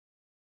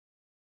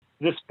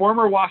 This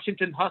former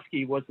Washington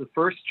Husky was the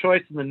first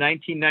choice in the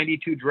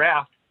 1992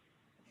 draft,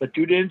 but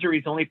due to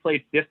injuries only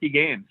played 50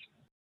 games.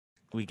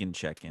 We can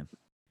check in.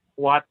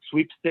 Watt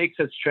Sweepstakes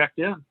has checked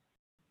in.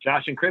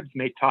 Josh and Cribbs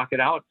may talk it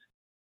out.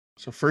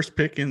 So first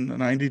pick in the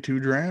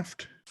 92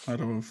 draft out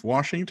of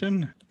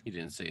Washington. He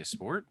didn't say a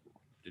sport.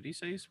 Did he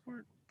say a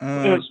sport?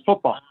 It was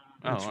football.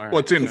 All right.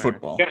 What's in All right.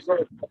 football?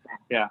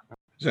 Yeah.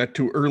 Is that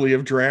too early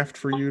of draft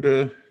for you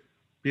to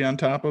be on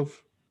top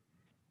of?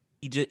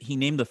 He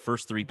named the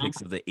first 3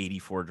 picks of the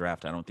 84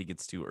 draft. I don't think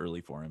it's too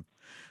early for him.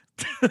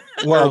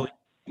 Well,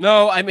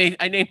 No, I named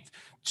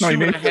two he and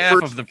named a the half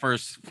first- of the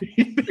first.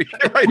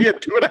 right, he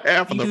had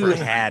 2.5 of the You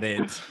first. had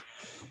it.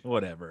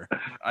 Whatever.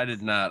 I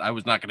did not. I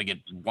was not going to get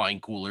wine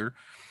cooler.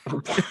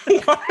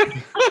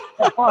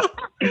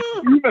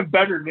 Even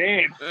better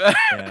name.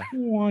 Yeah.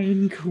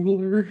 Wine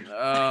cooler.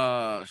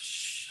 All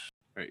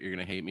right, you're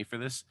going to hate me for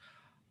this.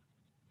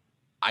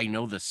 I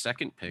know the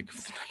second pick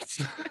of the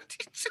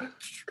 1992.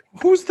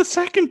 Who's the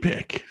second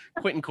pick?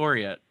 Quentin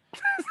Corriette.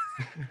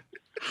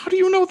 How do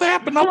you know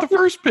that, but not the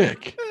first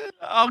pick?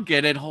 I'll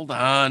get it. Hold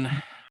on.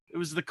 It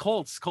was the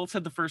Colts. Colts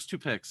had the first 2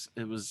 picks.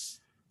 It was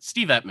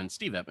Steve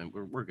Ettman.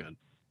 We're good.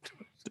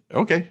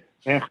 Okay.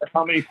 And for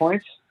how many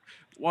points?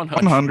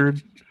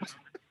 100.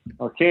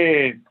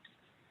 Okay.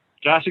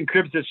 Josh and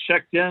Cribbs has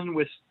checked in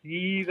with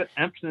Steve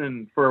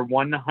Empton for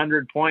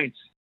 100 points.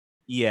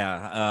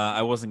 Yeah,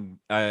 I was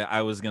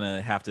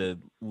gonna have to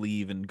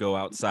leave and go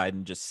outside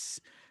and just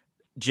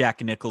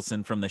Jack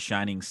Nicholson from The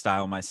Shining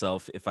style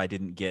myself if I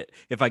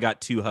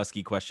got 2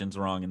 Husky questions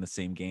wrong in the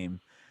same game.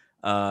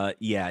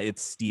 Yeah,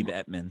 it's Steve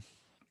Ettman.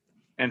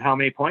 And how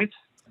many points?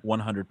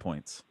 100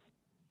 points.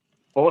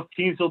 Both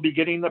teams will be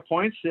getting the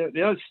points.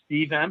 There's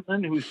Steve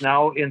Empton, who's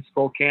now in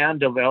Spokane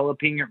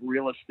developing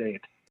real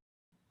estate.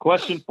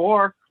 Question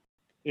 4.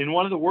 In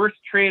one of the worst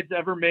trades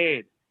ever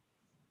made,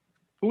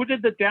 who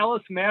did the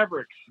Dallas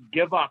Mavericks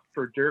give up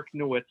for Dirk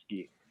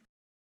Nowitzki?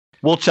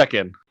 We'll check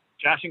in.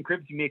 Josh and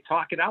Cribbs, you may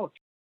talk it out.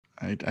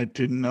 I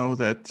didn't know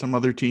that some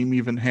other team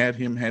even had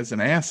him as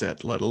an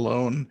asset, let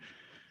alone,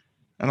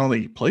 I don't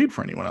think he played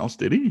for anyone else,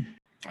 did he?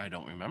 I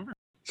don't remember.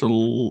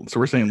 So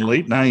we're saying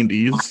late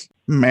 90s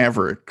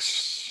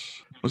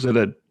Mavericks. Was it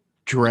a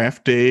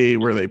draft day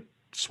where they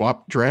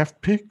swapped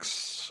draft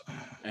picks?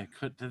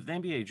 The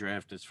NBA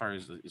draft, as far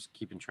as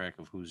keeping track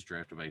of who's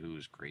drafted by who,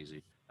 is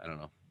crazy. I don't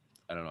know.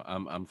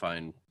 I'm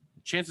fine.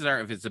 Chances are,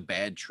 if it's a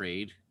bad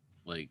trade,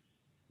 like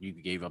you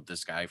gave up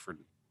this guy for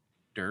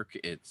Dirk,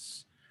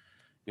 it's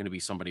going to be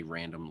somebody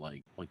random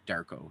like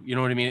Darko. You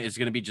know what I mean? It's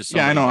going to be just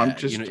somebody. Yeah, I know.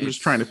 Bad. I'm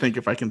just trying to think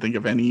if I can think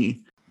of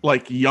any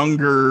like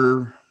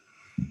younger.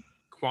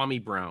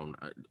 Kwame Brown,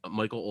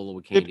 Michael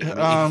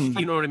Olowokandi.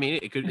 You know what I mean?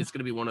 It's going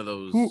to be one of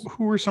those. Who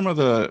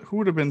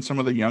would have been some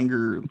of the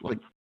younger, like,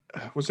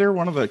 was there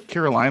one of the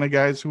Carolina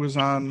guys who was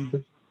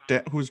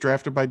who was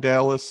drafted by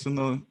Dallas in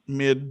the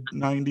mid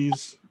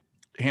 90s?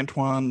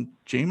 Antoine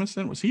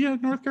Jameson, was he a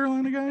North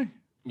Carolina guy?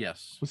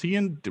 Yes.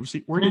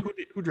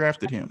 Who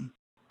drafted him?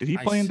 Did he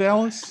play in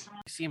Dallas?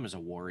 I see him as a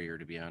Warrior,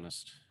 to be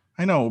honest.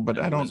 I know, but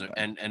I don't.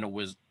 And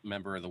a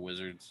member of the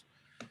Wizards.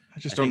 I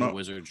just don't know. The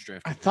Wizards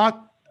drafted. I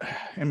thought,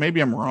 and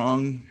maybe I'm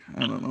wrong.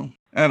 I don't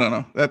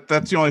know.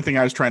 That's the only thing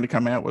I was trying to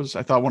come at was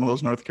I thought one of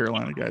those North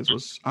Carolina guys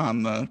was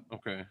on the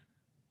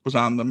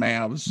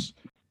Mavs.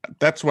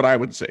 That's what I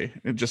would say,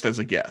 just as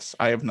a guess.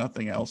 I have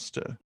nothing else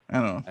to. I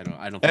don't know.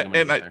 I don't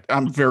think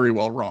I'm very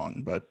well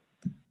wrong, but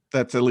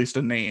that's at least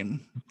a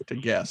name to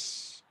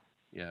guess.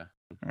 Yeah.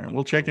 All right,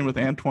 we'll check in with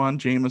Antoine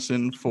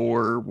Jameson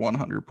for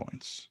 100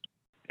 points.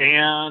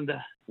 And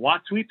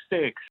what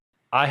sweepstakes?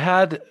 I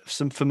had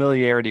some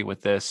familiarity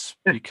with this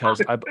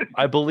because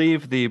I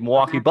believe the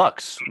Milwaukee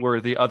Bucks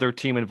were the other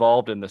team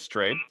involved in this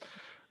trade.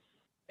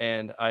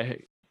 And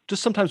I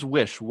just sometimes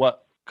wish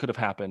what could have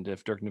happened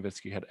if Dirk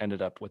Nowitzki had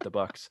ended up with the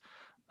Bucks.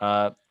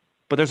 But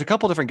there's a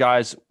couple different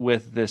guys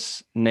with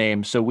this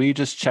name. So we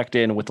just checked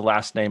in with the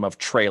last name of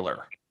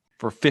Trailer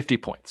for 50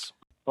 points.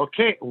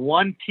 Okay,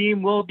 one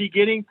team will be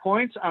getting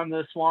points on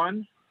this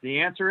one. The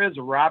answer is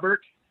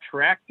Robert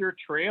Tractor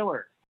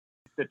Trailer.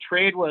 The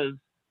trade was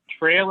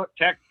Trailer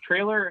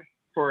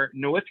for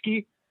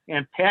Nowitzki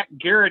and Pat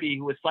Garrity,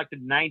 who was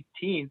selected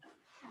 19th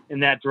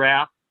in that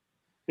draft.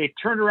 They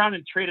turned around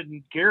and traded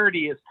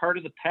Garrity as part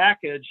of the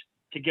package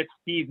to get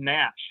Steve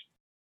Nash.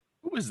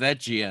 Who was that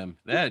GM?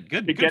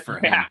 Good for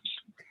him.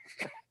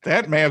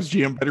 That Mavs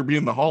GM better be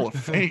in the Hall of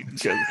Fame,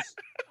 because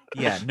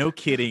yeah, no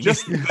kidding.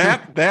 Just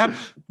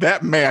that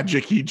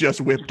magic he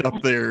just whipped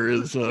up there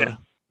is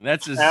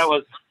that's his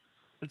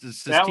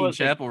Sistine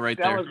Chapel right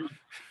there.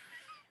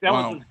 That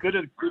was as good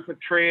a group of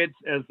trades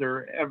as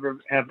there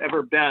have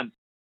ever been.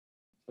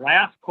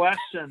 Last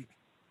question.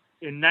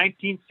 In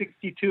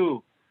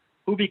 1962,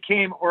 who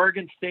became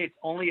Oregon State's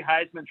only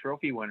Heisman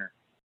Trophy winner?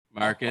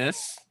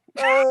 Marcus.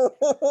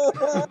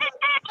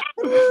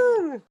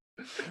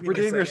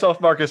 Redeem yourself,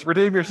 Marcus.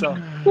 Redeem yourself.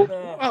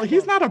 Well,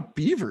 he's not a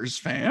Beavers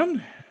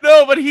fan.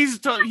 No, but he's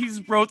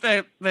wrote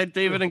that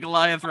David and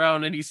Goliath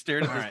round, and he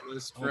stared at this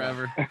list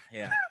forever.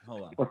 Yeah,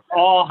 hold on. With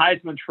all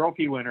Heisman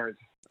Trophy winners.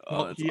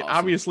 Well, he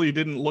obviously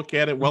didn't look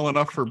at it well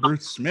enough for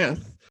Bruce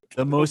Smith.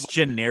 The most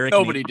generic.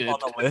 Nobody did on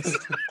the list.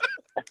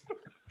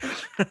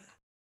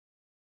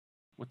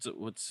 Let's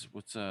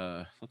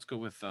go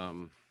with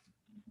the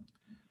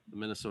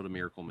Minnesota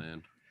Miracle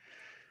Man.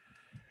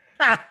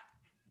 I'm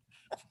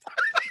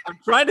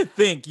trying to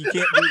think. You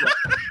can't do that.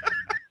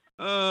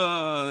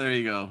 Oh, there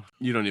you go.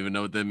 You don't even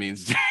know what that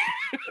means.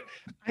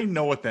 I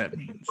know what that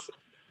means.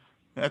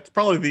 That's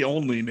probably the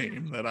only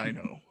name that I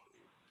know.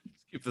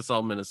 Keep this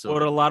all Minnesota.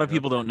 What a lot of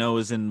people don't know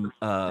is in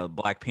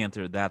Black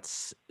Panther,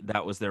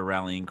 that was their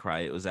rallying cry.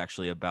 It was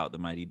actually about the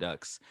Mighty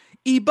Ducks.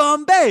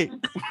 Bombay!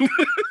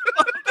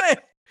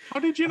 Bombay! How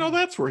did you know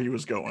that's where he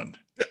was going?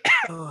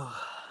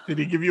 Did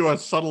he give you a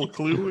subtle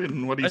clue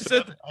in what he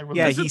said?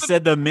 He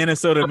said the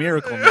Minnesota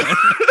Miracle Man.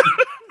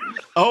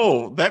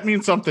 Oh, that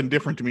means something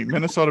different to me.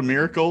 Minnesota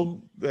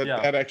Miracle,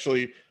 that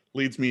actually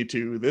leads me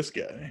to this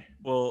guy.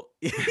 Well,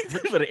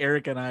 but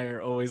Eric and I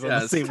are always on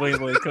the same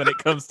wavelength when it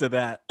comes to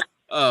that.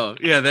 Oh,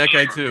 yeah, that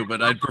guy too,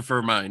 but I'd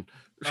prefer mine.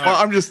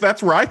 Well,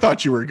 that's where I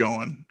thought you were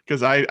going,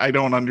 because I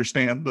don't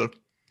understand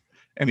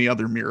any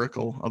other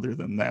miracle other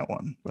than that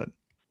one. But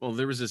well,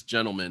 there was this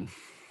gentleman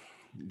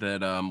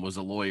that was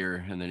a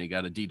lawyer, and then he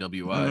got a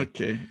DWI.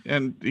 Okay,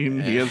 and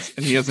he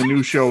has a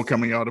new show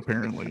coming out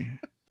apparently.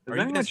 Has Are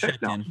you anyone guys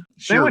checked checked in? in?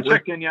 Sure, Anyone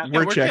checked in yet?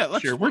 We're Yeah,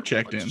 checked. Sure, we're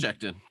checked in.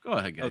 Checked in. Go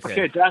ahead, guys. Okay.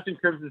 Okay, Jonathan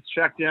Cribbs is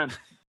checked in.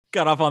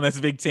 Got off on this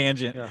big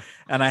tangent, Yeah.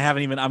 and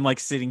I'm like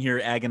sitting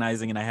here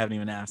agonizing, and I haven't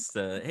even asked.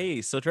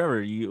 Hey, so Trevor,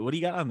 what do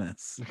you got on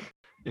this?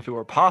 If it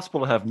were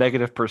possible to have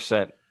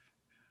 -%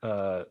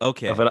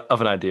 Okay,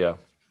 of an idea.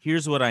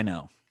 here's what I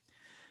know.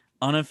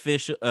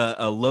 Unofficial,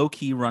 a low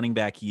key running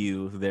back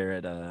Hugh there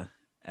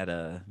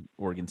at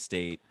Oregon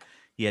State.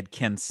 You had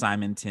Ken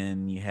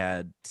Simonton, you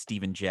had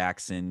Steven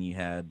Jackson, you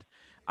had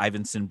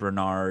Iverson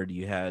Bernard,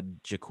 you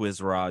had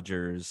Jaquiz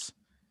Rogers.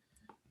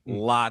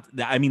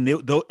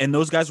 And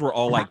those guys were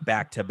all like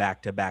back to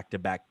back to back to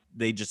back.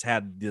 They just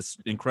had this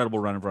incredible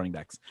run of running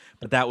backs.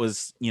 But that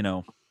was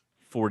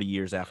 40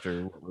 years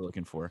after what we're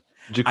looking for.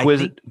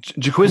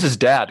 Jaquiz's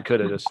dad could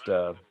have just.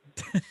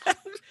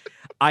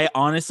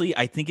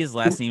 I think his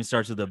last name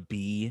starts with a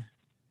B,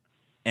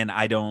 and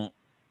I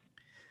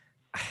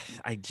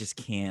just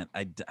can't.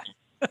 I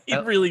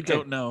really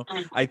don't know.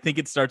 I think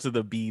it starts with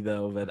a B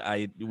though, but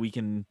we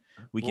can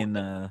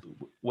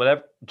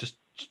Whatever, just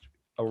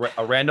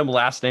a random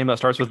last name that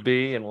starts with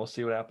B, and we'll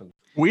see what happens.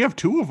 We have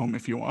two of them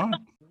if you want.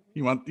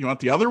 You want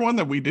the other one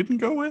that we didn't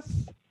go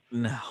with?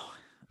 no.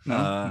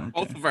 No.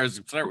 Both of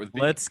ours start with B.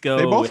 Let's go.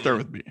 They both start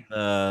with B.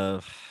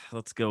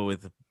 Let's go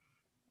with.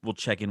 We'll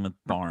check in with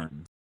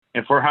Barnes.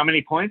 And for how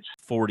many points?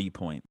 40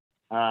 points.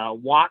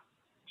 Watt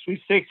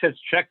Sweepstakes has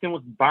checked in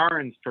with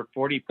Barnes for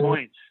 40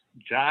 points.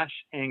 Josh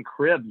and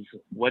Cribbs,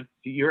 what's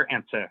your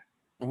answer?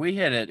 We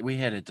had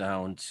it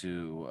down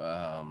to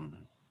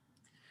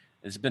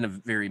it's been a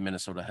very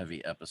Minnesota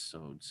heavy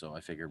episode, so I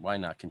figured why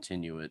not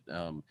continue it.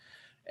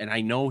 And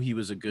I know he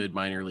was a good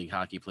minor league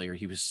hockey player.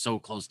 He was so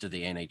close to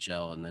the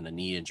NHL, and then a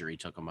knee injury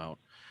took him out.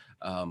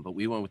 But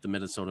we went with the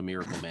Minnesota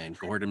Miracle Man,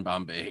 Gordon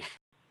Bombay.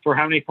 For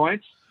how many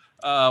points?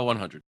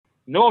 100.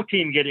 No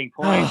team getting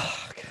points.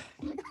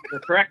 The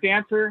correct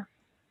answer,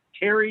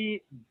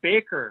 Terry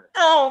Baker.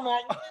 Oh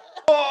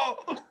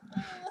my!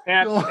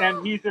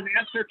 And he's an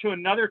answer to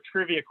another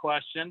trivia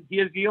question. He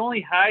is the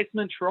only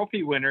Heisman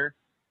Trophy winner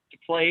to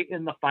play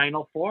in the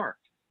Final Four.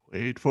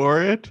 Wait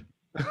for it.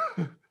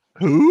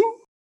 Who?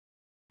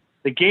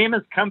 The game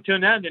has come to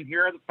an end, and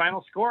here are the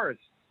final scores.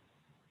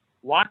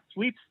 Watt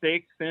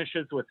Sweepstakes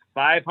finishes with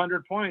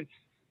 500 points.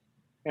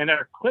 And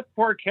our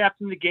clipboard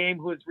captain of the game,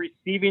 who is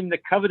receiving the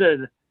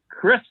coveted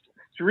Chris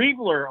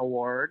Streveler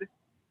Award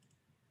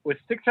with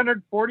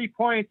 640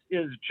 points,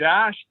 is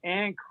Josh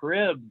and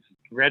Cribbs.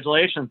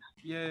 Congratulations.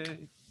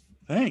 Yay.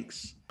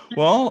 Thanks.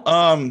 Well,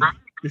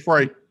 before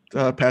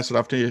I pass it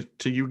off to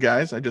you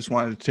guys, I just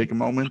wanted to take a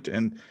moment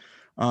and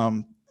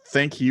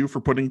thank you for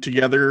putting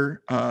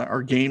together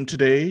our game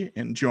today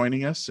and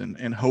joining us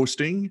and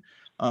hosting.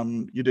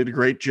 You did a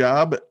great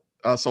job.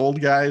 Us old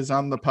guys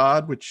on the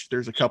pod, which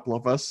there's a couple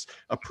of us,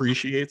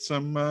 appreciate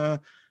some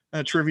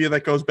trivia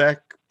that goes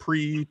back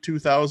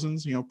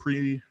pre-2000s,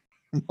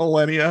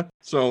 pre-millennia.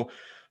 So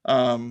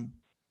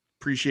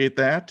appreciate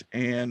that.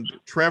 And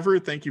Trevor,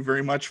 thank you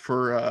very much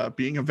for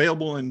being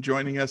available and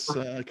joining us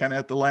kind of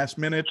at the last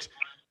minute.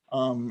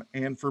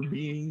 And for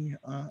being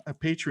a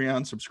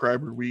Patreon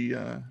subscriber. We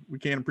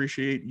can't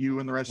appreciate you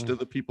and the rest of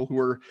the people who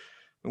are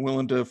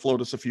willing to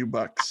float us a few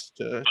bucks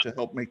to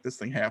help make this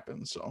thing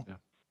happen. So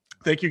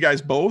thank you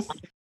guys both.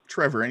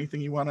 Trevor,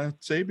 anything you want to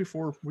say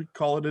before we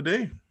call it a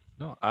day?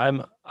 No,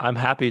 I'm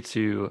happy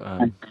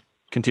to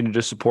continue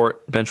to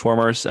support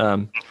Benchwarmers.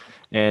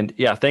 And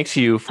yeah, thanks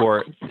to you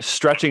for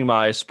stretching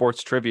my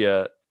sports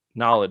trivia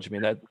knowledge. I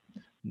mean,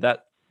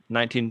 that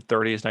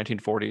 1930s,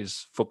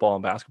 1940s football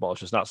and basketball is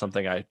just not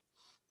something I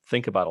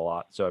think about a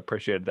lot. So I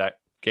appreciated that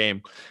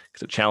game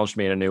because it challenged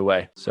me in a new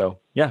way. So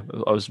yeah,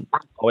 I was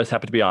always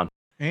happy to be on.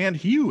 And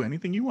Hugh,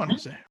 anything you want to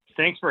say?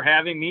 Thanks for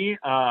having me.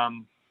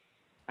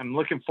 I'm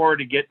looking forward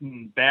to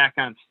getting back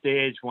on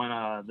stage when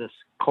this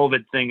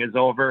COVID thing is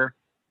over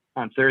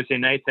on Thursday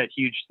nights at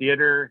Huge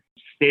Theater.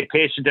 Stay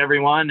patient,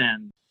 everyone,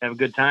 and have a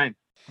good time.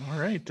 All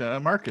right.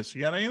 Marcus,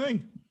 you got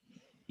anything?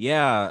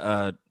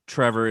 Yeah,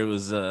 Trevor, it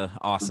was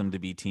awesome to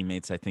be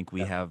teammates. I think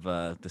we have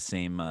the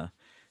same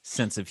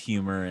sense of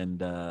humor and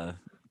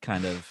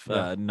kind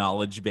of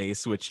knowledge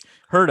base, which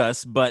hurt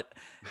us, but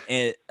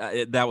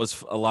that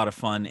was a lot of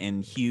fun.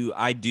 And Hugh,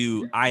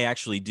 I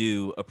actually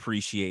do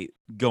appreciate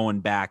going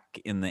back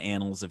in the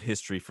annals of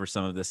history for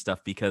some of this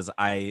stuff, because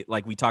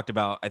like we talked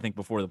about, I think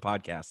before the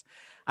podcast,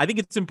 I think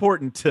it's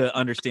important to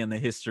understand the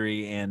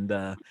history,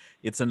 and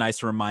it's a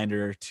nice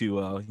reminder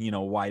to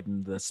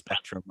widen the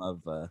spectrum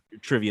of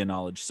trivia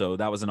knowledge. So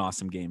that was an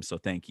awesome game. So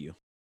thank you.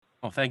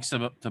 Well, thanks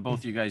to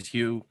both you guys.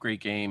 Hugh,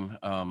 great game.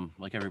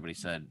 Like everybody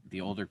said,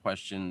 the older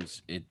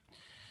questions,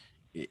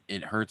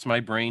 it hurts my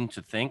brain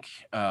to think,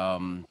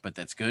 but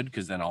that's good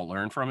because then I'll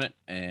learn from it,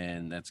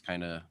 and that's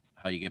kind of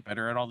how you get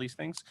better at all these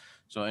things.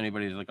 So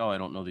anybody who's like, oh, I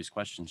don't know these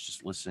questions,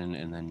 just listen,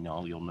 and then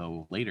you'll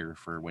know later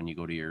for when you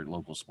go to your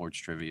local sports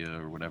trivia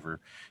or whatever,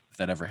 if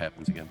that ever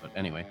happens again. But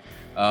anyway,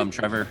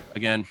 Trevor,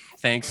 again,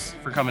 thanks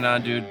for coming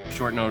on, dude.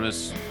 Short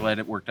notice. Glad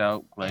it worked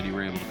out. Glad you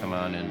were able to come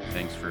on, and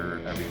thanks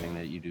for everything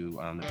that you do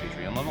on the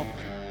Patreon level.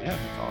 Yeah,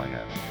 that's all I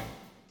got.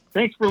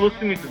 Thanks for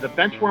listening to the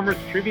Benchwarmers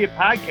Trivia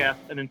Podcast,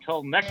 and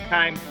until next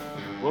time,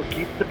 we'll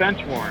keep the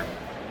bench warm.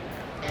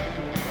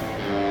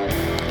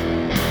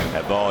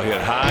 That ball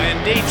hit high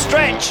and deep.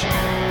 Stretch!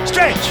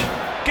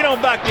 Get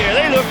on back there.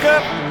 They look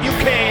up. You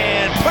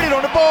can put it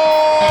on the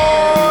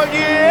board.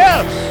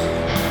 Yes!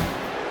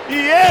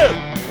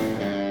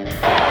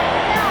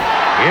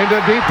 Into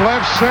deep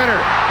left center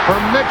for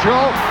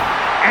Mitchell.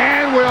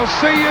 And we'll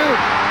see you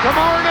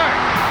tomorrow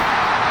night.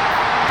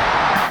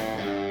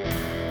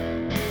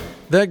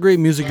 That great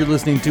music you're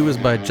listening to is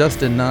by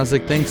Justin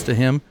Nozick. Thanks to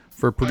him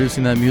for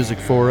producing that music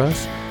for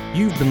us.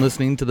 You've been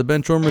listening to the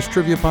Benchwarmers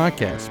Trivia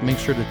Podcast. Make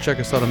sure to check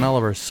us out on all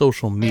of our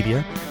social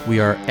media.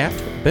 We are at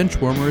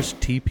Benchwarmers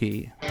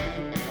TP.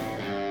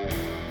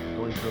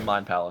 Going to the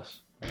Mind Palace.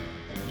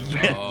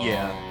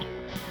 Yeah.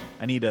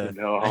 I need a.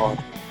 No.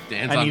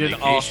 Dan's on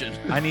vacation.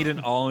 I need an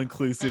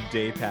all-inclusive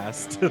day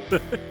pass to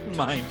the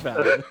Mind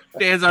Palace.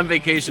 Dan's on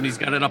vacation. He's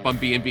got it up on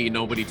B&B.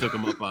 Nobody took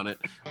him up on it.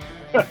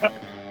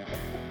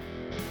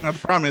 Now, the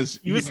problem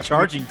is He was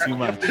charging too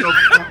much.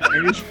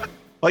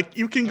 Like,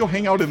 you can go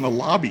hang out in the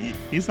lobby.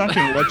 He's not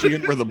going to let you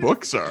in where the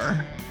books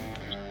are.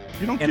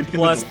 You don't And get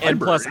plus, into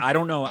the library. I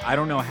don't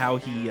know how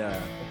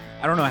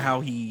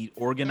he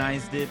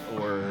organized it,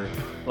 or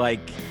like,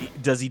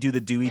 does he do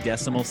the Dewey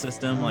Decimal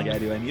System like I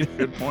do? I need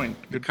Good point.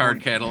 Good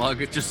card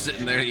catalog. It's just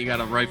sitting there. You got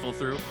to rifle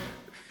through.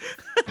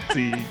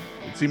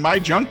 See my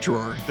junk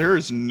drawer.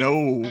 There's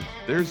no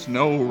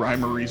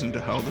rhyme or reason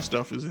to how the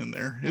stuff is in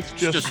there. It's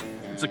just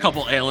It's a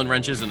couple Allen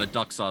wrenches and a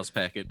duck sauce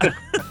packet.